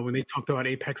 Yeah. When they talked about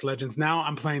Apex Legends. Now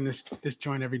I'm playing this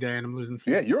joint every day and I'm losing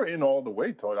sleep. Yeah, you're in all the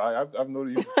way, Todd. I've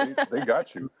noticed they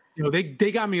got you. You know,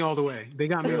 they got me all the way. They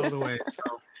got me all the way.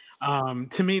 So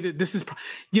to me, this is,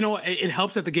 you know, it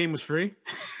helps that the game was free.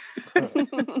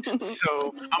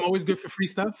 So I'm always good for free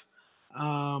stuff.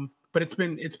 But it's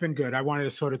been good. I wanted to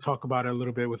sort of talk about it a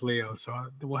little bit with Leo, so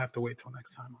we'll have to wait till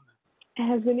next time on that.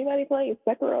 Has anybody played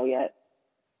Sekiro yet?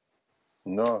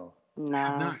 No.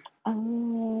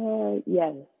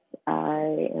 Yes,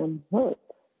 I am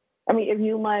hooked. I mean, if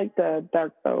you like the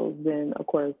Dark Souls, then of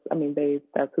course, I mean,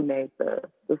 that's who made the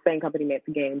same company made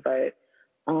the game, but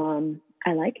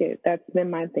I like it. That's been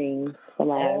my thing for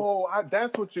last.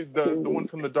 That's what the one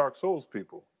from the Dark Souls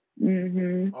people.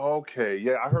 Mm-hmm. Okay,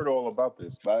 yeah, I heard all about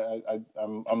this.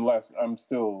 I'm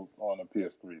still on a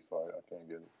PS3, so I can't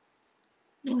get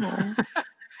it.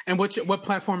 And what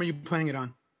platform are you playing it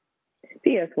on?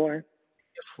 PS4.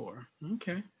 PS4.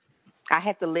 Okay. I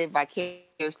have to live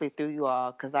vicariously through you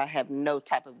all because I have no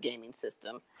type of gaming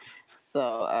system.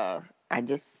 So I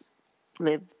just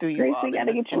live through you all. You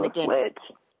gotta get you a Switch.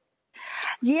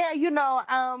 Yeah, you know,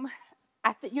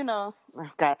 I think, you know,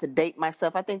 I've got to date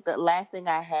myself. I think the last thing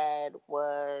I had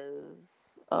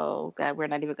was, oh God, we're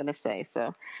not even going to say.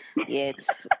 So yeah,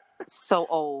 it's so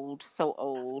old.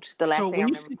 The last thing I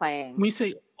remember playing. When you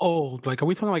say old, like, are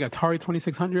we talking like Atari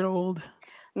 2600 old?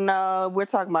 No, we're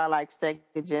talking about like Sega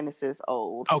Genesis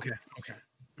old. Okay.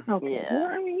 Yeah.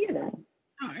 Well, I mean, you know.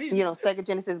 You know, Sega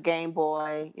Genesis, Game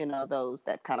Boy, you know, those,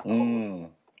 that kind of old.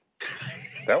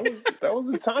 That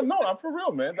was a time. No, I'm for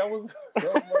real, man. That was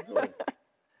my joy.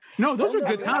 No, those were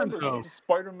good times though.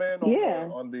 Spider-Man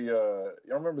on the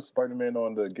you remember Spider-Man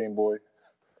on the Game Boy?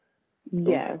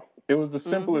 Yes. It was the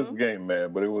simplest game,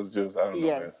 man, but it was just, I don't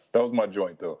know, man. That was my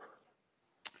joint though.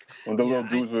 When the little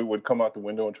dudes would come out the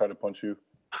window and try to punch you.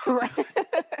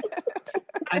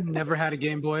 I never had a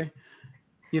Game Boy.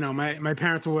 You know, my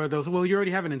parents were those, well, you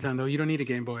already have a Nintendo, you don't need a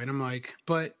Game Boy. And I'm like,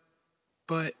 but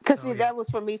because that was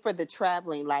for me for the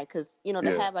traveling, like, because, you know,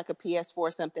 to have like a PS4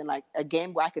 or something, like a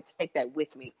Game Boy, I could take that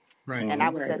with me. Right. And I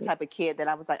was that type of kid that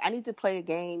I was like, I need to play a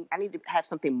game. I need to have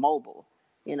something mobile,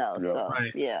 you know. Yeah. So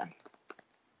yeah.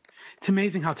 It's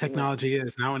amazing how technology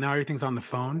is now. Now everything's on the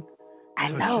phone. I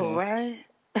know, right?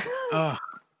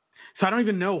 So I don't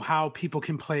even know how people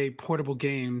can play portable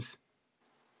games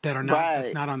that are not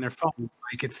that's not on their phone.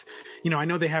 Like, it's, you know, I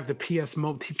know they have the PS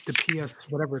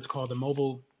whatever it's called, the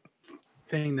mobile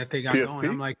thing that they got PSP? going.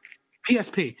 I'm like,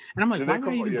 PSP, and I'm like, why would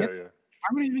I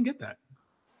even get that?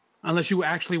 Unless you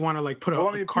actually want to like put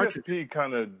a cartridge. PSP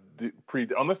kind of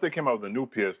unless they came out with a new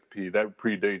PSP that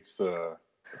predates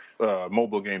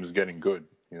mobile games getting good,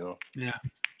 you know.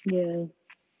 Yeah.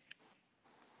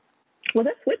 Well,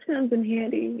 that Switch comes in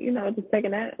handy, you know, just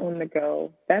taking that on the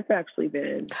go. That's actually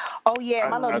been. Oh yeah,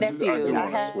 my little nephew. I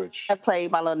have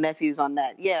played my little nephews on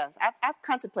that. Yes, I've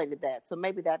contemplated that. So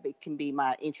maybe that can be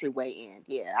my entryway in.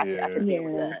 Yeah, I can deal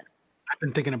with that. I've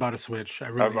been thinking about a Switch. I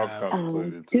really have.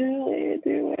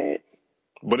 Do it.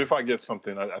 But if I get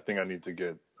something, I think I need to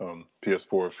get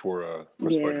PS4 for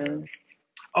Spider-Man.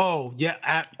 Oh yeah.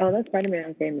 That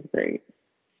Spider-Man game is great.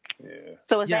 Yeah.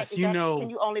 So is that can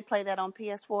you only play that on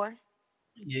PS4?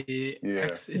 Yeah.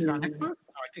 Is it on Xbox? No,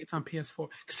 I think it's on PS4.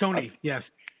 Sony,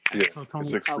 yes. Yeah, so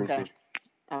it's exclusive.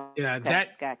 Okay. Yeah,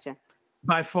 that gotcha.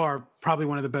 By far, probably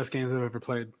one of the best games I've ever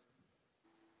played.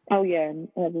 Oh yeah,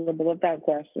 without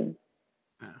question.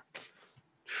 Yeah.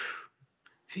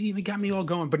 See, you got me all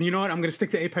going. But you know what? I'm gonna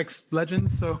stick to Apex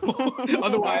Legends. So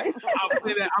otherwise,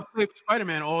 I'll play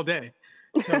Spider-Man all day.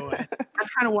 So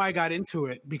that's kind of why I got into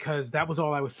it, because that was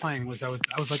all I was playing. I was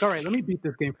like, all right, let me beat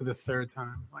this game for the third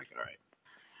time. Like, all right.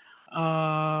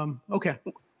 Okay.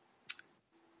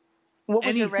 What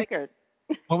was your record?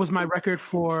 What was my record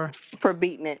for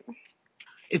beating it?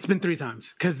 It's been 3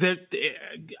 times because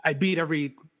I beat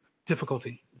every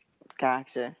difficulty.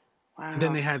 Gotcha. Wow.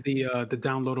 Then they had the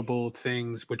downloadable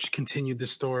things, which continued the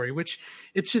story. Which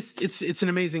it's an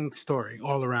amazing story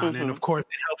all around, and of course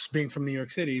it helps being from New York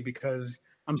City, because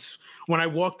when I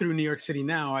walk through New York City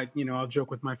now, I'll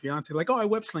joke with my fiance like, oh, I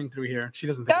web sling through here. She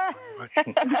doesn't think it's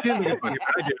funny, but she doesn't think it's funny,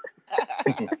 but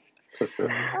I do.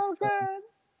 Oh God.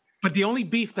 But the only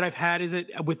beef that I've had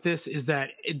with this is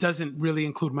that it doesn't really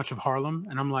include much of Harlem,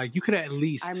 and I'm like, you could at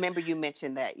least. I remember you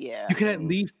mentioned that, yeah. You could at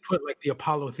least put like the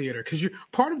Apollo Theater, because you're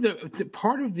part of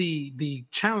the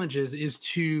challenges is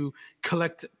to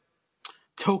collect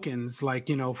tokens, like,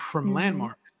 you know, from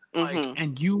landmarks, like,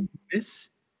 and you miss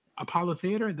Apollo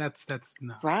Theater. That's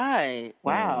no. Right.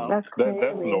 Wow. That's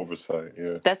an oversight.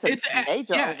 Yeah. That's a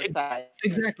major oversight.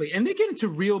 Exactly. And they get into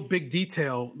real big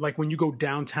detail, like when you go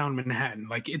downtown Manhattan.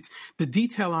 Like the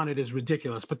detail on it is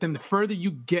ridiculous. But then the further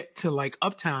you get to like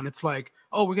uptown, it's like,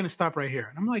 oh, we're gonna stop right here.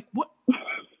 And I'm like, what?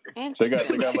 They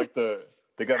got like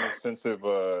they got an extensive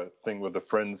thing with the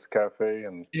Friends Cafe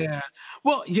and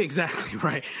Well, yeah, exactly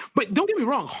right. But don't get me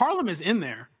wrong, Harlem is in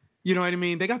there. You know what I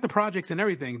mean? They got the projects and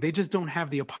everything. They just don't have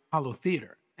the Apollo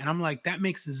Theater. And I'm like, that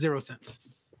makes zero sense.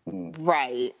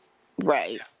 Right.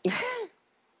 I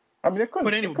mean, it couldn't.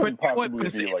 But anyway,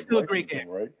 it's still a great game,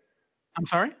 right? I'm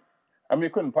sorry. I mean,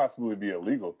 it couldn't possibly be a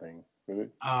legal thing, could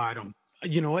it? I don't.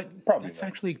 You know what? Probably That's not.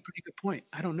 actually a pretty good point.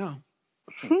 I don't know.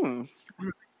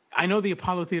 I know the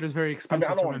Apollo Theater is very expensive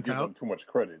I don't to want rent to give out. them too much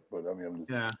credit, but I mean, I'm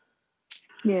just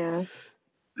Yeah.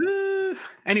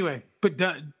 Anyway, but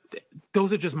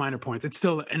those are just minor points. It's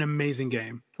still an amazing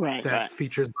game that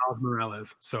features Miles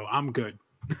Morales. So I'm good.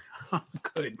 I'm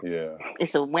good. Yeah.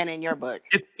 It's a win in your book.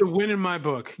 It's a win in my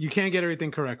book. You can't get everything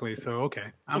correctly, so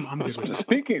okay. I'm good with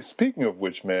it. Speaking of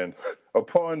which, man,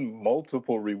 upon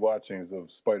multiple rewatchings of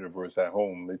Spider-Verse at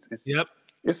home,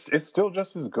 it's still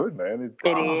just as good, man.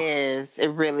 It is. It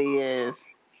really is.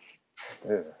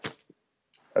 Yeah.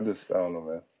 I don't know,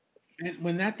 man. And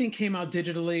when that thing came out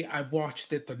digitally, I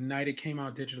watched it the night it came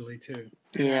out digitally too.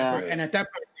 Yeah. And at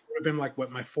that point, it would have been like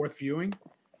my fourth viewing.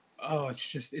 Oh, it's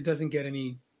just it doesn't get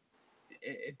any.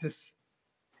 It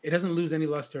doesn't lose any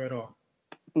luster at all.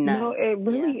 No, it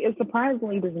really, it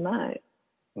surprisingly does not.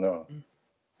 No,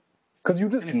 because you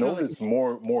just notice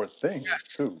more things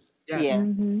too. Yes. Yeah.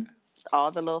 Mm-hmm.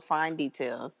 All the little fine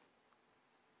details.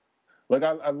 Like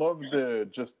I love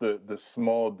the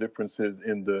small differences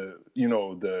in the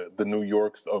the New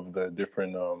Yorks of the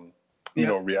different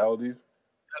realities.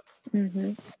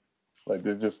 Mm-hmm. Like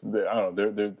there's just I don't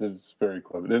know they're just very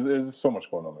clever. There's so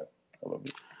much going on there. I love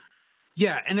it.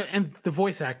 Yeah, and the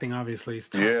voice acting obviously is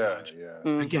top notch. Yeah.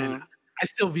 Mm-hmm. Again, I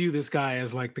still view this guy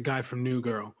as like the guy from New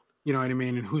Girl. You know what I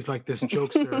mean? And who's like this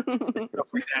jokester. And stuff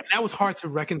like that. And that was hard to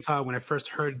reconcile when I first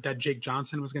heard that Jake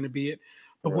Johnson was going to be it.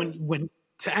 But when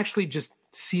to actually just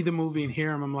see the movie and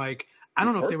hear him, I'm like, I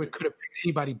don't know if they could have picked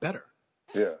anybody better.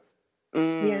 Yeah.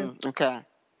 Yeah. Okay.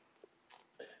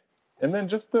 And then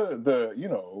just the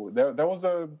that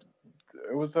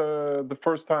was the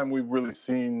first time we've really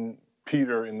seen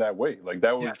Peter in that way. Like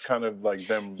that was kind of like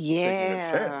them taking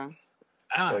a chance.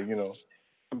 Like,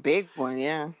 a big one,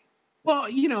 yeah. Well,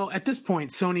 at this point,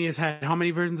 Sony has had how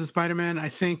many versions of Spider-Man? I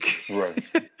think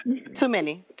Too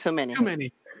many.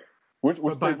 Which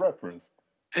they referenced.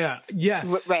 Yeah.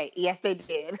 Yes. Right. Yes, they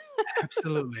did.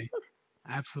 Absolutely.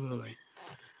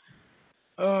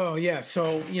 Oh yeah.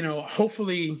 So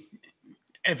hopefully,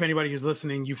 if anybody who's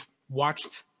listening, you've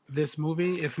watched this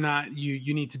movie. If not,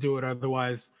 you need to do it.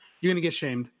 Otherwise, you're gonna get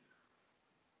shamed.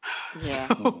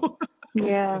 Yeah.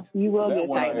 Yeah, you will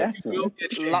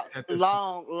get shamed.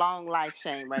 Long life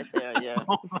shame right there. Yeah.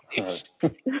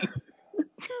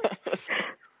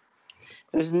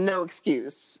 There's no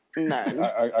excuse. None.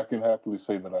 I can happily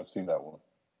say that I've seen that one.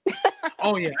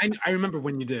 Oh yeah, I remember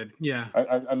when you did. Yeah.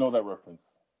 I know that reference.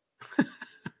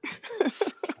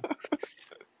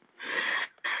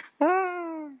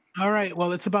 All right.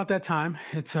 Well, it's about that time.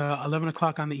 It's 11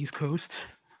 o'clock on the East Coast.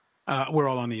 We're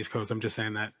all on the East Coast. I'm just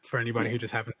saying that for anybody who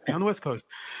just happens to be on the West Coast.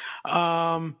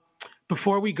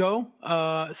 Before we go,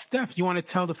 Steph, you want to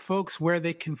tell the folks where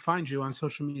they can find you on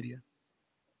social media?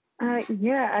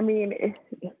 Yeah, I mean,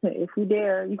 if you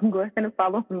dare, you can go ahead and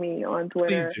follow me on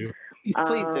Twitter. Please do.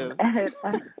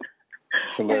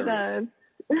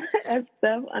 At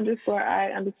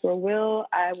Steph_I_Will.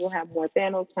 I will have more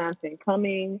Thanos content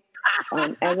coming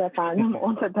as I find them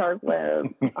on the dark web.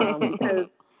 Because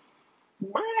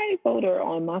my folder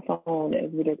on my phone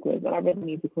is ridiculous, and I really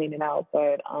need to clean it out.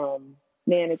 But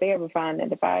man, if they ever find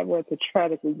that, if I were to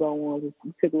tragically go on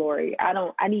to glory,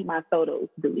 I need my photos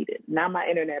deleted, not my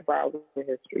internet browser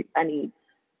history. I need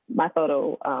my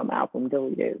photo album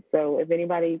deleted. So if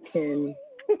anybody can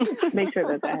make sure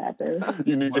that happens.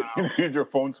 You need your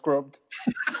phone scrubbed?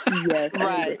 Yes.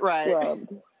 Right.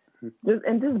 Scrubbed.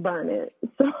 Just burn it.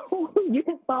 So you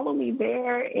can follow me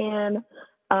there, and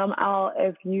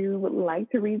if you would like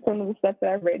to read some of the stuff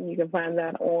that I've written, you can find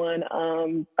that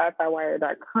on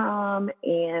sci-fiwire.com,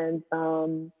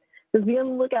 and just be on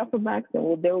the lookout for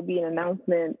Braxton. There will be an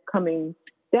announcement coming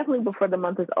definitely before the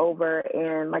month is over,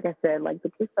 and like I said, like the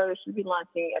Kickstarter should be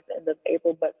launching at the end of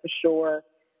April, but for sure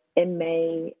in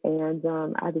May, and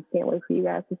I just can't wait for you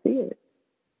guys to see it.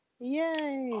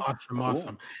 Yay!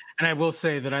 Awesome. And I will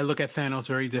say that I look at Thanos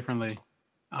very differently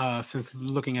since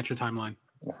looking at your timeline.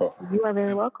 You are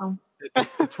very welcome.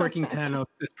 The twerking Thanos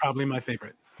is probably my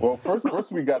favorite. Well,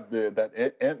 first we got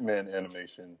that Ant-Man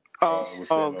animation.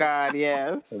 Oh God,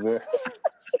 yes. The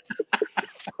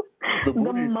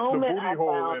booty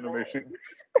hole animation.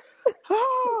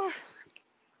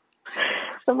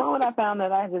 The moment I found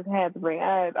that, I just had to bring.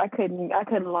 I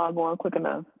couldn't log on quick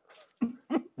enough.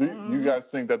 Do you guys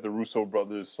think that the Russo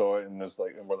brothers saw it and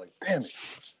we're like, damn it,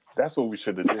 that's what we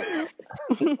should have did?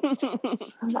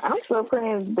 I'm so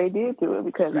praying they did do it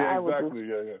because I would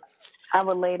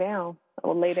lay down. I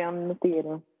would lay down in the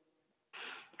theater.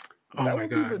 Oh that my would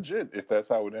God. be legit if that's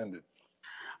how it ended.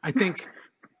 I think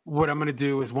what I'm gonna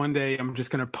do is one day I'm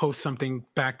just gonna post something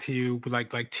back to you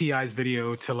like T.I.'s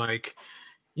video to like,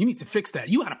 you need to fix that.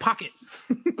 You out of pocket.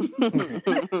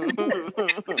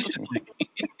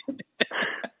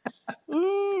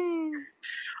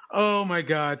 Oh my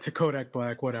God, to Kodak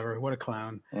Black, whatever. What a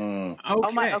clown.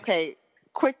 Okay.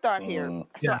 Quick thought here. So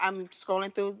Yeah. I'm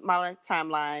scrolling through my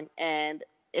timeline, and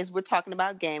as we're talking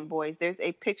about Game Boys, there's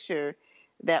a picture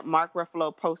that Mark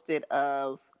Ruffalo posted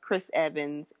of Chris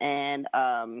Evans and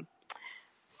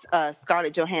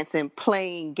Scarlett Johansson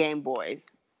playing Game Boys.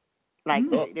 Like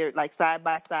they're like side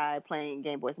by side playing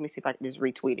Game Boys. Let me see if I can just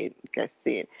retweet it. You guys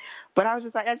see it. But I was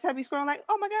just like, I just had to be scrolling like,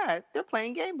 oh my God, they're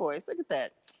playing Game Boys. Look at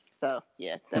that. So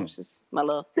yeah, that was just my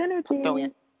little throw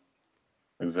in.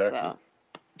 Exactly. So.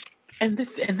 And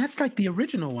that's like the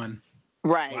original one.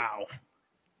 Right.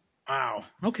 Wow.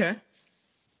 Okay.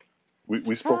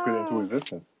 We spoke it into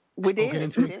existence. We did.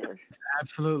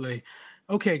 Absolutely.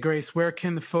 Okay, Grace, where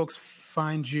can the folks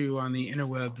find you on the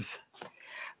interwebs?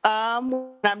 I'm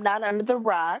not under the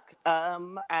rock.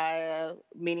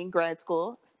 Meaning grad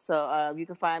school. So you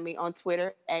can find me on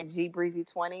Twitter at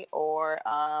gbreezy20 or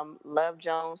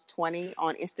lovejones20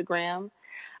 on Instagram.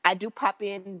 I do pop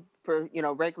in for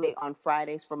regularly on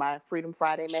Fridays for my Freedom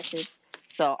Friday message.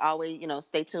 So always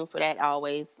stay tuned for that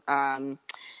always.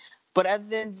 But other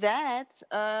than that,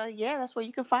 that's where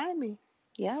you can find me.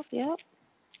 Yep.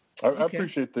 I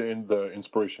appreciate the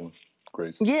inspiration,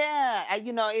 Grace. Yeah,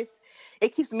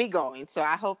 it keeps me going. So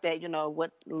I hope that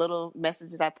what little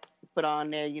messages I put on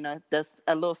there, does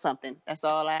a little something. That's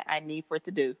all I need for it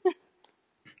to do.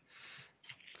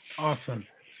 Awesome,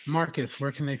 Marcus.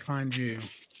 Where can they find you?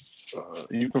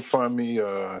 You can find me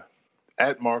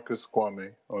at Marcus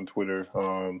Kwame on Twitter,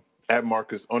 at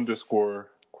Marcus _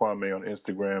 Kwame on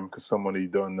Instagram because somebody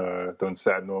done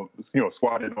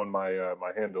squatted on my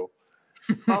my handle.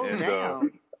 Oh,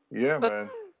 damn. Yeah, man.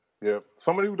 Yeah,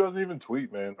 somebody who doesn't even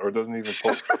tweet, man, or doesn't even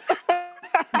post.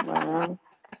 Wow.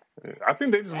 I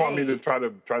think they just want me to try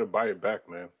to buy it back,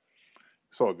 man.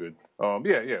 It's all good. But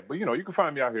you can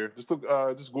find me out here. Just look,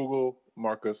 just Google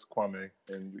Marcus Kwame,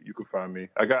 and you can find me.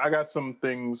 I got some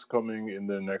things coming in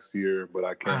the next year, but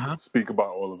I can't speak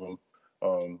about all of them.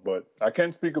 But I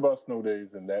can speak about Snow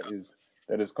Days, and that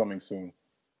is coming soon.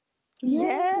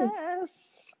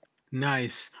 Yes.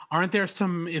 Nice. Aren't there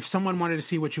some? If someone wanted to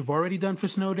see what you've already done for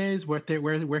Snow Days, where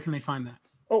can they find that?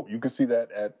 Oh, you can see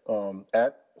that at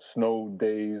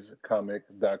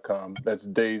snowdayscomic.com. That's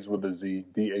days with a Z,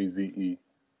 DAZE,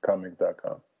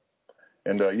 comic.com.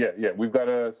 And we've got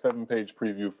a 7-page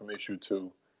preview from issue 2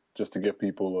 just to get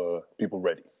people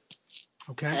ready.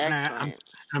 Okay. And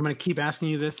I'm going to keep asking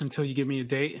you this until you give me a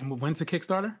date. And when's the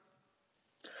Kickstarter?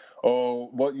 Oh,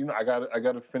 well, I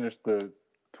got to finish the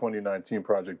 2019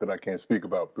 project that I can't speak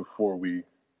about before we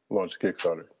launch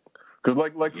Kickstarter. Because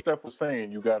like Steph was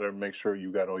saying, you got to make sure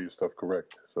you got all your stuff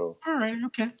correct. So. All right.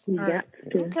 Okay. All right.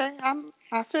 Okay.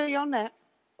 I feel you on that.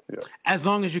 Yeah. As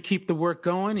long as you keep the work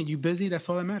going and you busy, that's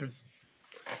all that matters.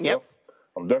 Yep.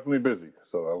 I'm definitely busy,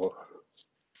 so I will.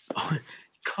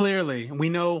 Clearly, we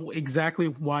know exactly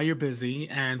why you're busy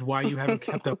and why you haven't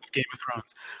kept up with Game of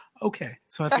Thrones. Okay,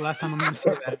 so that's the last time I'm going to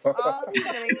say that. The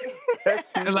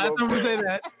last time I'm going to say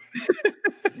that.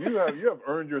 You have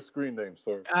earned your screen name,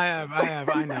 sir. I have.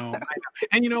 I know.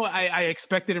 And I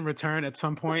expect it in return at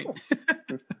some point.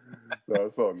 No,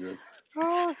 it's all good.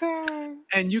 Okay.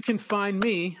 And you can find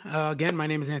me, again, my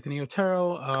name is Anthony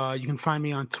Otero. You can find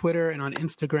me on Twitter and on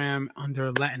Instagram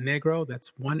under Latin Negro.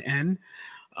 That's 1 N.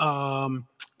 I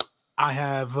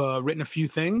have written a few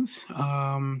things.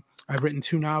 I've written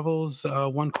 2 novels,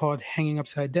 one called Hanging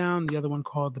Upside Down, the other one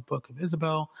called The Book of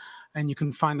Isabel. And you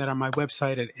can find that on my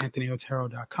website at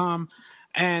anthonyotero.com.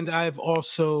 And I've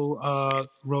also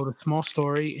wrote a small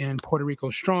story in Puerto Rico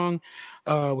Strong,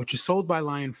 which is sold by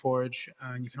Lion Forge.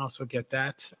 And you can also get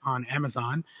that on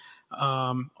Amazon.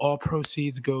 All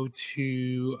proceeds go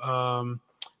to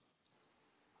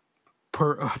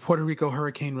Puerto Rico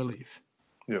hurricane relief.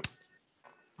 Yep.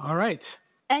 All right.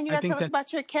 And you got to tell us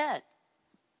about your cat.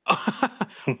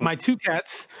 My two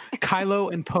cats,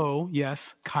 Kylo and Poe.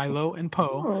 Yes, Kylo and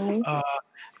Poe.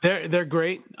 They're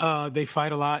great. They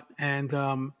fight a lot, and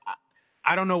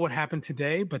I don't know what happened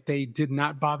today, but they did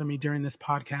not bother me during this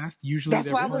podcast. Usually, that's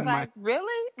why I was like,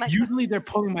 really? Like, usually, they're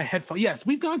pulling my headphones. Yes,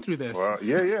 we've gone through this. Well,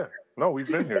 yeah. No, we've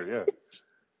been here. Yeah.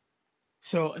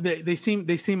 So they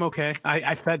seem okay.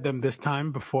 I fed them this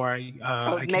time before I.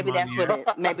 Maybe that's what it.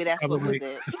 Maybe that's what was it.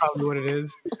 That's probably what it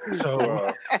is.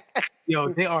 So,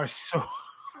 they are so.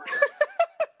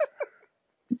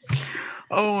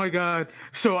 Oh my god!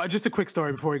 So just a quick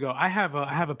story before we go. I have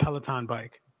a Peloton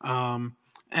bike,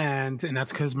 and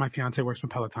that's because my fiance works for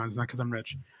Peloton. It's not because I'm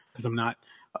rich, because I'm not.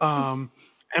 And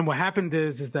what happened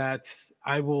is that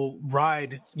I will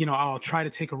ride. I'll try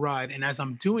to take a ride, and as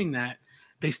I'm doing that,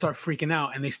 they start freaking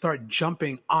out and they start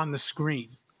jumping on the screen.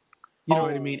 You know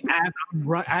what I mean?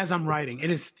 As I'm riding,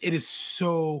 it is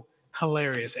so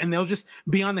hilarious, and they'll just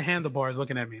be on the handlebars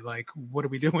looking at me like, "What are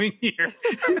we doing here?"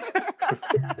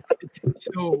 It's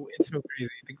so crazy.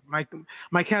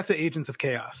 My cats are agents of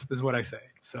chaos, is what I say.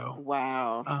 So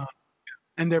wow.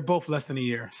 And they're both less than a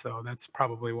year, so that's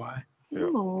probably why.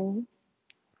 Oh.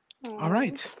 All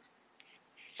right.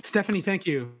 Stephanie, thank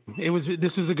you.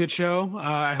 This was a good show.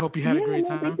 I hope you had a great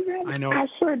time. I know. I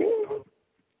sure did.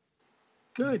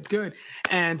 Good.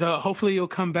 And hopefully you'll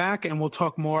come back and we'll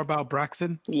talk more about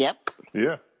Braxton. Yep.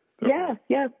 Yeah.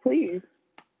 Yes, please.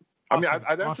 Awesome. I mean,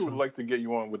 I'd actually would like to get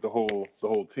you on with the whole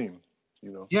team.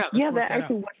 Yeah. That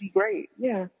actually would be great.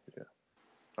 Yeah.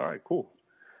 All right. Cool.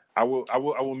 I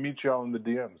will meet y'all in the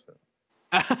DMs then.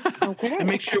 Okay. And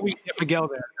make sure we get Miguel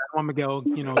there. I want Miguel,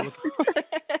 look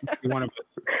one of us.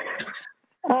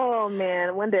 Oh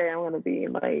man, one day I'm gonna be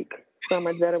like so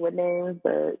much better with names,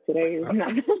 but today is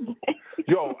not the day.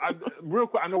 Yo, real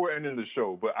quick, I know we're ending the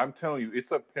show, but I'm telling you,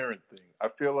 it's a parent thing. I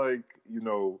feel like,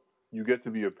 you get to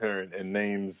be a parent and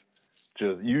names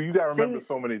just you gotta remember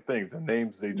so many things, and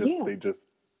names they just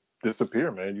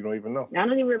disappear, man. You don't even know. I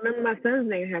don't even remember my son's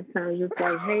name half the time. Just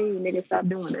like, hey, nigga, stop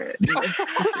doing that.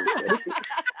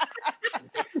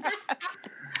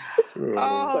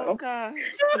 Oh gosh.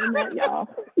 Not y'all.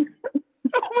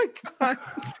 Oh my god.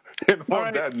 And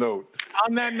on that note,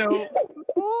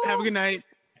 have a good night.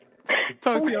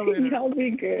 Talk to y'all later. Y'all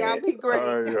be good. Y'all be great.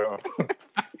 All right, y'all.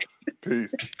 Peace.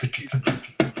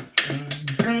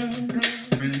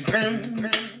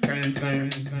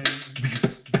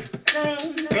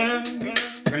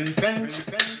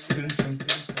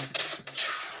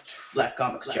 Black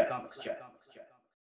Comics Chat.